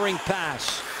centering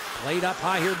pass. Played up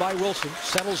high here by Wilson.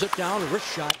 Settles it down. Wrist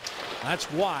shot. That's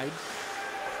wide.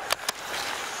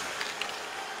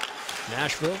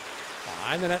 Nashville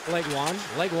behind the net. Legwan.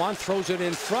 Legwan throws it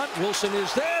in front. Wilson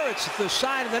is there. It's at the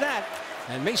side of the net.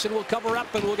 And Mason will cover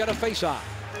up and we'll get a face-off.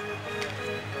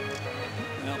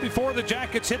 Well, before the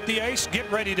Jackets hit the ice,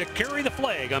 get ready to carry the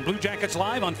flag on Blue Jackets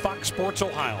Live on Fox Sports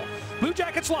Ohio. Blue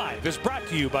Jackets Live is brought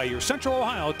to you by your Central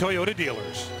Ohio Toyota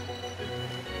dealers.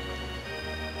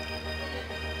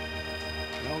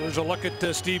 Well, there's a look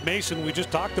at Steve Mason. We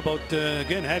just talked about,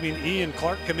 again, having Ian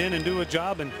Clark come in and do a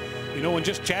job. And, you know, when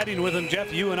just chatting with him,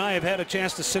 Jeff, you and I have had a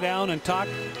chance to sit down and talk.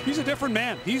 He's a different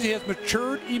man. He has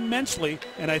matured immensely.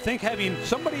 And I think having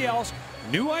somebody else,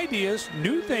 new ideas,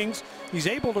 new things, he's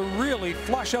able to really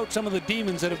flush out some of the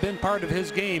demons that have been part of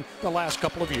his game the last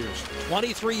couple of years.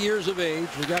 23 years of age.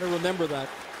 We got to remember that.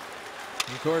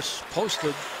 Of course,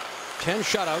 posted 10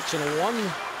 shutouts and a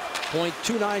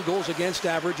 1.29 goals against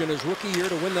average in his rookie year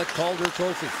to win that Calder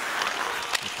Trophy.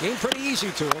 It came pretty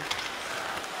easy to him.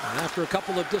 And after a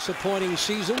couple of disappointing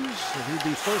seasons, he'd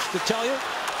be first to tell you,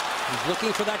 he's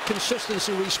looking for that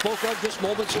consistency we spoke of just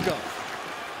moments ago.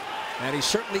 And he's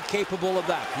certainly capable of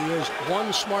that. He is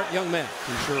one smart young man.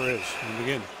 He sure is. And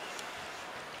again,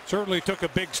 certainly took a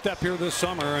big step here this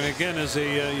summer. And again, as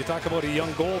you talk about a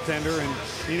young goaltender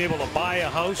and being able to buy a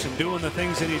house and doing the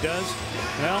things that he does.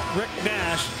 Well, Rick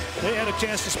Nash, they had a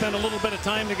chance to spend a little bit of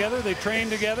time together. They trained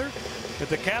together. But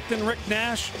the captain, Rick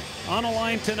Nash, on a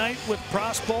line tonight with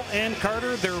Prospel and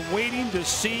Carter. They're waiting to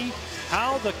see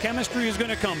how the chemistry is going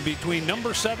to come between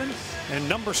number 7 and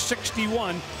number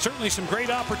 61. Certainly some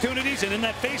great opportunities. And in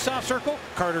that face-off circle,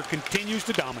 Carter continues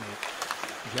to dominate.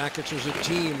 Jackets as a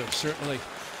team have certainly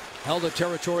held a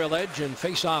territorial edge in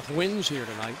face-off wins here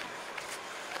tonight.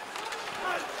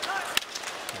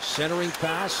 The centering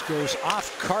pass goes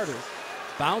off Carter.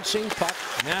 Bouncing puck.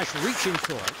 Nash reaching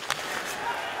for it.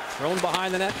 Thrown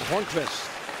behind the net. Hornqvist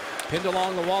pinned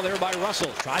along the wall there by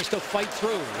Russell. Tries to fight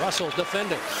through. Russell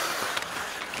defending.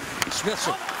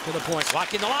 Smithson to the point.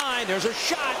 Walking the line. There's a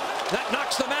shot. That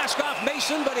knocks the mask off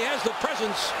Mason, but he has the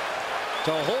presence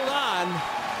to hold on.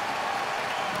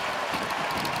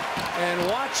 And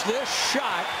watch this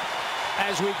shot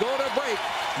as we go to break.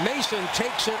 Mason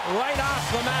takes it right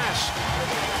off the mask.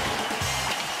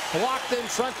 Blocked in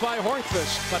front by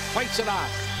Hornqvist, but fights it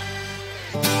off.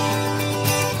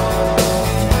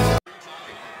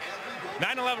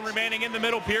 9:11 remaining in the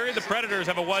middle period. The Predators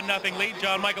have a 1-0 lead.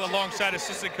 John Michael alongside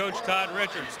assistant coach Todd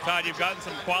Richards. Todd, you've gotten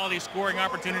some quality scoring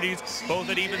opportunities, both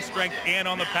at even strength and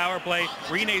on the power play.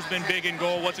 Rene's been big in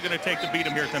goal. What's it going to take to beat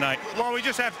him here tonight? Well, we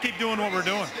just have to keep doing what we're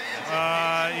doing.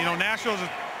 You know, Nashville's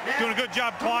doing a good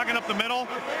job clogging up the middle.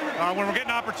 When we're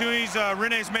getting opportunities,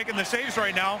 Rene's making the saves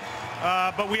right now.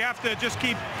 But we have to just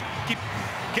keep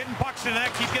getting pucks to the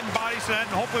net, keep getting bodies to the net,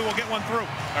 and hopefully we'll get one through.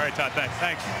 All right, Todd, thanks.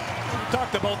 Thanks. We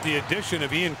talked about the addition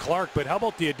of Ian Clark, but how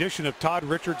about the addition of Todd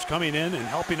Richards coming in and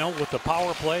helping out with the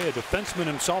power play, a defenseman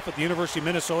himself at the University of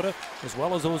Minnesota, as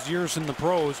well as those years in the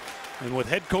pros. And with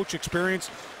head coach experience,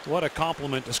 what a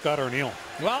compliment to Scott Arniel.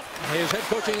 Well, his head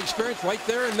coaching experience right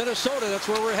there in Minnesota. That's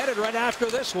where we're headed right after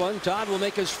this one. Todd will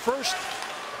make his first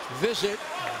visit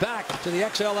back to the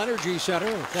XL Energy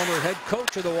Center, former head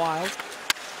coach of the Wild.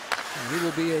 And he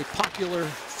will be a popular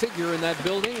figure in that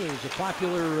building. He's a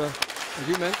popular, as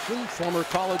you mentioned, former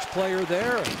college player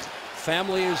there. And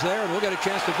family is there, and we'll get a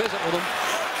chance to visit with him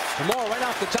tomorrow right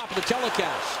off the top of the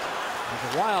telecast.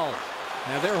 And the Wild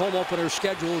have their home opener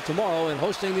scheduled tomorrow and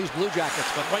hosting these Blue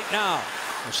Jackets. But right now,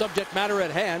 the subject matter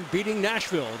at hand, beating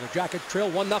Nashville. The Jackets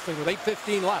trail 1-0 with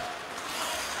 8:15 left.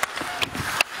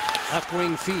 Left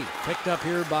wing feed picked up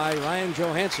here by Ryan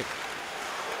Johansson.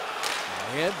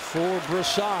 Ahead for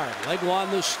Brassard. Lego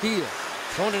on the steal.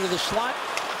 Thrown into the slot.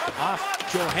 Off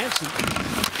Johansson.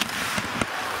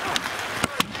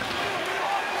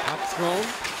 Up thrown.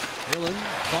 Hillen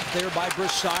caught there by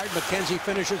Brassard. McKenzie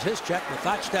finishes his check. The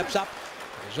thought steps up.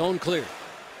 Zone clear.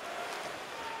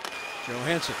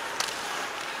 Johansson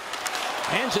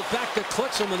hands it back to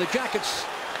Klitzum, and the Jackets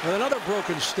with another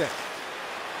broken stick.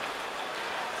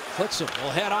 Klitzum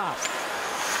will head off.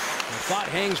 The thought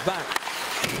hangs back.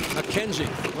 McKenzie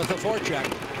with the forecheck.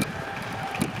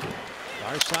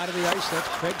 Far side of the ice, that's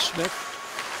Craig Smith.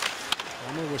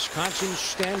 Former Wisconsin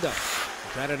stand-up.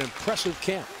 Had an impressive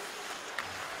camp.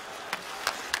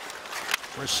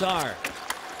 Brassard.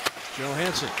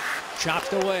 Johansson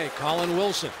chopped away. Colin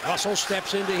Wilson. Russell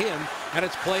steps into him, and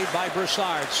it's played by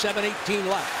Brassard. 7:18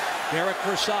 left. Derek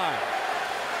Brassard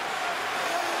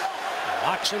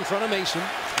walks in front of Mason.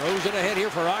 Throws it ahead here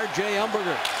for R.J.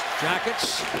 Umberger.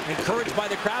 Jackets encouraged by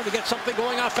the crowd to get something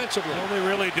going offensively. Well, they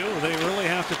really do. They really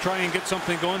have to try and get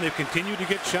something going. They've continued to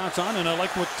get shots on, and I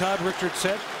like what Todd Richards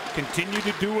said. Continue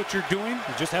to do what you're doing.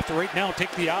 You just have to right now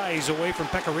take the eyes away from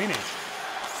Pekka Rinne.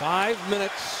 5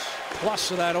 minutes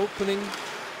plus of that opening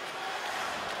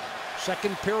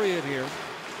second period here.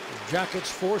 The Jackets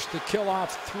forced to kill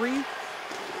off 3.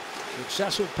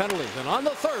 Excessive penalties. And on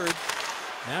the third,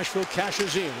 Nashville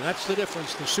cashes in. That's the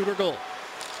difference, the Suter goal.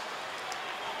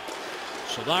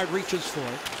 Soulard reaches for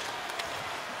it.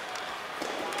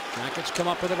 Jackets come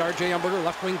up with it. R.J. Umberger,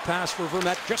 left wing pass for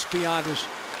Vermette, just beyond his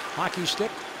hockey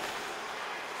stick.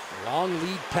 Long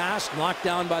lead pass, knocked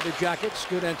down by the Jackets.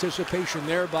 Good anticipation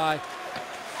there by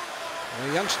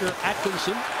the youngster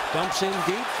Atkinson. Dumps in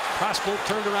deep. Prospel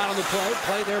turned around on the play.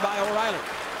 Play there by O'Reilly.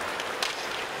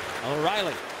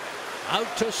 O'Reilly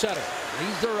out to center.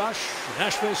 Leads the rush.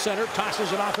 Nashville center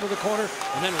tosses it off into the corner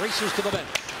and then races to the bench.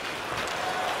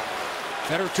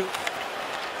 Better two.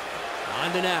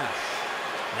 On to Nash.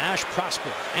 Nash,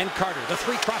 Prospel, and Carter. The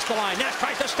three cross the line. Nash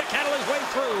tries to stick handle his way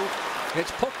through.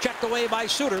 It's poke checked away by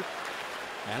Suter.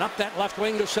 And up that left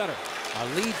wing to center. A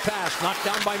lead pass knocked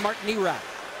down by Martin Erat.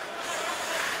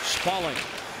 Spalling.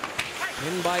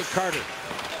 In by Carter.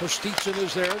 Kostitsin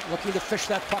is there looking to fish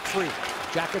that puck free.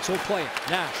 Jackets will play it.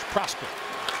 Nash, Prospel.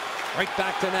 Right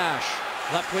back to Nash.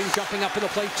 Left wing jumping up in the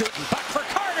play. Tooten. Back for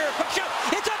Carter. Quick shot.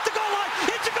 It's up the goal line.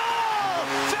 It's a goal!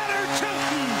 Feder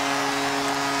Tooten.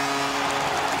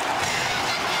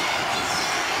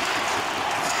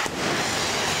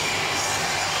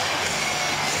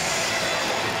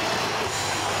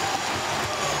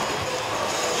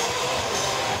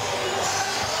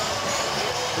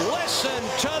 Listen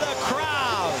to the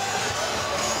crowd.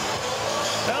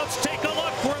 Let's take a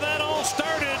look where that all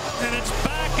started, and it's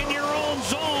back in your own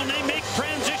zone. They make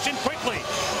transition quickly.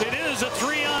 It is a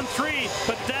 3-on-3,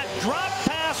 but that drop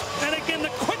pass, and again the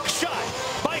quick shot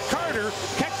by Carter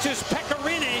catches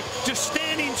Pecorine just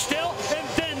standing still, and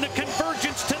then the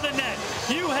convergence to the net.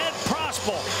 You had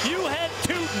Prospel, you had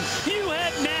Tooten, you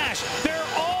had Nash. They're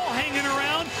all hanging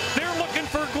around. They're looking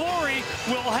for glory.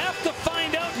 We'll have to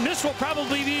find out, and this will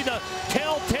probably be the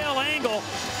telltale angle.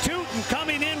 Tooten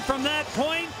coming in from that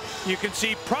point. You can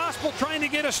see Prospel trying to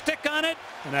get a stick on it,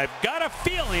 and I've got a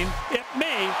feeling it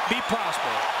may be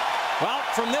Prospel. Well,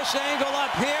 from this angle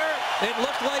up here, it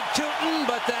looked like Tooten,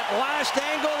 but that last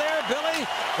angle there, Billy,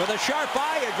 with a sharp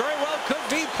eye, it very well could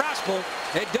be Prospel.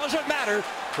 It doesn't matter.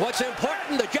 What's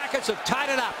important, the Jackets have tied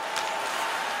it up.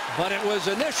 But it was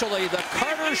initially the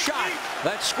Carter shot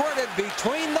that squirted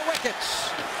between the wickets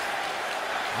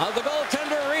of the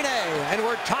goaltender Rene, and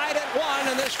we're tied at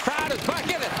 1, and this crowd is back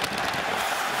in it.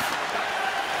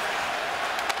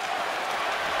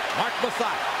 Mark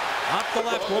Mathot up the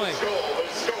left wing.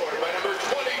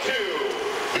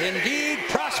 Indeed,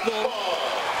 Prospel,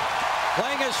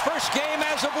 playing his first game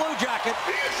as a Blue Jacket,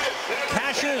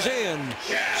 cashes in.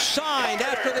 Signed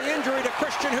after the injury to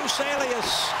Christian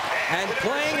Huselius, and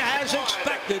playing as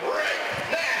expected,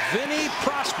 Vinny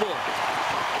Prospel,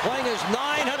 playing his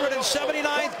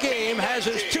 979th game, has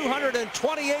his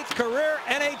 228th career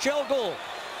NHL goal.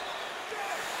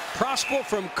 Prospel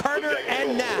from Carter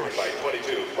and Nash. By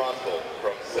 22, Prospel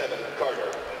from 7, Carter,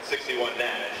 and 61,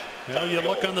 Nash. Well, you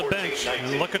look on the bench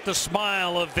and look at the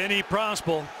smile of Vinny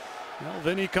Prospel. Well,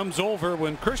 Vinny comes over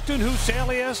when Christian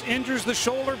Huselius injures the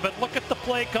shoulder, but look at the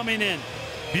play coming in.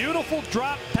 Beautiful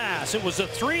drop pass. It was a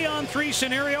 3-on-3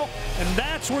 scenario, and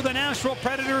that's where the Nashville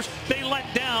Predators, they let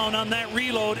down on that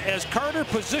reload as Carter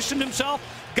positioned himself,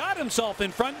 got himself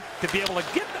in front to be able to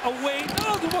get away.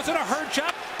 No, it wasn't a hard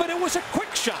shot, but it was a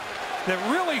quick shot that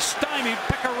really stymied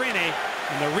Pecorine,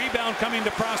 and the rebound coming to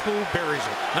Prospel, who buries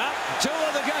it. Two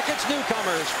of the Jackets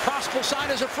newcomers. Prospel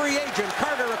signed as a free agent.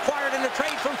 Carter acquired in a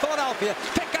trade from Philadelphia.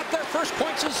 Pick up their first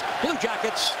points as Blue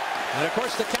Jackets. And of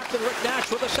course the captain Rick Nash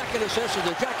with a second assist as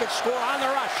the Jackets score on the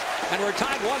rush. And we're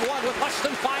tied 1-1 with less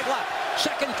than 5 left.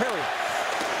 Second period.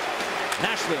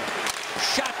 Nashville.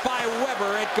 Shot by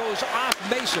Weber. It goes off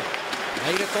Mason.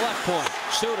 Made at the left point.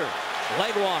 Suter.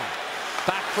 Leg one.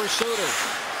 Back for Suter.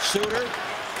 Suter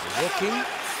looking.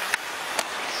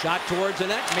 Shot towards the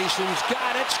net. Mason's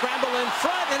got it. Scramble in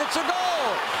front, and it's a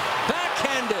goal.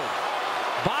 Backhanded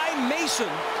by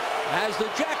Mason as the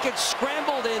Jackets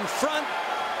scrambled in front.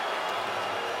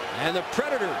 And the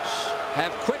Predators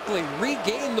have quickly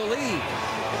regained the lead.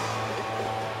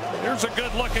 There's a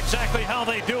good look exactly how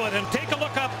they do it. And take a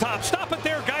look up top. Stop it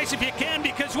there, guys, if you can,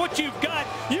 because what you've got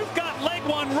leg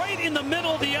one right in the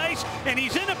middle of the ice, and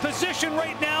he's in a position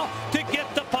right now to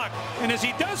get the puck. And as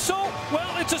he does so,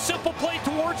 well, it's a simple play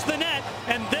towards the net.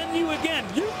 And then you've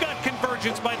got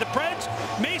convergence by the Preds.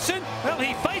 Mason, well,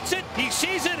 he fights it. He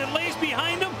sees it. It lays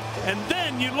behind him. And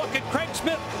then you look at Craig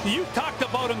Smith. You talked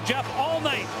about him, Jeff, all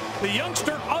night. The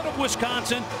youngster out of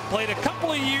Wisconsin, played a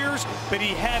couple of years, but he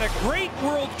had a great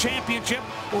World Championship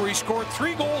where he scored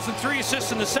 3 goals and 3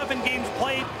 assists in the 7 games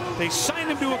played. They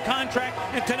signed him to a contract,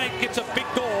 and tonight gets a big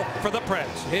goal for the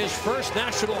Preds. His first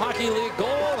National Hockey League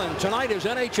goal, and tonight his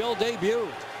NHL debut.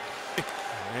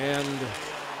 And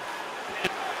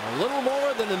a little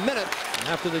more than a minute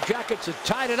after the Jackets had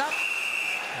tied it up,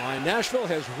 Nashville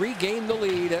has regained the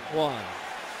lead at 1.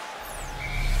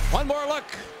 One more look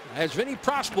as Vinny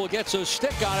Prospel gets a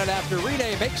stick on it after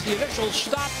Rene makes the initial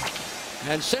stop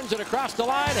and sends it across the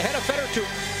line ahead of Fedorchuk.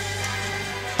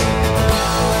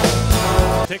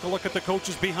 Take a look at the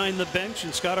coaches behind the bench,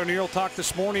 and Scott O'Neill talked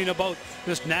this morning about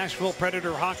this Nashville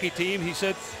Predator hockey team. He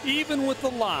said even with the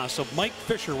loss of Mike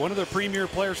Fisher, one of their premier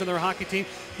players in their hockey team,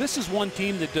 this is one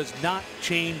team that does not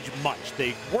change much.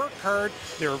 They work hard,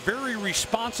 they're very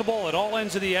responsible at all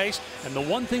ends of the ice, and the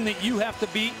one thing that you have to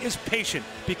be is patient,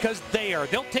 because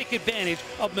they'll take advantage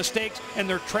of mistakes, and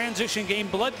their transition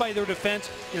game, led by their defense,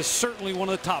 is certainly one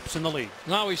of the tops in the league.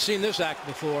 Now, we've seen this act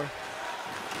before.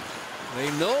 They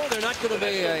know they're not going to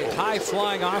be a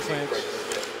high-flying offense.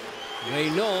 They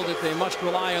know that they must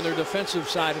rely on their defensive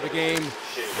side of the game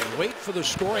and wait for the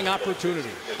scoring opportunity.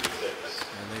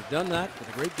 And they've done that with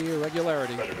a great deal of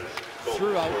regularity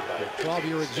throughout the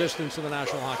 12-year existence of the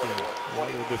National Hockey League. Well,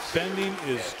 their defending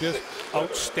is just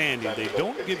outstanding. They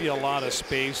don't give you a lot of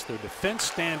space. Their defense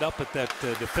stand up at that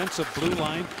defensive blue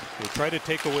line. They try to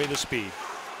take away the speed.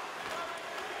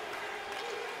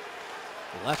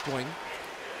 Left wing.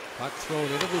 Puck thrown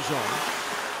into the zone.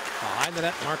 Behind the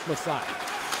net, Mark Mathai.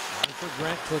 On for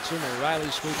Grant Clitson.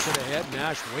 O'Reilly sweeps it ahead.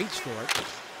 Nash waits for it.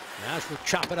 Nash will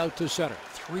chop it out to center.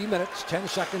 3 minutes, 10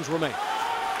 seconds remain.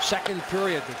 Second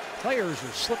period. The players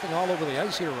are slipping all over the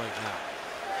ice here right now.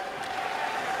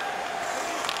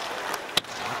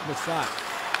 Mark Mathai.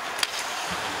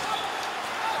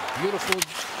 Beautiful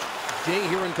day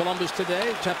here in Columbus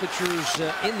today. Temperatures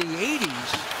in the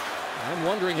 80s. I'm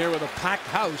wondering here with a packed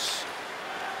house.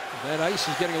 That ice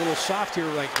is getting a little soft here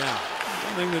right now.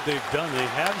 One thing that they've done, they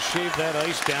have shaved that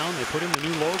ice down. They put in the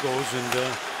new logos, and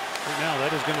right now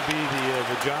that is going to be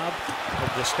the job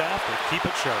of the staff to keep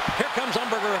it sharp. Here comes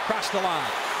Umberger across the line.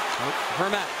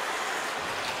 Vermette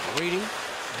waiting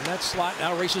in that slot.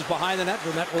 Now races behind the net.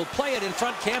 Vermette will play it in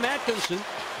front. Cam Atkinson.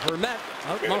 Vermette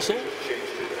out muscle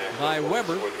by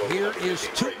Weber. Here is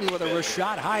Tootin with a wrist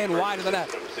shot high and wide of the net.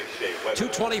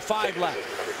 2:25 left.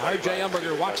 R.J.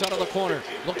 Umberger walks out of the corner,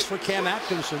 looks for Cam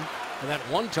Atkinson for that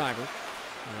one-timer.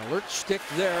 An alert stick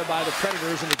there by the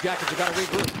Predators, and the Jackets have got to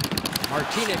regroup.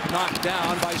 Martinic knocked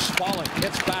down by Spaulding.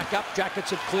 Hits back up. Jackets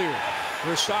have cleared.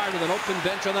 Broussard with an open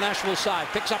bench on the Nashville side.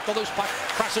 Picks up the loose puck.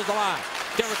 Crosses the line.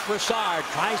 Derek Broussard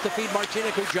tries to feed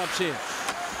Martinic, who jumps in.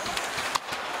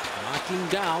 Knocking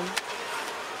down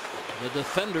the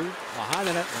defender behind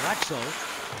the net, Rexo.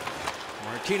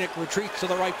 Martinic retreats to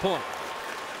the right point.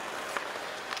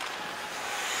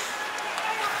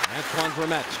 Antoine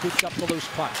Vermette scoops up the loose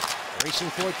puck. Racing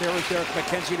for it, there is Derek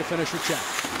McKenzie to finish a check.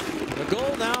 The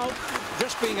goal now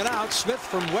just being an out. Smith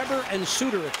from Weber and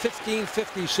Suter at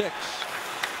 15:56.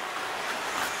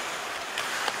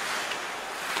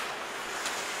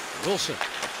 Wilson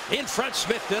in front.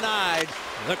 Smith denied.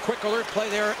 The quick alert play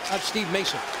there of Steve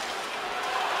Mason.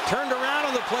 Turned around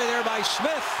on the play there by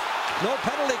Smith. No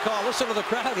penalty call. Listen to the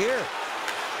crowd here.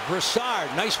 Broussard,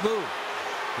 nice move.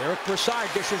 Derek Broussard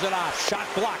dishes it off. Shot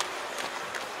blocked.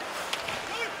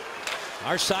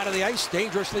 Our side of the ice,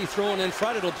 dangerously thrown in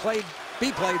front. It'll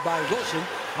be played by Wilson.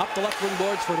 Up the left wing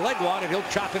boards for Legwand, and he'll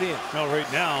chop it in. Well, right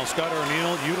now, Scott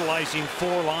O'Neill utilizing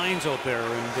 4 lines out there.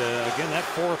 And again, that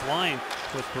fourth line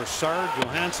with Broussard,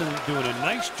 Johansson doing a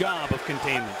nice job of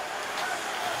containment.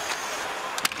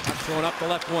 Thrown up the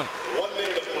left wing. 1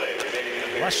 minute of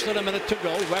play. Less than a minute to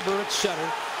go. Weber at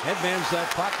center. Headmans that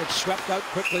puck. It's swept out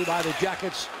quickly by the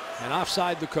Jackets, and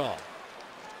offside the call.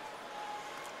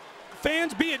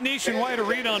 Fans, be at Nationwide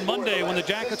Arena on Monday when the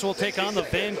Jackets will take on the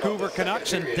Vancouver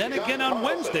Canucks, and then again on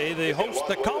Wednesday they host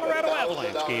the Colorado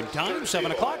Avalanche. Game time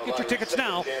 7 o'clock. Get your tickets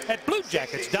now at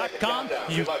BlueJackets.com.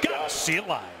 You've got to see it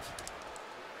live.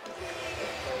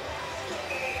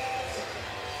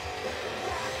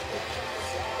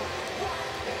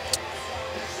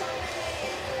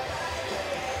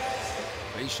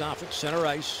 Face off at center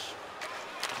ice.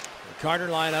 The Carter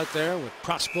line out there with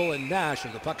Prospel and Nash,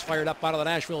 and the puck's fired up out of the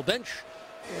Nashville bench.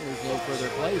 There's no further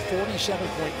play.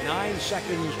 47.9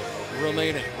 seconds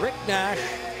remaining. Rick Nash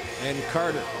and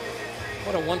Carter.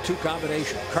 What a 1-2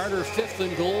 combination. Carter 5th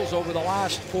in goals over the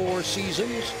last 4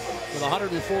 seasons with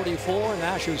 144.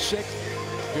 Nash is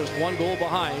 6th, just 1 goal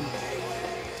behind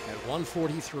at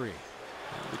 143.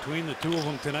 Between the two of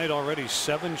them tonight, already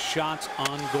 7 shots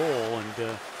on goal,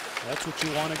 and that's what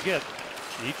you want to get,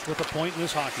 each with a point in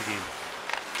this hockey game.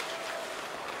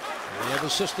 They have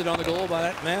assisted on the goal by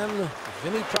that man,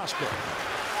 Vinny Prospel.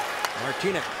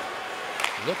 Martinic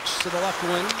looks to the left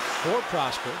wing for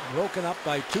Prospel, broken up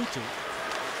by Tutu.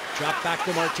 Shot back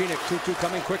to Martinic. 2-2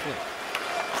 coming quickly.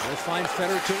 They'll find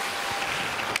Federer too.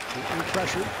 Keeping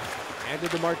pressure. Handed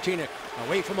to Martinic.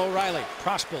 Away from O'Reilly.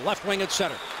 Prospel left wing at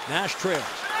center. Nash trails.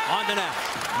 On to Nash.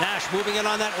 Nash moving in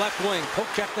on that left wing. Poke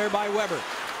check there by Weber.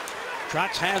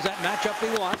 Trotz has that matchup he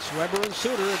wants. Weber and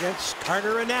Suter against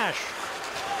Carter and Nash.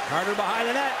 Carter behind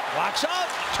the net. Walks out.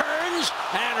 Turns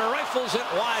and rifles it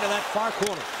wide in that far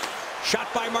corner. Shot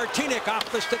by Martinic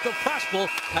off the stick of Prospel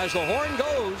as the horn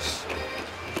goes.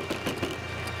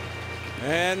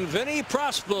 And Vinny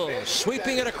Prospel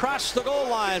sweeping it across the goal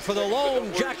line for the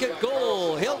lone Jacket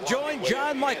goal. He'll join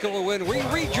John Michael when we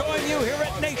rejoin you here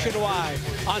at Nationwide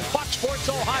on Fox Sports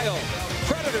Ohio.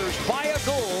 Predators by a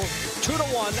goal,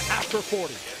 2-1 after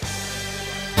 40.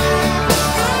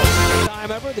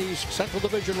 Time ever, these Central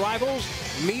Division rivals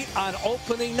meet on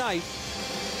opening night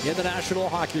in the National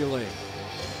Hockey League.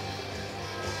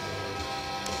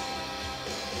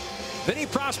 Vinny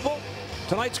Prospel,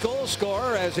 tonight's goal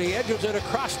scorer, as he edges it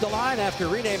across the line after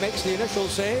Rene makes the initial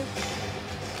save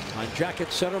on Jacket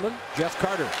centerman Jeff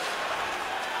Carter.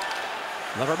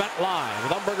 Levermet line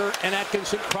with Umberger and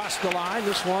Atkinson cross the line.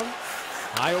 This one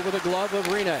high over the glove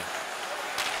of Rene.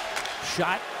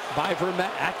 Shot by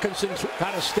Vermette. Atkinson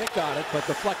got a stick on it, but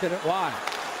deflected it wide.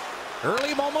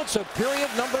 Early moments of period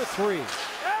number 3.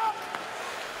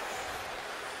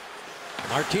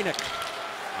 Martinic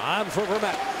on for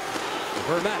Vermette.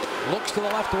 Vermette looks to the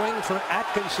left wing for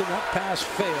Atkinson. That pass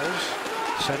fails.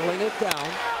 Settling it down.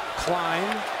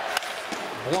 Klein.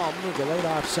 Blum, delayed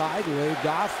offside, waved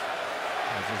off.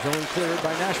 As the zone cleared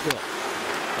by Nashville.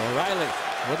 O'Reilly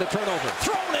with the turnover.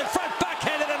 Thrown in front,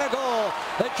 backhanded, and a goal.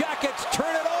 The Jackets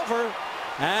turn it over.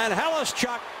 And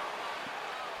Halischuk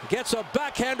gets a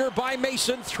backhander by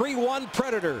Mason. 3-1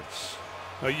 Predators.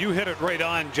 You hit it right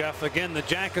on, Jeff. Again, the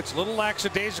Jackets a little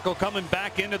lackadaisical coming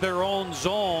back into their own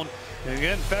zone. And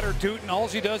again, Federer tooting. All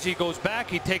he does, he goes back,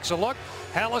 he takes a look.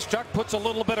 Halischuk puts a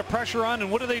little bit of pressure on, and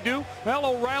what do? Well,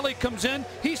 O'Reilly comes in,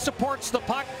 he supports the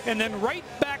puck, and then right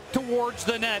back towards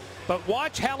the net. But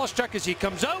watch Halischuk as he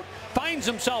comes out, finds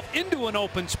himself into an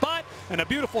open spot, and a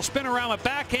beautiful spin around a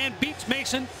backhand beats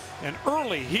Mason. And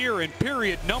early here in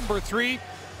period number 3,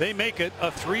 they make it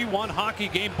a 3-1 hockey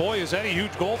game. Boy, is that a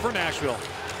huge goal for Nashville.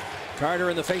 Carter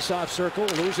in the face-off circle,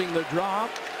 losing the draw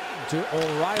to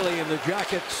O'Reilly, and the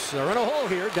Jackets are in a hole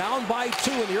here, down by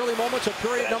 2 in the early moments of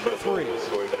period number 3.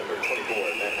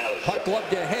 Puck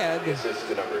gloved ahead,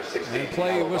 and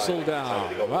play whistled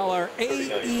down. Well, our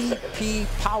AEP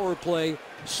power play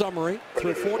summary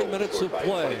through 40 minutes of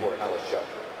play.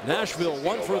 Nashville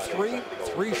 1 for 3,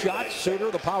 3 shots.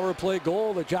 Suter, the power play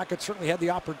goal. The Jackets certainly had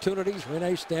the opportunities.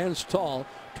 Rene stands tall,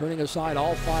 turning aside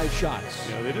all 5 shots.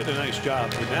 Yeah, they did a nice job.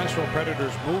 The Nashville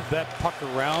Predators moved that puck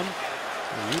around.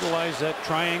 They utilized that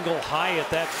triangle high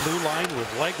at that blue line with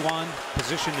Legwan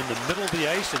positioned in the middle of the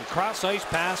ice, and cross ice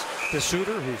pass to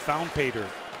Suter, who found Pater.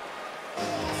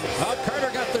 Well,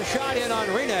 Carter got the shot in on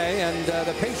Rene, and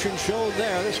the patience showed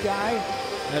there. This guy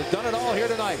has done it all here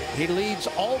tonight. He leads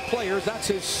all players. That's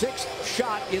his 6th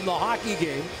shot in the hockey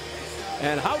game.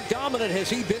 And how dominant has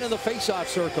he been in the faceoff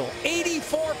circle?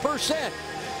 84%.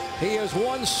 He has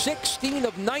won 16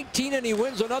 of 19, and he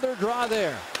wins another draw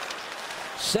there.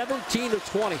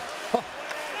 17-20. Huh.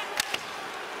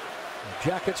 The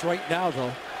Jackets right now,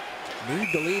 though,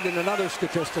 need to lead in another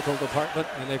statistical department,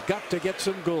 and they've got to get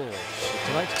some goals.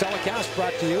 Tonight's telecast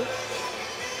brought to you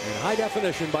in high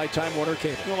definition by Time Warner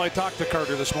Cable. Well, I talked to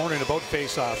Carter this morning about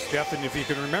faceoffs, Jeff, and if you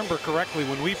can remember correctly,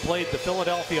 when we played the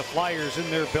Philadelphia Flyers in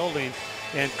their building,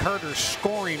 and Carter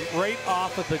scoring right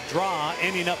off of the draw,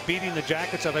 ending up beating the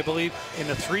Jackets up, I believe, in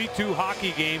a 3-2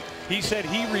 hockey game. He said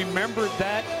he remembered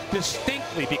that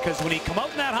distinctly because when he come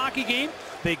out in that hockey game,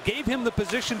 they gave him the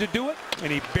position to do it, and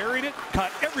he buried it,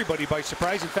 caught everybody by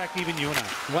surprise. In fact, even you and I.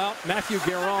 Well, Matthew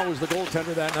Guérin was the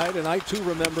goaltender that night, and I too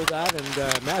remember that.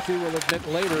 And Matthew will admit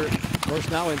later, of course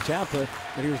now in Tampa,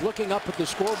 that he was looking up at the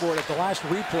scoreboard at the last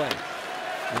replay.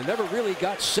 And never really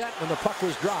got set when the puck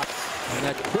was dropped. And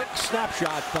that quick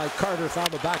snapshot by Carter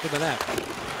found the back of the net.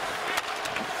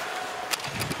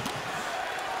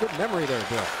 Good memory there,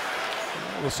 Bill.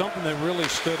 It was something that really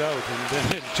stood out.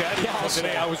 And then chatting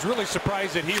today, I was really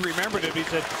surprised that he remembered it. He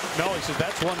said, no, he said,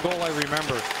 that's one goal I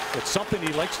remember. It's something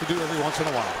he likes to do every once in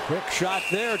a while. Quick shot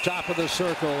there, top of the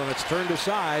circle, and it's turned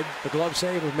aside. The glove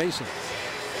save of Mason.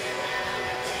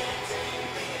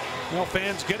 Well,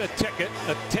 fans, get a ticket,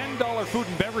 a $10 food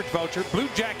and beverage voucher, Blue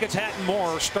Jackets hat and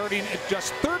more, starting at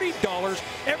just $30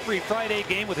 every Friday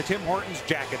game with a Tim Hortons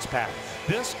Jackets pack.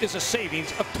 This is a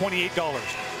savings of $28.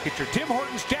 Get your Tim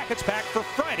Hortons Jackets pack for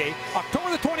Friday,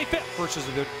 October the 25th versus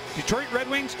the Detroit Red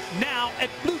Wings, now at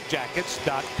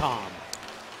BlueJackets.com.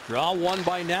 Draw one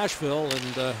by Nashville,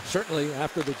 and certainly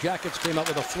after the Jackets came out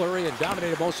with a flurry and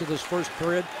dominated most of this first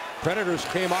period, Predators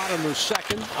came out in the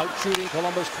second, out-shooting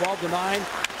Columbus 12-9.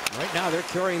 Right now they're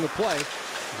carrying the play.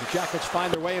 The Jackets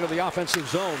find their way into the offensive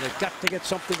zone. They've got to get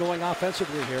something going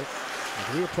offensively here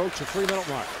as we approach the 3-minute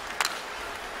mark.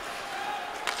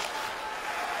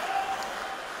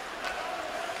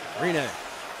 Rene.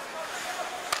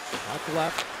 Out the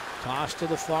left. Toss to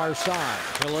the far side.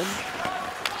 Hillen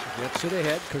gets it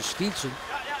ahead. Kostitsin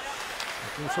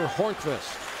looking for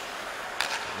Hornqvist.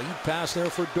 Lead pass there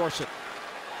for Dorsett.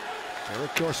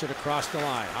 Eric Dorsett across the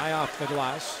line. High off the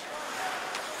glass.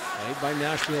 Played by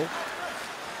Nashville.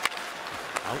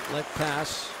 Outlet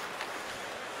pass.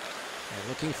 And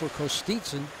looking for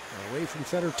Kostitsin away from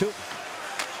Fedor-Tutin.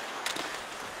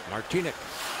 Martinic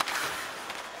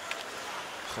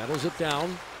settles it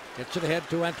down. Gets it ahead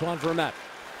to Antoine Vermette.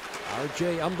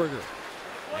 R.J. Umberger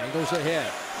angles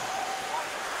ahead.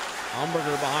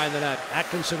 Umberger behind the net.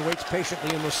 Atkinson waits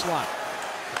patiently in the slot.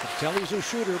 You can tell he's a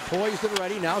shooter, poised and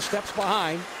ready. Now steps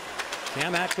behind.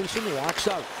 Cam Atkinson walks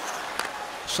out.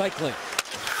 Cycling.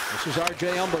 This is R.J.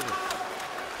 Umberger.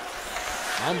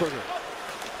 Umberger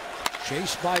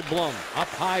chased by Blum. Up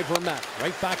high Vermette.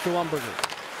 Right back to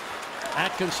Umberger.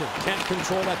 Atkinson can't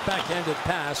control that backhanded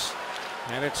pass.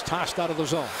 And it's tossed out of the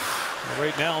zone.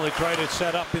 Right now they try to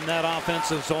set up in that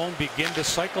offensive zone, begin to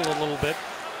cycle a little bit.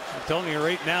 I'm telling you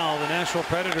right now, the Nashville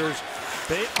Predators,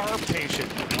 they are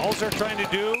patient. All they're trying to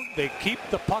do, they keep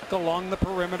the puck along the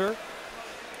perimeter.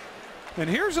 And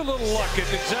here's a little look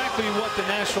at exactly what the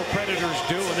Nashville Predators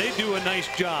do, and they do a nice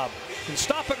job. And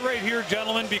stop it right here,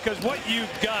 gentlemen, because what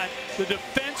you've got, the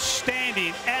defense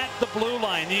standing at the blue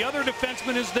line. The other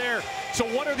defenseman is there. So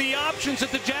what are the options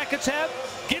that the Jackets have?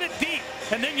 Get it deep,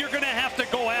 and then you're going to have to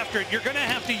go after it. You're going to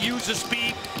have to use the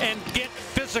speed and get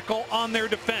physical on their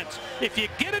defense. If you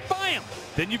get it by them,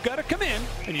 then you've got to come in,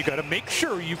 and you've got to make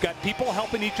sure you've got people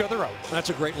helping each other out. That's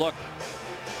a great look.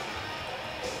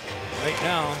 Right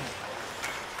now,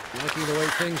 looking the way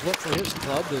things look for his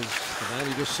club is the man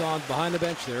you just saw behind the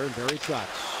bench there, and Barry Trotz.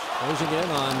 Closing in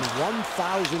on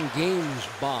 1,000 games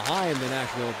behind the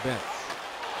Nashville bench.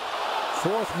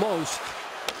 Fourth most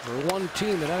for one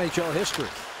team in NHL history.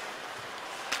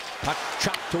 Puck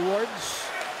chopped towards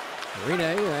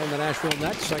Rene and the Nashville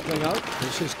net, cycling out.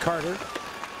 This is Carter.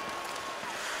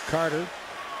 Carter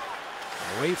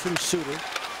away from Suter.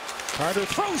 Carter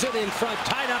throws it in front.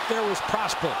 Tied up there was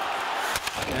Prosper.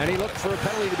 And he looked for a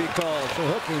penalty to be called for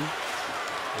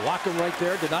hooking. Walker right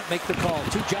there did not make the call.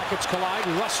 Two Jackets collide.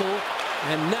 Russell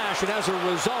and Nash. And as a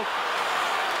result,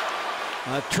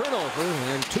 a turnover,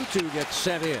 and Tutu gets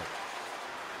sent in.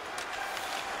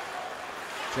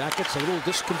 Jackets a little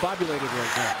discombobulated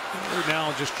right now. Right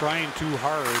now just trying too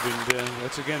hard, and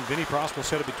that's again, Vinny Prospel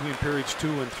said it between periods 2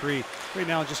 and 3. Right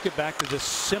now just get back to this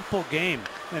simple game,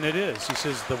 and it is. He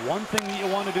says the one thing that you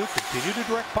want to do, continue to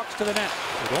direct pucks to the net.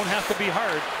 You don't have to be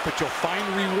hard, but you'll find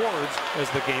rewards as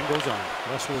the game goes on.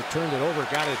 Russell turned it over,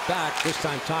 got it back. This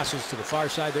time tosses to the far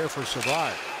side there for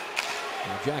Savard.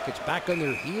 And the Jackets back on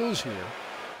their heels here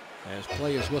as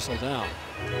play is whistled down.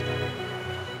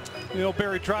 You know,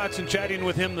 Barry Trotz, and chatting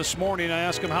with him this morning, I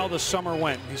asked him how the summer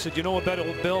went. He said, you know what,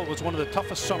 Bill, it was one of the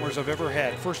toughest summers I've ever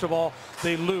had. First of all,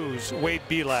 they lose Wade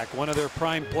Belak, one of their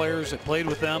prime players that played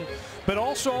with them. But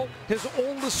also, his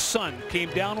oldest son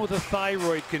came down with a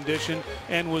thyroid condition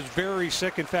and was very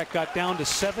sick. In fact, got down to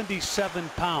 77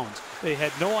 pounds. They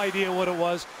had no idea what it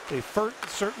was. They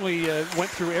certainly went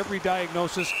through every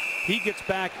diagnosis. He gets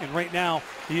back, and right now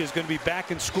he is going to be back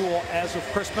in school as of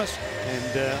Christmas.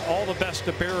 And all the best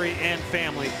to Barry and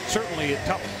family. Certainly a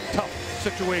tough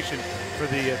situation for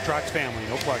the Trotz family,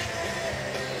 no question.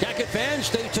 Jacket fans,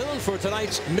 stay tuned for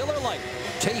tonight's Miller Lite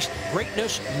Taste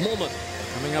Greatness Moment.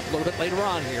 Coming up a little bit later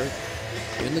on here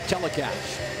in the telecast.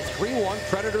 3-1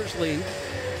 Predators lead.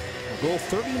 We'll go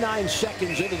 39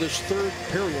 seconds into this third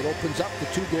period. Opens up the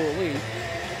 2-goal lead.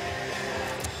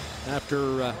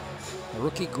 After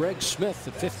rookie Greg Smith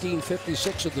at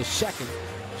 15:56 of the second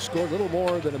scored a little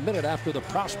more than a minute after the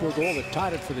Prosper goal that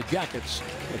tied it for the Jackets.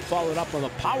 It followed up on a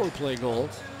power play goal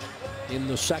in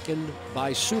the second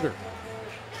by Suter.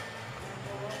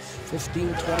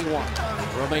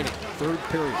 15:21 remaining, third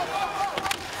period.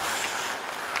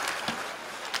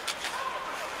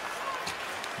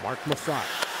 Mark Maffat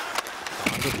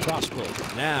with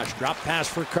Prosper. Nash drop pass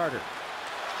for Carter.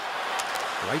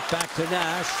 Right back to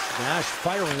Nash. Nash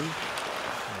firing.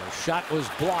 The shot was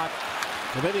blocked.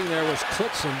 Committing there was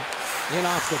Klitzen in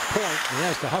off the point. He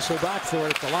has to hustle back for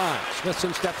it at the line.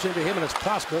 Smithson steps into him, and it's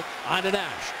Prosper on to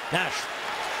Nash. Nash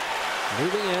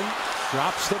moving in.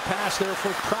 Drops the pass there for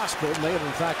Prosper. May have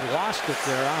in fact lost it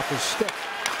there off his stick.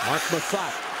 Mark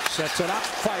Mathot sets it up,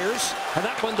 fires, and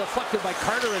that one deflected by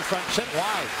Carter in front, sent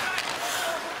wide.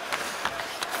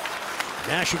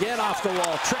 Nash again off the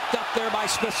wall, tripped up there by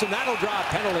Smithson. That'll draw a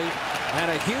penalty, and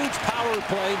a huge power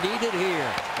play needed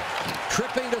here.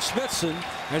 Tripping to Smithson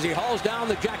as he hauls down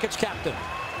the Jackets captain.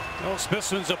 Well,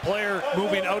 Smithson's a player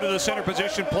moving out of the center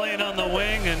position, playing on the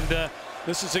wing, and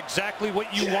this is exactly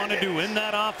what you want to do in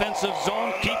that offensive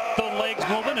zone. Keep the legs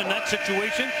moving in that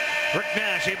situation. Rick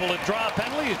Nash able to draw a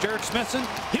penalty as Jared Smithson.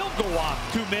 He'll go off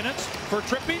 2 minutes for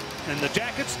tripping, and the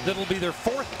Jackets, that'll be their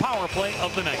 4th power play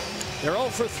of the night. They're 0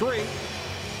 for 3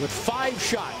 with 5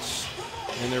 shots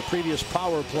in their previous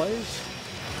power plays.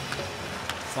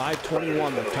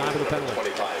 5:21, the time of the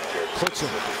penalty.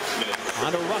 Klitzen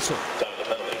on to Russell.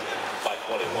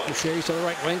 Shays to the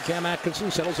right wing. Cam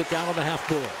Atkinson settles it down on the half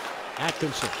board.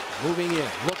 Atkinson moving in,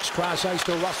 looks cross ice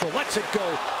to Russell, lets it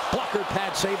go. Blocker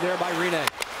pad saved there by Rene.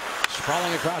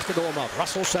 Sprawling across the goal mouth.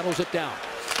 Russell settles it down.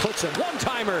 Klitzen,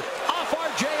 one-timer off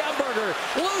R.J. Umberger.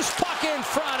 Loose puck in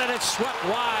front, and it's swept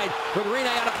wide with Rene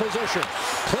out of position.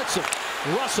 Klitzen,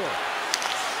 Russell.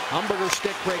 Umberger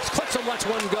stick breaks. Klitzen lets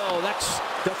one go. That's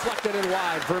deflected and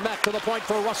wide. Vermette to the point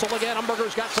for Russell again.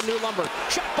 Umberger's got some new lumber.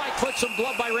 Shot by Klitzen,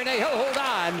 glove by Rene. He'll hold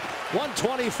on.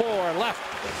 1:24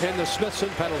 left in the Smithson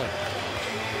penalty.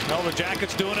 Well, the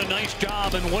Jackets doing a nice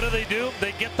job, and what do?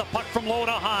 They get the puck from low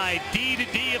to high, D to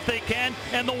D if they can,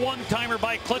 and the one-timer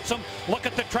by Klitzen. Look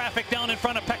at the traffic down in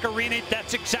front of Pekka Rinne.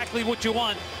 That's exactly what you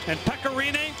want. And Pekka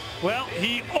Rinne, well,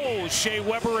 he owes Shea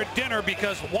Weber a dinner,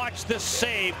 because watch this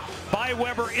save by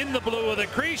Weber in the blue of the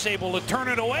crease, able to turn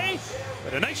it away.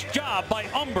 But a nice job by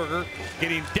Umberger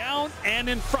getting down and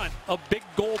in front of big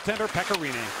goaltender Pekka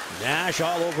Rinne. Nash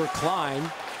all over Klein.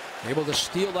 Able to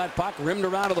steal that puck, rimmed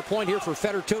around to the point here for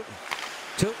Feder Tooten.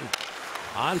 Tooten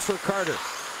on for Carter.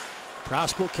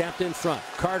 Prospo kept in front.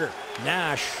 Carter,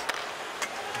 Nash.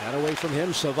 Got away from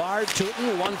him. Savard,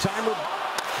 Tooten, one-timer,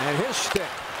 and his stick.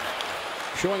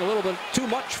 Showing a little bit too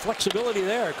much flexibility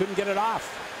there. Couldn't get it off.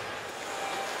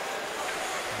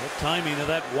 The timing of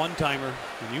that one-timer.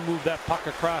 When you move that puck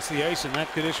across the ice in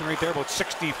that condition right there, about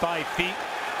 65 feet.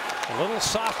 A little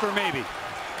softer maybe.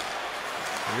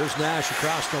 Here's Nash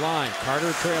across the line.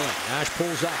 Carter trailing. Nash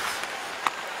pulls up.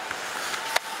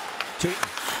 Tooten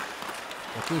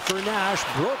looking for Nash.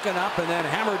 Broken up and then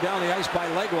hammered down the ice by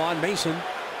Legwand. Mason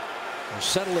will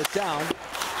settle it down.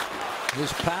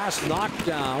 His pass knocked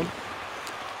down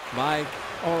by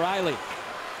O'Reilly.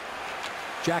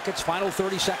 Jackets final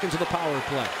 30 seconds of the power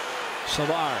play.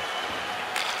 Savard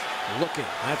looking.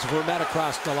 That's Vermette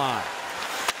across the line.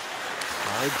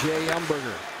 R.J.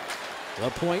 Umberger. The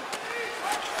point.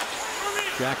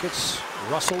 Jackets,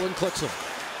 Russell and Klitzen.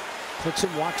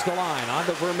 Klitzen walks the line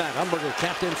onto Vermette. Umberger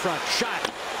kept in front.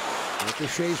 Shot.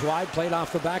 Ricochets wide, played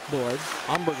off the backboard.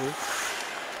 Umberger.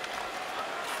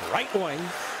 Right wing.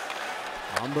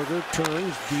 Umberger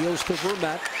turns, deals to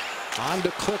Vermette. On to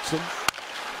Klitzen.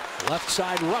 Left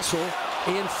side, Russell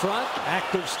in front.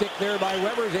 Active stick there by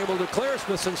Weber. Is able to clear.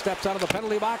 Smithson steps out of the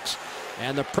penalty box.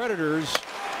 And the Predators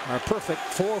are perfect.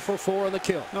 4 for 4 on the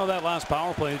kill. No, that last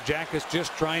power play, Jack is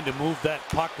just trying to move that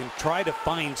puck and try to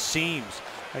find seams.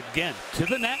 Again, to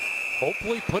the net.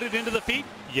 Hopefully put it into the feet.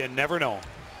 You never know.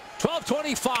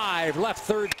 12:25 left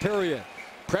third period.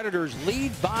 Predators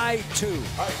lead by 2.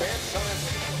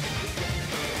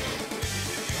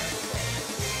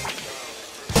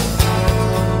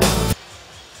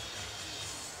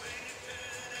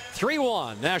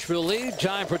 3-1 Nashville lead.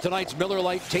 Time for tonight's Miller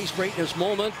Lite Taste Greatness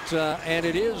moment, and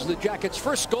it is the Jackets'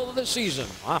 first goal of the season.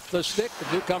 Off the stick, the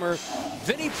newcomer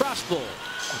Vinny Prospo.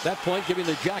 At that point, giving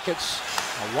the Jackets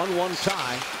a 1-1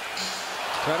 tie.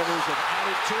 Predators have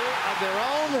added 2 of their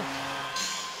own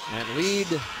and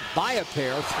lead by a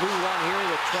pair. 3-1 here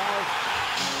with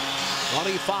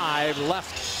 12:25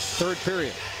 left third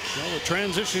period. Well, the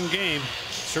transition game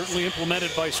certainly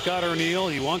implemented by Scott Arniel.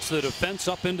 He wants the defense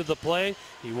up into the play.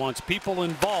 He wants people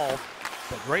involved.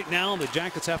 But right now, the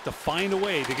Jackets have to find a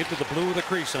way to get to the blue of the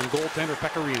crease on goaltender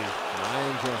Pekka Rinne.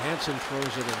 Ryan Johansson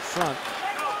throws it in front.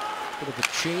 Bit of a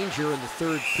change here in the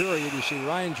third period. You see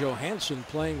Ryan Johansson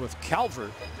playing with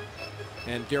Calvert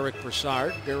and Derek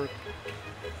Brassard. Derek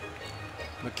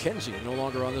McKenzie no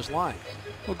longer on this line.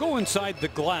 Well, go inside the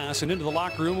glass and into the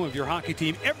locker room of your hockey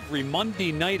team every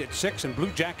Monday night at 6 in Blue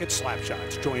Jackets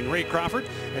Slapshots. Join Ray Crawford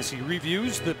as he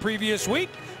reviews the previous week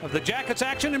of the Jackets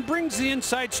action and brings the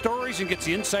inside stories and gets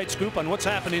the inside scoop on what's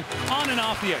happening on and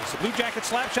off the ice. The Blue Jackets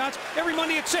Slapshots every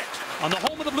Monday at 6 on the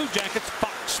home of the Blue Jackets,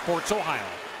 Fox Sports Ohio.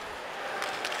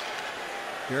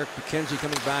 Derek McKenzie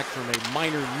coming back from a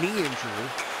minor knee injury,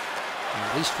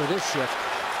 at least for this shift.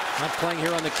 Not playing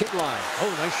here on the kid line.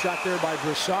 Oh, nice shot there by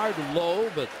Broussard. Low,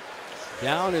 but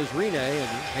down is Rene, and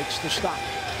he makes the stop.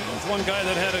 There's one guy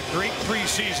that had a great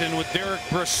preseason with Derek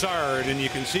Broussard, and you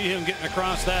can see him getting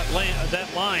across that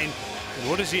line. And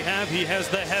what does he have? He has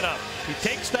the head up. He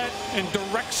takes that and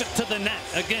directs it to the net.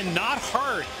 Again, not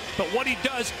hard, but what he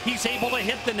does, he's able to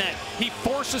hit the net. He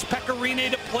forces Pekka Rinne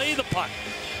to play the puck.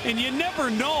 And you never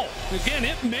know. Again,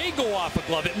 it may go off a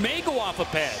glove. It may go off a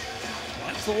pad.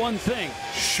 That's the one thing.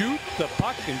 Shoot the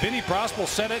puck, and Vinny Prospal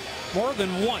said it more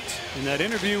than once in that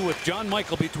interview with John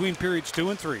Michael between periods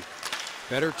 2 and 3.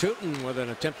 Better Tootin with an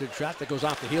attempted shot that goes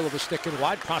off the heel of a stick and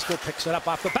wide. Prospal picks it up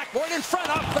off the backboard in front,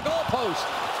 off the goalpost.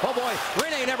 Oh boy,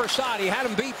 Rene never saw it. He had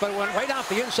him beat, but it went right off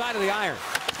the inside of the iron.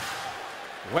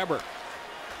 Weber,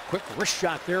 quick wrist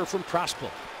shot there from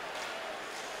Prospal.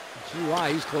 See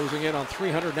why he's closing in on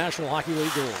 300 National Hockey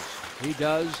League goals. He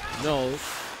does know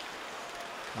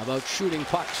about shooting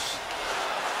pucks.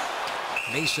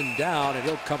 Mason down, and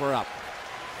he'll cover up.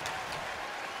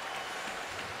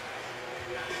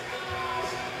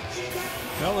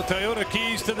 Well, the Toyota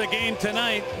keys to the game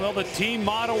tonight. Well, the team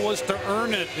motto was to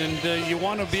earn it, and you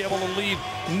want to be able to leave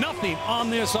nothing on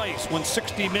this ice when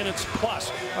 60 minutes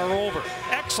plus are over.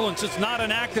 Excellence, it's not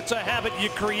an act, it's a habit. You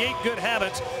create good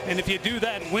habits, and if you do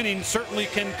that, winning certainly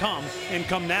can come, and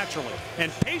come naturally.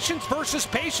 And patience versus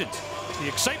patience. The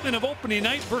excitement of opening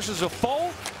night versus a foe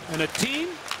and a team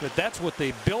that's what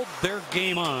they build their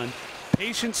game on.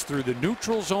 Patience through the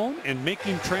neutral zone and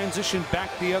making transition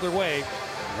back the other way.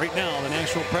 Right now, the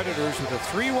Nashville Predators with a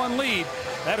 3-1 lead.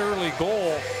 That early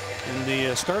goal in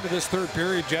the start of this third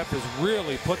period, Jeff, has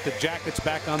really put the Jackets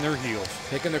back on their heels.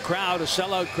 Taking the crowd, a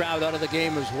sellout crowd, out of the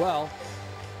game as well.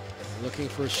 Looking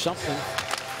for something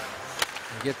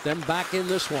to get them back in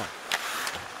this one.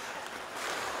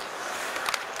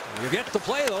 You get to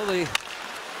play, though, the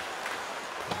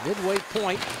midway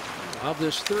point of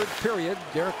this third period.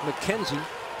 Derek McKenzie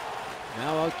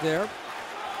now out there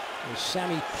with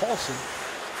Sammy Paulson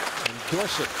and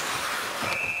Dorsett.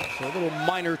 So a little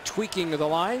minor tweaking of the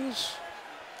lines.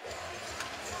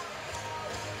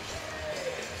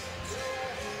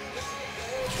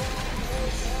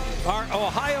 Our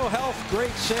Ohio Health,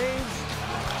 great save.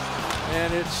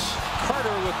 And it's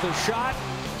Carter with the shot.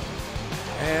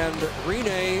 And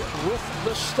Rene with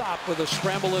the stop with a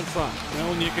scramble in front.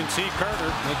 Well, and you can see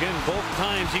Carter, again, both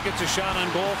times he gets a shot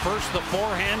on goal. First the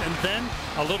forehand, and then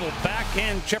a little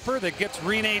backhand chipper that gets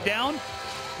Rene down.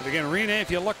 But again, Rene, if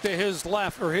you look to his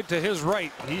left or hit to his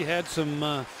right, he had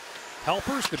some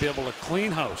helpers to be able to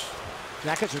clean house.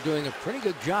 Jackets are doing a pretty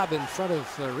good job in front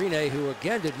of Rene, who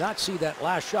again did not see that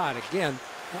last shot. Again,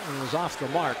 that one was off the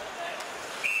mark.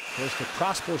 Of course, the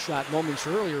Prospal shot moments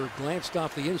earlier glanced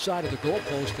off the inside of the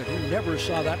goalpost, and he never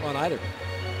saw that one either.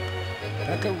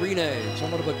 Pekka Rinne,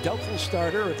 somewhat of a doubtful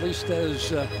starter, at least as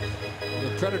the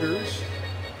Predators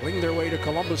winged their way to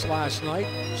Columbus last night,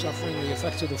 suffering the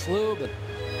effects of the flu, but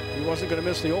he wasn't going to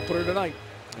miss the opener tonight,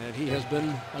 and he has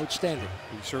been outstanding.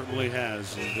 He certainly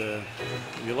has. And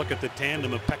you look at the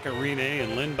tandem of Pekka Rinne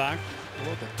and Lindback,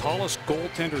 the tallest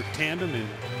goaltender tandem in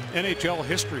NHL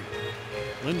history.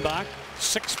 Lindback,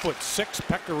 6'6",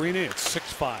 Pekka Rinne at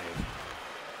 6'5".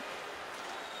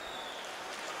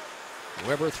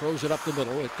 Weber throws it up the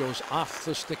middle. It goes off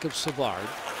the stick of Savard.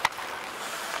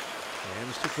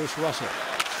 Hands to Chris Russell.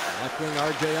 Left wing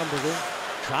R.J. Umberger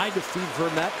tried to feed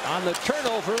Vermette on the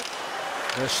turnover.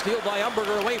 The steal by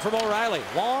Umberger away from O'Reilly.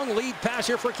 Long lead pass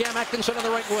here for Cam Atkinson on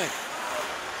the right wing.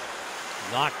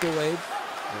 Knocked away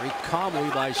very calmly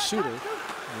by Suter.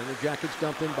 And the Jackets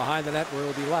dump in behind the net where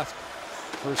it'll be left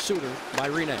for Suter by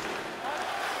Rene.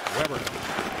 Weber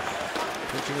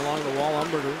pitching along the wall.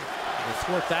 Umberger to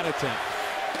thwart that attempt.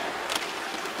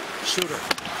 Suter.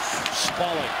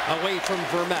 Spalling away from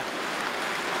Vermette.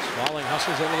 Spalling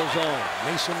hustles into the zone.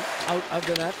 Mason out of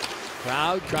the net.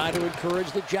 Crowd trying to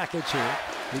encourage the Jackets here.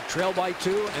 We trail by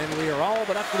 2, and we are all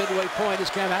but up to midway point as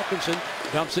Cam Atkinson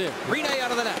dumps in. Rene out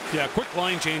of the net. Yeah, quick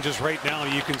line changes right now.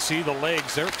 You can see the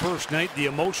legs. Their first night, the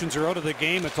emotions are out of the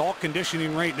game. It's all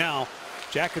conditioning right now.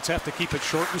 Jackets have to keep it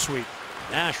short and sweet.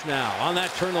 Nash now on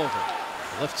that turnover.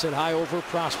 Lifts it high over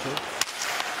Prosper.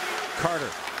 Carter.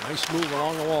 Nice move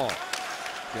along the wall.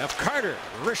 Jeff Carter.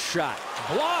 Wrist shot.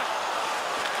 Block.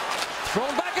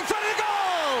 Thrown back in front of the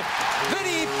goal.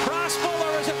 Vinny Prospal,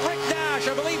 or is it Rick Nash?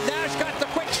 I believe Nash got the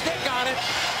quick stick on it.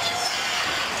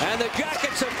 And the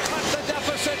Jackets have cut the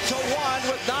deficit to 1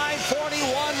 with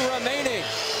 9:41 remaining.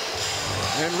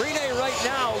 And Rene right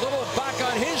now a little back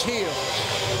on his heels.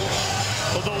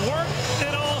 Well, the work,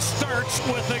 it all starts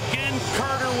with, again,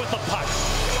 Carter with the puck.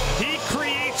 He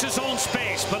creates his own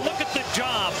space, but look at the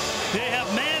job. They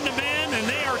have man-to-man, and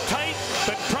they are tight,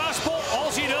 but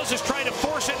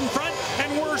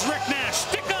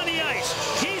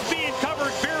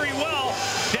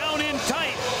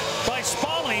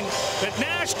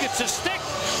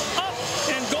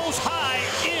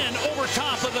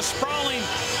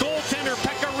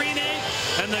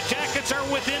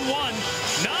run.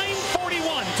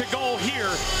 9:41 to go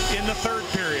here in the third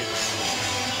period.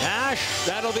 Nash,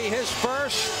 that'll be his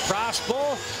first.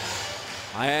 Crossbow.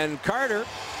 And Carter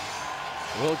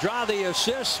will draw the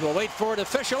assist. We'll wait for it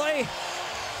officially.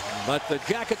 But the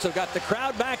Jackets have got the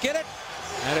crowd back in it.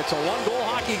 And it's a one-goal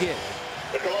hockey game.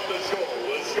 The Columbus goal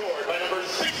was scored by number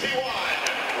 61,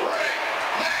 Rick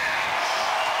Nash.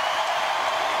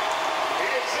 The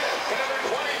assist to number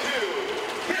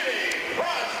 22, Vinny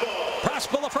Crossbow.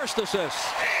 Crossbow the first assist.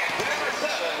 And number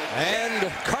 7.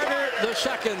 And Carter the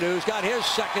second, who's got his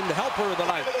second helper of the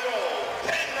night.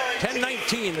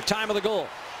 10:19, the time of the goal.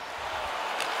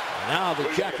 Now the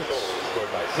Jackets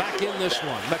back in this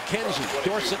one. McKenzie,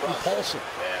 Dorsett, and Paulson.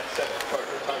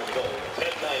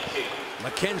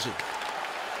 McKenzie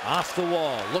off the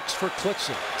wall, looks for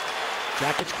Klitzen.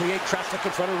 Jackets create traffic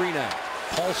in front of Rena.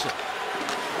 Paulson,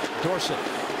 Dorsett.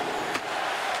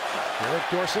 Eric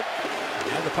Dorsett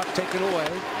had the puck taken away.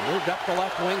 Moved up the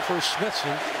left wing for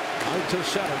Smithson. Out to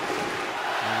center.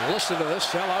 And listen to this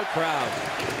sellout crowd.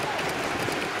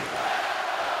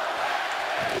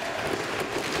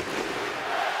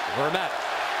 Vermette.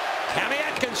 Cammy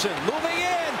Atkinson moving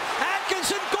in.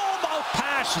 Atkinson goal mouth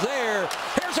pass there.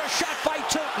 Here's a shot by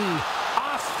Tilton.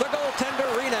 Off the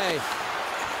goaltender Rene.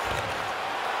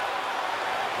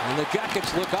 And the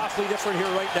Jackets look awfully different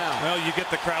here right now. Well, you get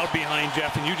the crowd behind,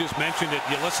 Jeff, and you just mentioned it.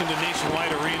 You listen to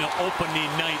Nationwide Arena opening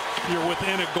night. You're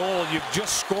within a goal. You've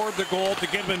just scored the goal to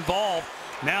get them involved.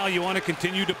 Now you want to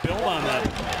continue to build on that.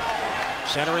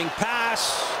 Centering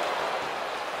pass.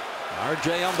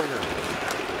 R.J. Umberger.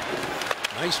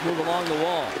 Nice move along the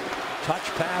wall. Touch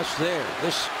pass there.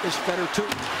 This is Feder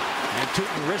Tooten. And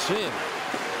Tooten wrists in.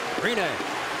 Rene.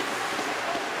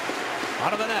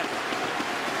 Out of the net.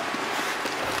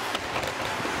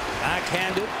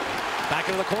 Backhanded. Back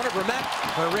into the corner. Vermette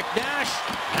for Rick Nash.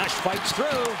 Nash fights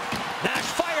through. Nash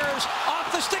fires. Off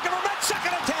the stick of Vermette.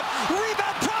 Second attempt.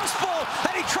 Rebound Prospel.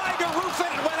 And he tried to roof it.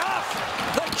 It went off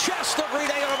the chest of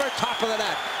Rene over top of the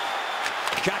net.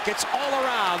 Jackets all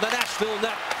around the Nashville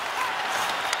net.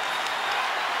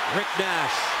 Rick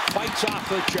Nash fights off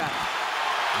the check.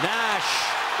 Nash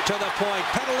to the point.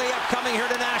 Penalty upcoming here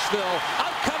to Nashville.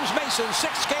 Out comes Mason.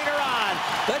 Sixth skater on.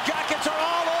 The Jackets are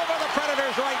all over the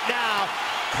Predators right now.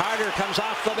 Carter comes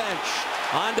off the bench.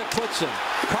 On to Klitzen.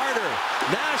 Carter.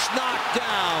 Nash knocked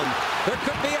down. There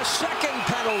could be a second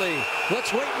penalty.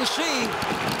 Let's wait and see.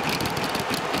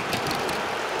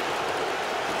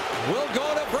 We'll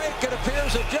go to break. It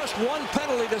appears of just one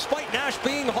penalty despite Nash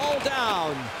being hauled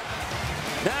down.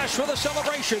 Nash with a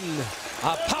celebration.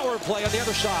 A power play on the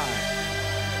other side.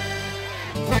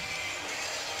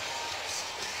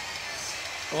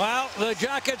 Well, the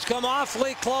Jackets come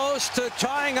awfully close to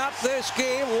tying up this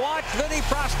game. Watch Vinny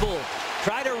Prospel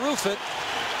try to roof it.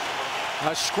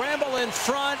 A scramble in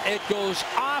front. It goes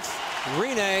off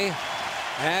Rene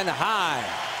and high.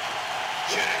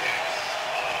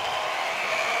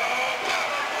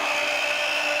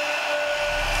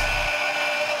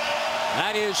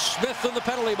 That is Smith in the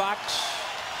penalty box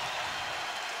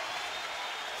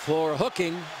for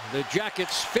hooking. The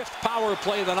Jackets' fifth power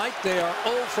play of the night. They are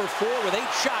 0 for 4 with 8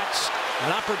 shots.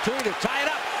 An opportunity to tie it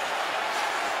up.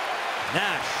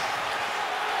 Nash.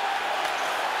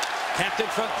 Capped in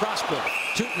front Prospel.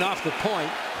 Tooten off the point.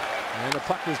 And the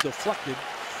puck was deflected.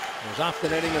 It was off the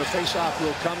netting, and the faceoff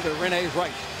will come to Rene's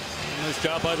right. Nice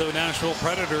job by the Nashville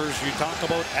Predators. You talk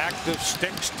about active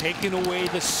sticks taking away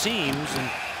the seams, and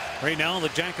right now the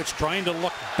Jackets trying to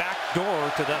look back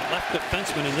door to that left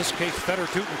defenseman. In this case, Feder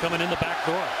Tooten coming in the back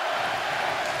door.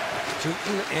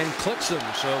 Tooten and Klitzen.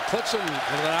 So Klitzen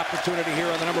has an opportunity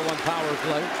here on the #1 power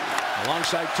play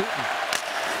alongside Tooten.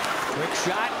 Quick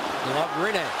shot. Glove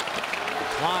Rene.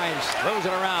 Climbs, throws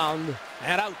it around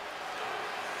and out.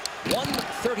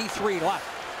 1:33 left.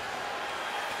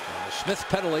 Smith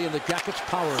penalty in the Jackets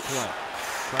power play.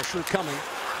 Pressure coming.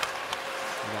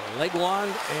 We got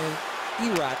Legwand and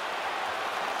Erat,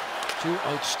 two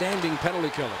outstanding penalty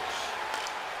killers.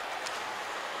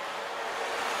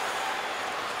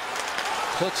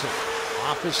 Klitzen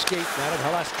off his skate, not at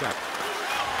Haleschuk.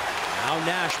 Now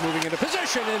Nash moving into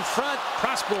position in front.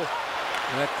 Prospel,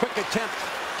 and a quick attempt.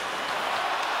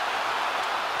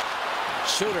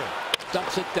 Suter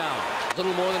dumps it down. A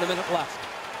little more than a minute left.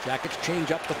 Jackets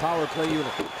change up the power play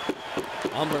unit.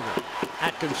 Umberger,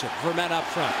 Atkinson, Vermette up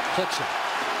front. Klitzen.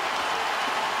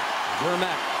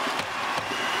 Vermette.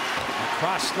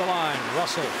 Across the line.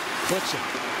 Russell. Klitzen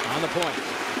on the point.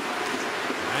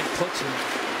 And Klitzen.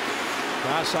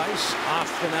 Cross ice.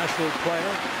 Off the Nashville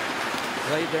player.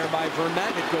 Played there by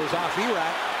Vermette. It goes off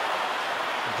Erat.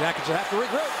 The Jackets will have to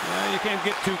regroup. You can't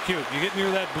get too cute. You get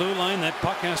near that blue line, that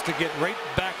puck has to get right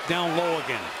back down low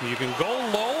again. You can go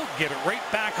low, get it right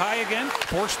back high again,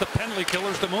 force the penalty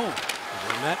killers to move.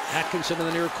 Vermette, Atkinson in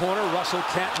the near corner. Russell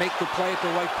can't make the play at the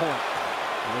right point.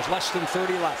 There's less than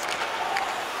 30 left.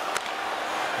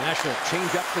 Nashville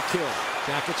change up the kill.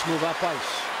 Jackets move up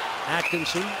ice.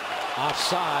 Atkinson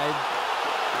offside.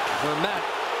 Vermette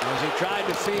as he tried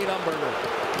to feed Umberger.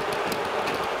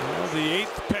 Well, the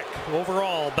 8th pick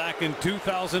overall back in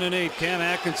 2008. Cam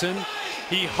Atkinson,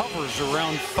 he hovers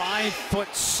around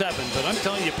 5'7", but I'm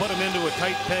telling you, put him into a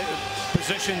tight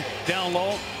position down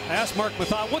low. I asked Mark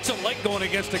Mathot, what's it like going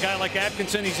against a guy like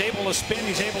Atkinson? He's able to spin,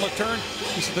 he's able to turn.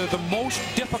 He's the most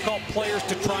difficult players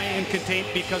to try and contain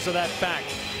because of that fact.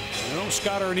 You know,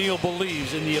 Scott Arniel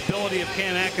believes in the ability of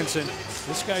Cam Atkinson.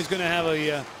 This guy's going to have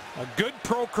a good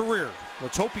pro career.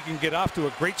 Let's hope he can get off to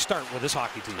a great start with this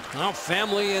hockey team. Now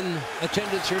family in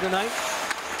attendance here tonight.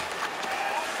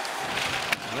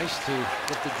 Nice to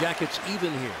get the Jackets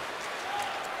even here.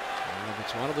 And if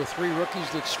it's one of the 3 rookies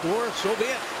that score, so be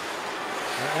it.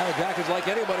 Right now the Jackets like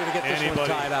anybody to get this one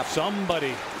tied up.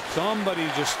 Somebody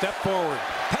just step forward.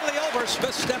 Penalty over.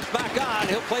 Smith steps back on.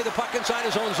 He'll play the puck inside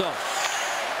his own zone.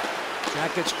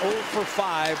 Jackets 0 for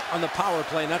 5 on the power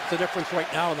play, and that's the difference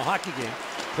right now in the hockey game.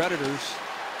 Predators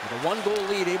with a 1-goal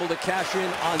lead, able to cash in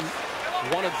on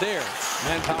one of their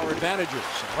manpower advantages.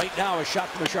 Right now, a shot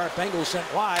from a sharp angle sent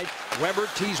wide. Weber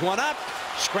tees one up.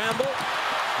 Scramble.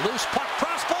 Loose puck,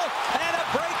 crossbow, and a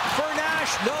break for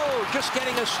Nash. No, just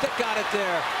getting a stick on it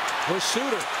there was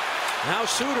Suter. Now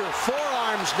Suter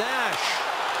forearms Nash.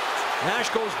 Nash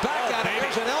goes back at it.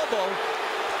 There's an elbow.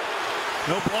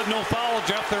 No blood, no foul,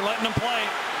 Jeff. They're letting him play.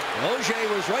 Auger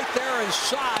was right there and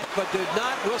saw it, but did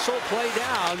not whistle play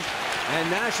down. And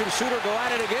Nash and Suter go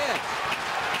at it again.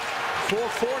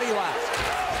 4:40 left.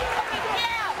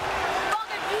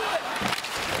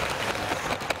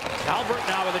 Albert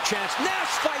now with a chance.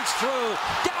 Nash fights through.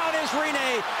 Down is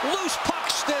Rene. Loose puck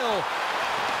still.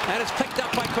 And it's picked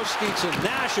up by Koskinen.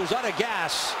 Nash is out of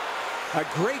gas. A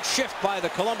great shift by the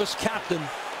Columbus captain.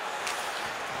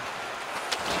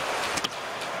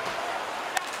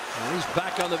 And he's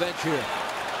back on the bench here.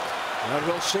 And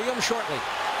we'll see him shortly.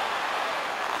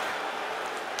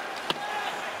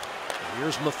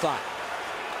 Here's Mathot.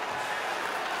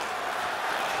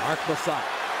 Mark Mathot.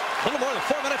 A little more than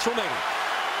 4 minutes remaining.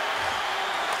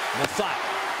 Mathot.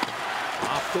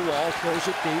 Off the wall, throws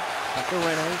it deep. Back to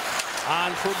Rene.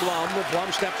 On for Blum.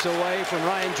 Blum steps away from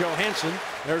Ryan Johansson.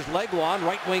 There's Legwand,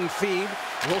 right wing feed.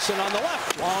 Wilson on the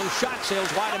left. Long shot,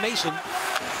 sails wide of Mason.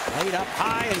 Laid up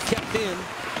high and kept in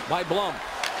by Blum.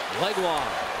 Legwand.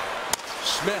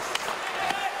 Smith.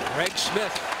 Greg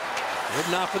Smith.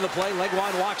 Ridden off in the play.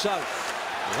 Legwand walks out.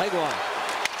 Legwand.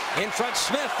 In front,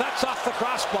 Smith. That's off the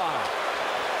crossbar.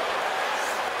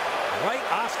 Right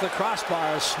off the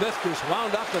crossbar. Smith just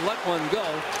wound up and let one go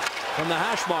from the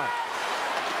hash mark.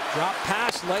 Drop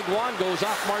pass. Legwand goes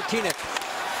off Martinic.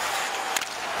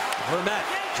 Vermette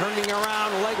turning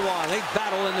around Legwand. They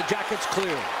battle and the Jackets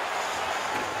clear.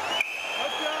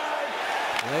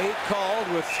 Late called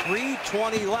with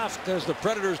 3:20 left as the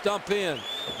Predators dump in.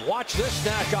 Watch this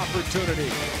Nash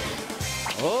opportunity.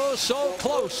 Oh, so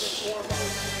close.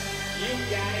 You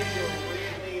guys are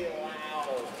really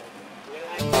loud.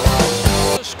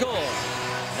 The score.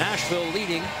 Nashville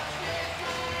leading.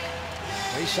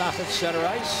 Face off at center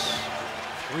ice.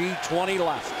 3:20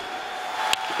 left.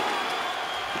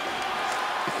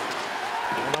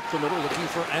 Going up the middle, looking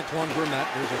for Antoine Vermette.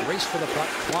 There's a race for the puck.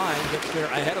 Klein gets there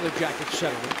ahead of the Jackets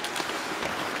centerman.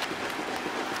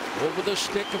 Over the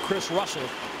stick of Chris Russell.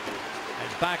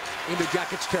 And back into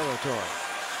Jackets territory.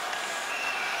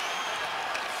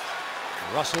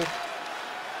 Russell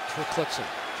for Klitzen.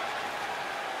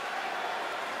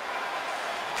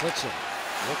 Klitzen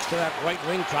looks to that right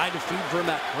wing, tried to feed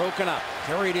Vermette. Broken up,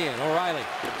 carried in. O'Reilly.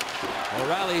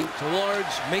 O'Reilly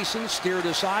towards Mason, steered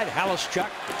aside.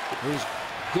 Halischuk, whose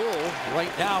goal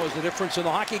right now is the difference in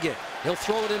the hockey game. He'll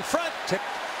throw it in front, tipped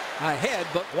ahead,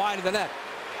 but wide of the net.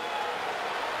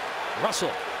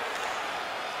 Russell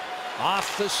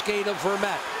off the skate of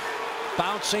Vermette.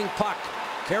 Bouncing puck.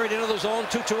 Carried into the zone.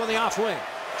 2-2 on the off wing.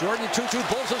 Jordan 2-2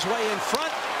 pulls his way in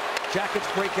front. Jackets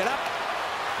break it up.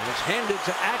 And it's handed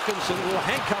to Atkinson. A little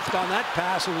handcuffed on that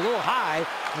pass. It was a little high.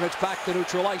 And it's back to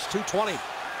neutral ice. 2:20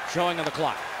 showing on the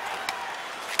clock.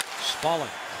 Spalling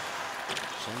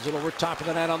sends it over top of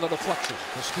the net on the deflection.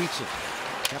 Koskinen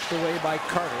kept away by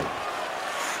Carter.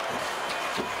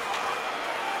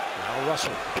 Now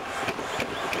Russell.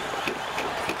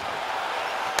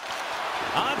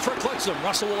 On for Klitzen.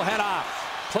 Russell will head off.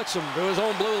 Klitzen to his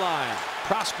own blue line.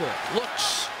 Prosper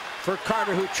looks for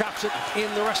Carter, who chops it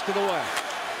in the rest of the way.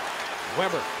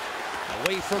 Weber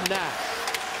away from Nash.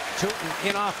 Tootin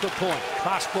in off the point.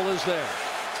 Prospel is there.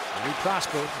 Lee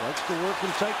Prospel likes to work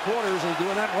in tight quarters, and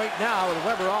doing that right now with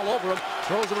Weber all over him.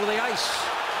 Throws him to the ice.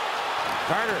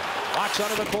 Carter walks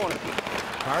out of the corner.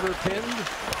 Carter pinned.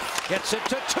 Gets it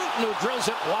to Tootin, who drills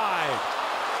it wide.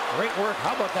 Great work.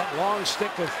 How about that long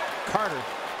stick of Carter?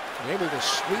 Able to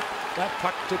sweep that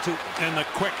puck to Tootin. And the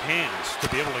quick hands to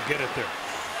be able to get it there.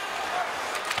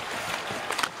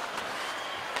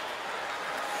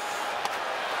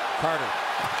 Carter,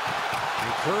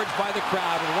 encouraged by the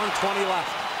crowd, and 1:20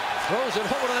 left. Throws it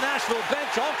over to the Nashville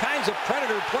bench. All kinds of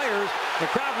Predator players. The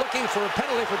crowd looking for a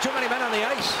penalty for too many men on the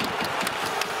ice.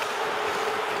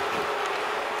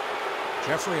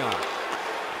 Jeffrey on.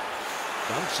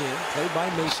 Dumps in. Played by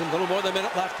Mason. A little more than a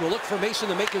minute left. We'll look for Mason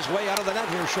to make his way out of the net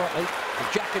here shortly. The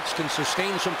Jackets can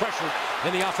sustain some pressure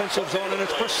in the offensive zone, and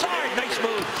it's Brassard. Nice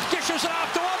move. Dishes it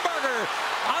off to Umberger.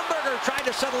 Umberger tried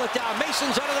to settle it down.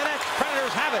 Mason's under the net.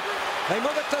 Predators have it. They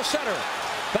move it to center.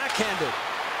 Backhanded.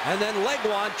 And then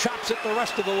Legwand chops it the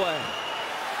rest of the way.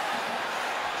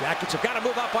 Jackets have got to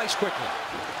move up ice quickly.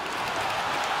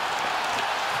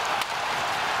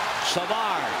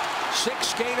 Savard, 6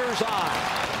 skaters on.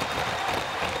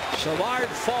 Savard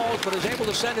falls, but is able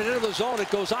to send it into the zone. It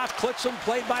goes off Klitzum,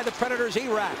 played by the Predators'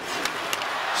 Erat.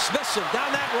 Smithson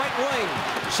down that right wing.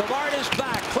 Savard is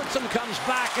back. Klitzum comes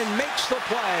back and makes the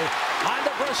play. On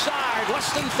to Brassard,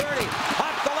 less than 30.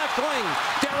 Off the left wing.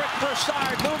 Derek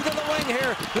Brassard moved to the wing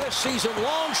here this season.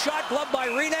 Long shot gloved by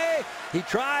Rene. He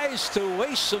tries to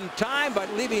waste some time by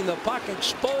leaving the puck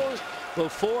exposed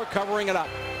before covering it up.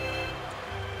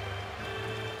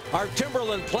 Our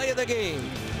Timberland play of the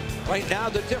game. Right now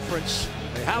the difference,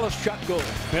 the Haluschuk goal.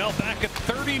 Well, back at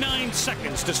 39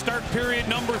 seconds to start period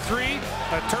number 3.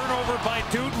 A turnover by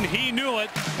Tootin. He knew it.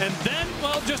 And then,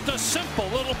 well, just a simple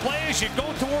little play as you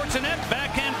go towards the net.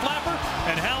 Backhand flapper.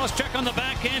 And Haluschuk on the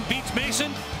backhand beats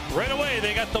Mason. Right away,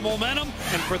 they got the momentum.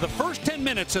 And for the first 10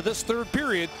 minutes of this third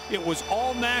period, it was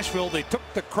all Nashville. They took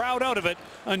the crowd out of it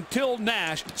until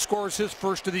Nash scores his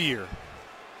first of the year.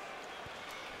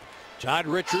 Todd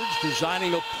Richards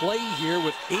designing a play here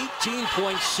with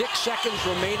 18.6 seconds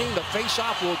remaining. The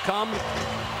faceoff will come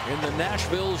in the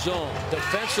Nashville zone.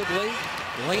 Defensively,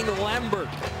 Lane Lambert.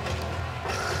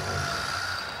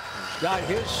 He's got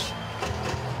his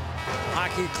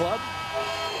hockey club.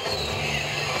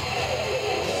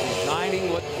 Designing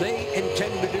what they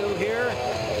intend to do here.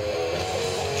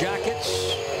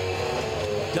 Jackets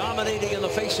dominating in the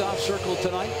faceoff circle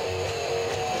tonight.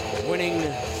 Winning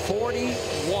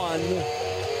 41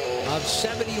 of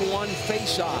 71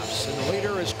 faceoffs, and the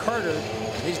leader is Carter.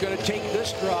 He's going to take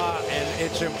this draw, and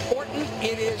it's important.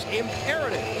 It is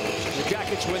imperative the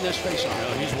Jackets win this faceoff.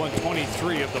 Well, he's won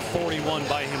 23 of the 41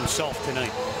 by himself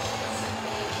tonight.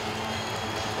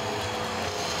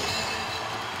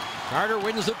 Carter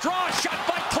wins the draw. Shot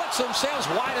by Klitzum, sails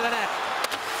wide of the net.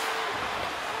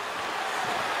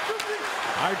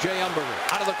 R.J.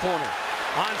 Umberger out of the corner.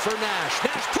 On for Nash.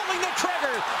 Nash pulling the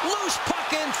trigger. Loose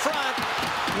puck in front.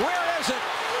 Where is it?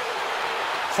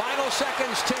 Final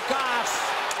seconds tick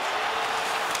off.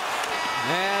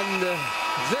 And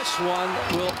this one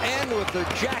will end with the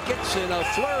Jackets in a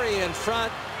flurry in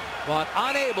front, but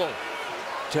unable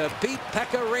to beat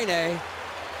Pekka Rinne.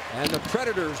 And the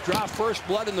Predators draw first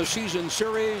blood in the season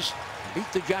series. Beat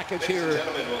the Jackets here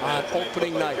on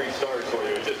opening night.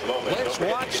 Let's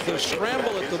watch the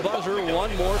scramble at the buzzer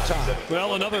one more time.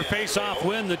 Well, another face-off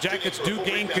win. The Jackets do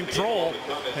gain control.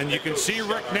 And you can see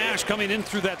Rick Nash coming in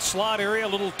through that slot area, a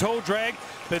little toe drag.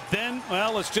 But then,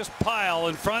 well, it's just pile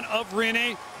in front of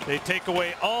Rinne. They take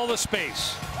away all the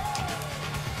space.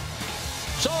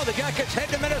 So the Jackets head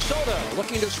to Minnesota,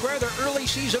 looking to square their early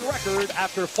season record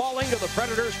after falling to the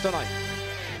Predators tonight.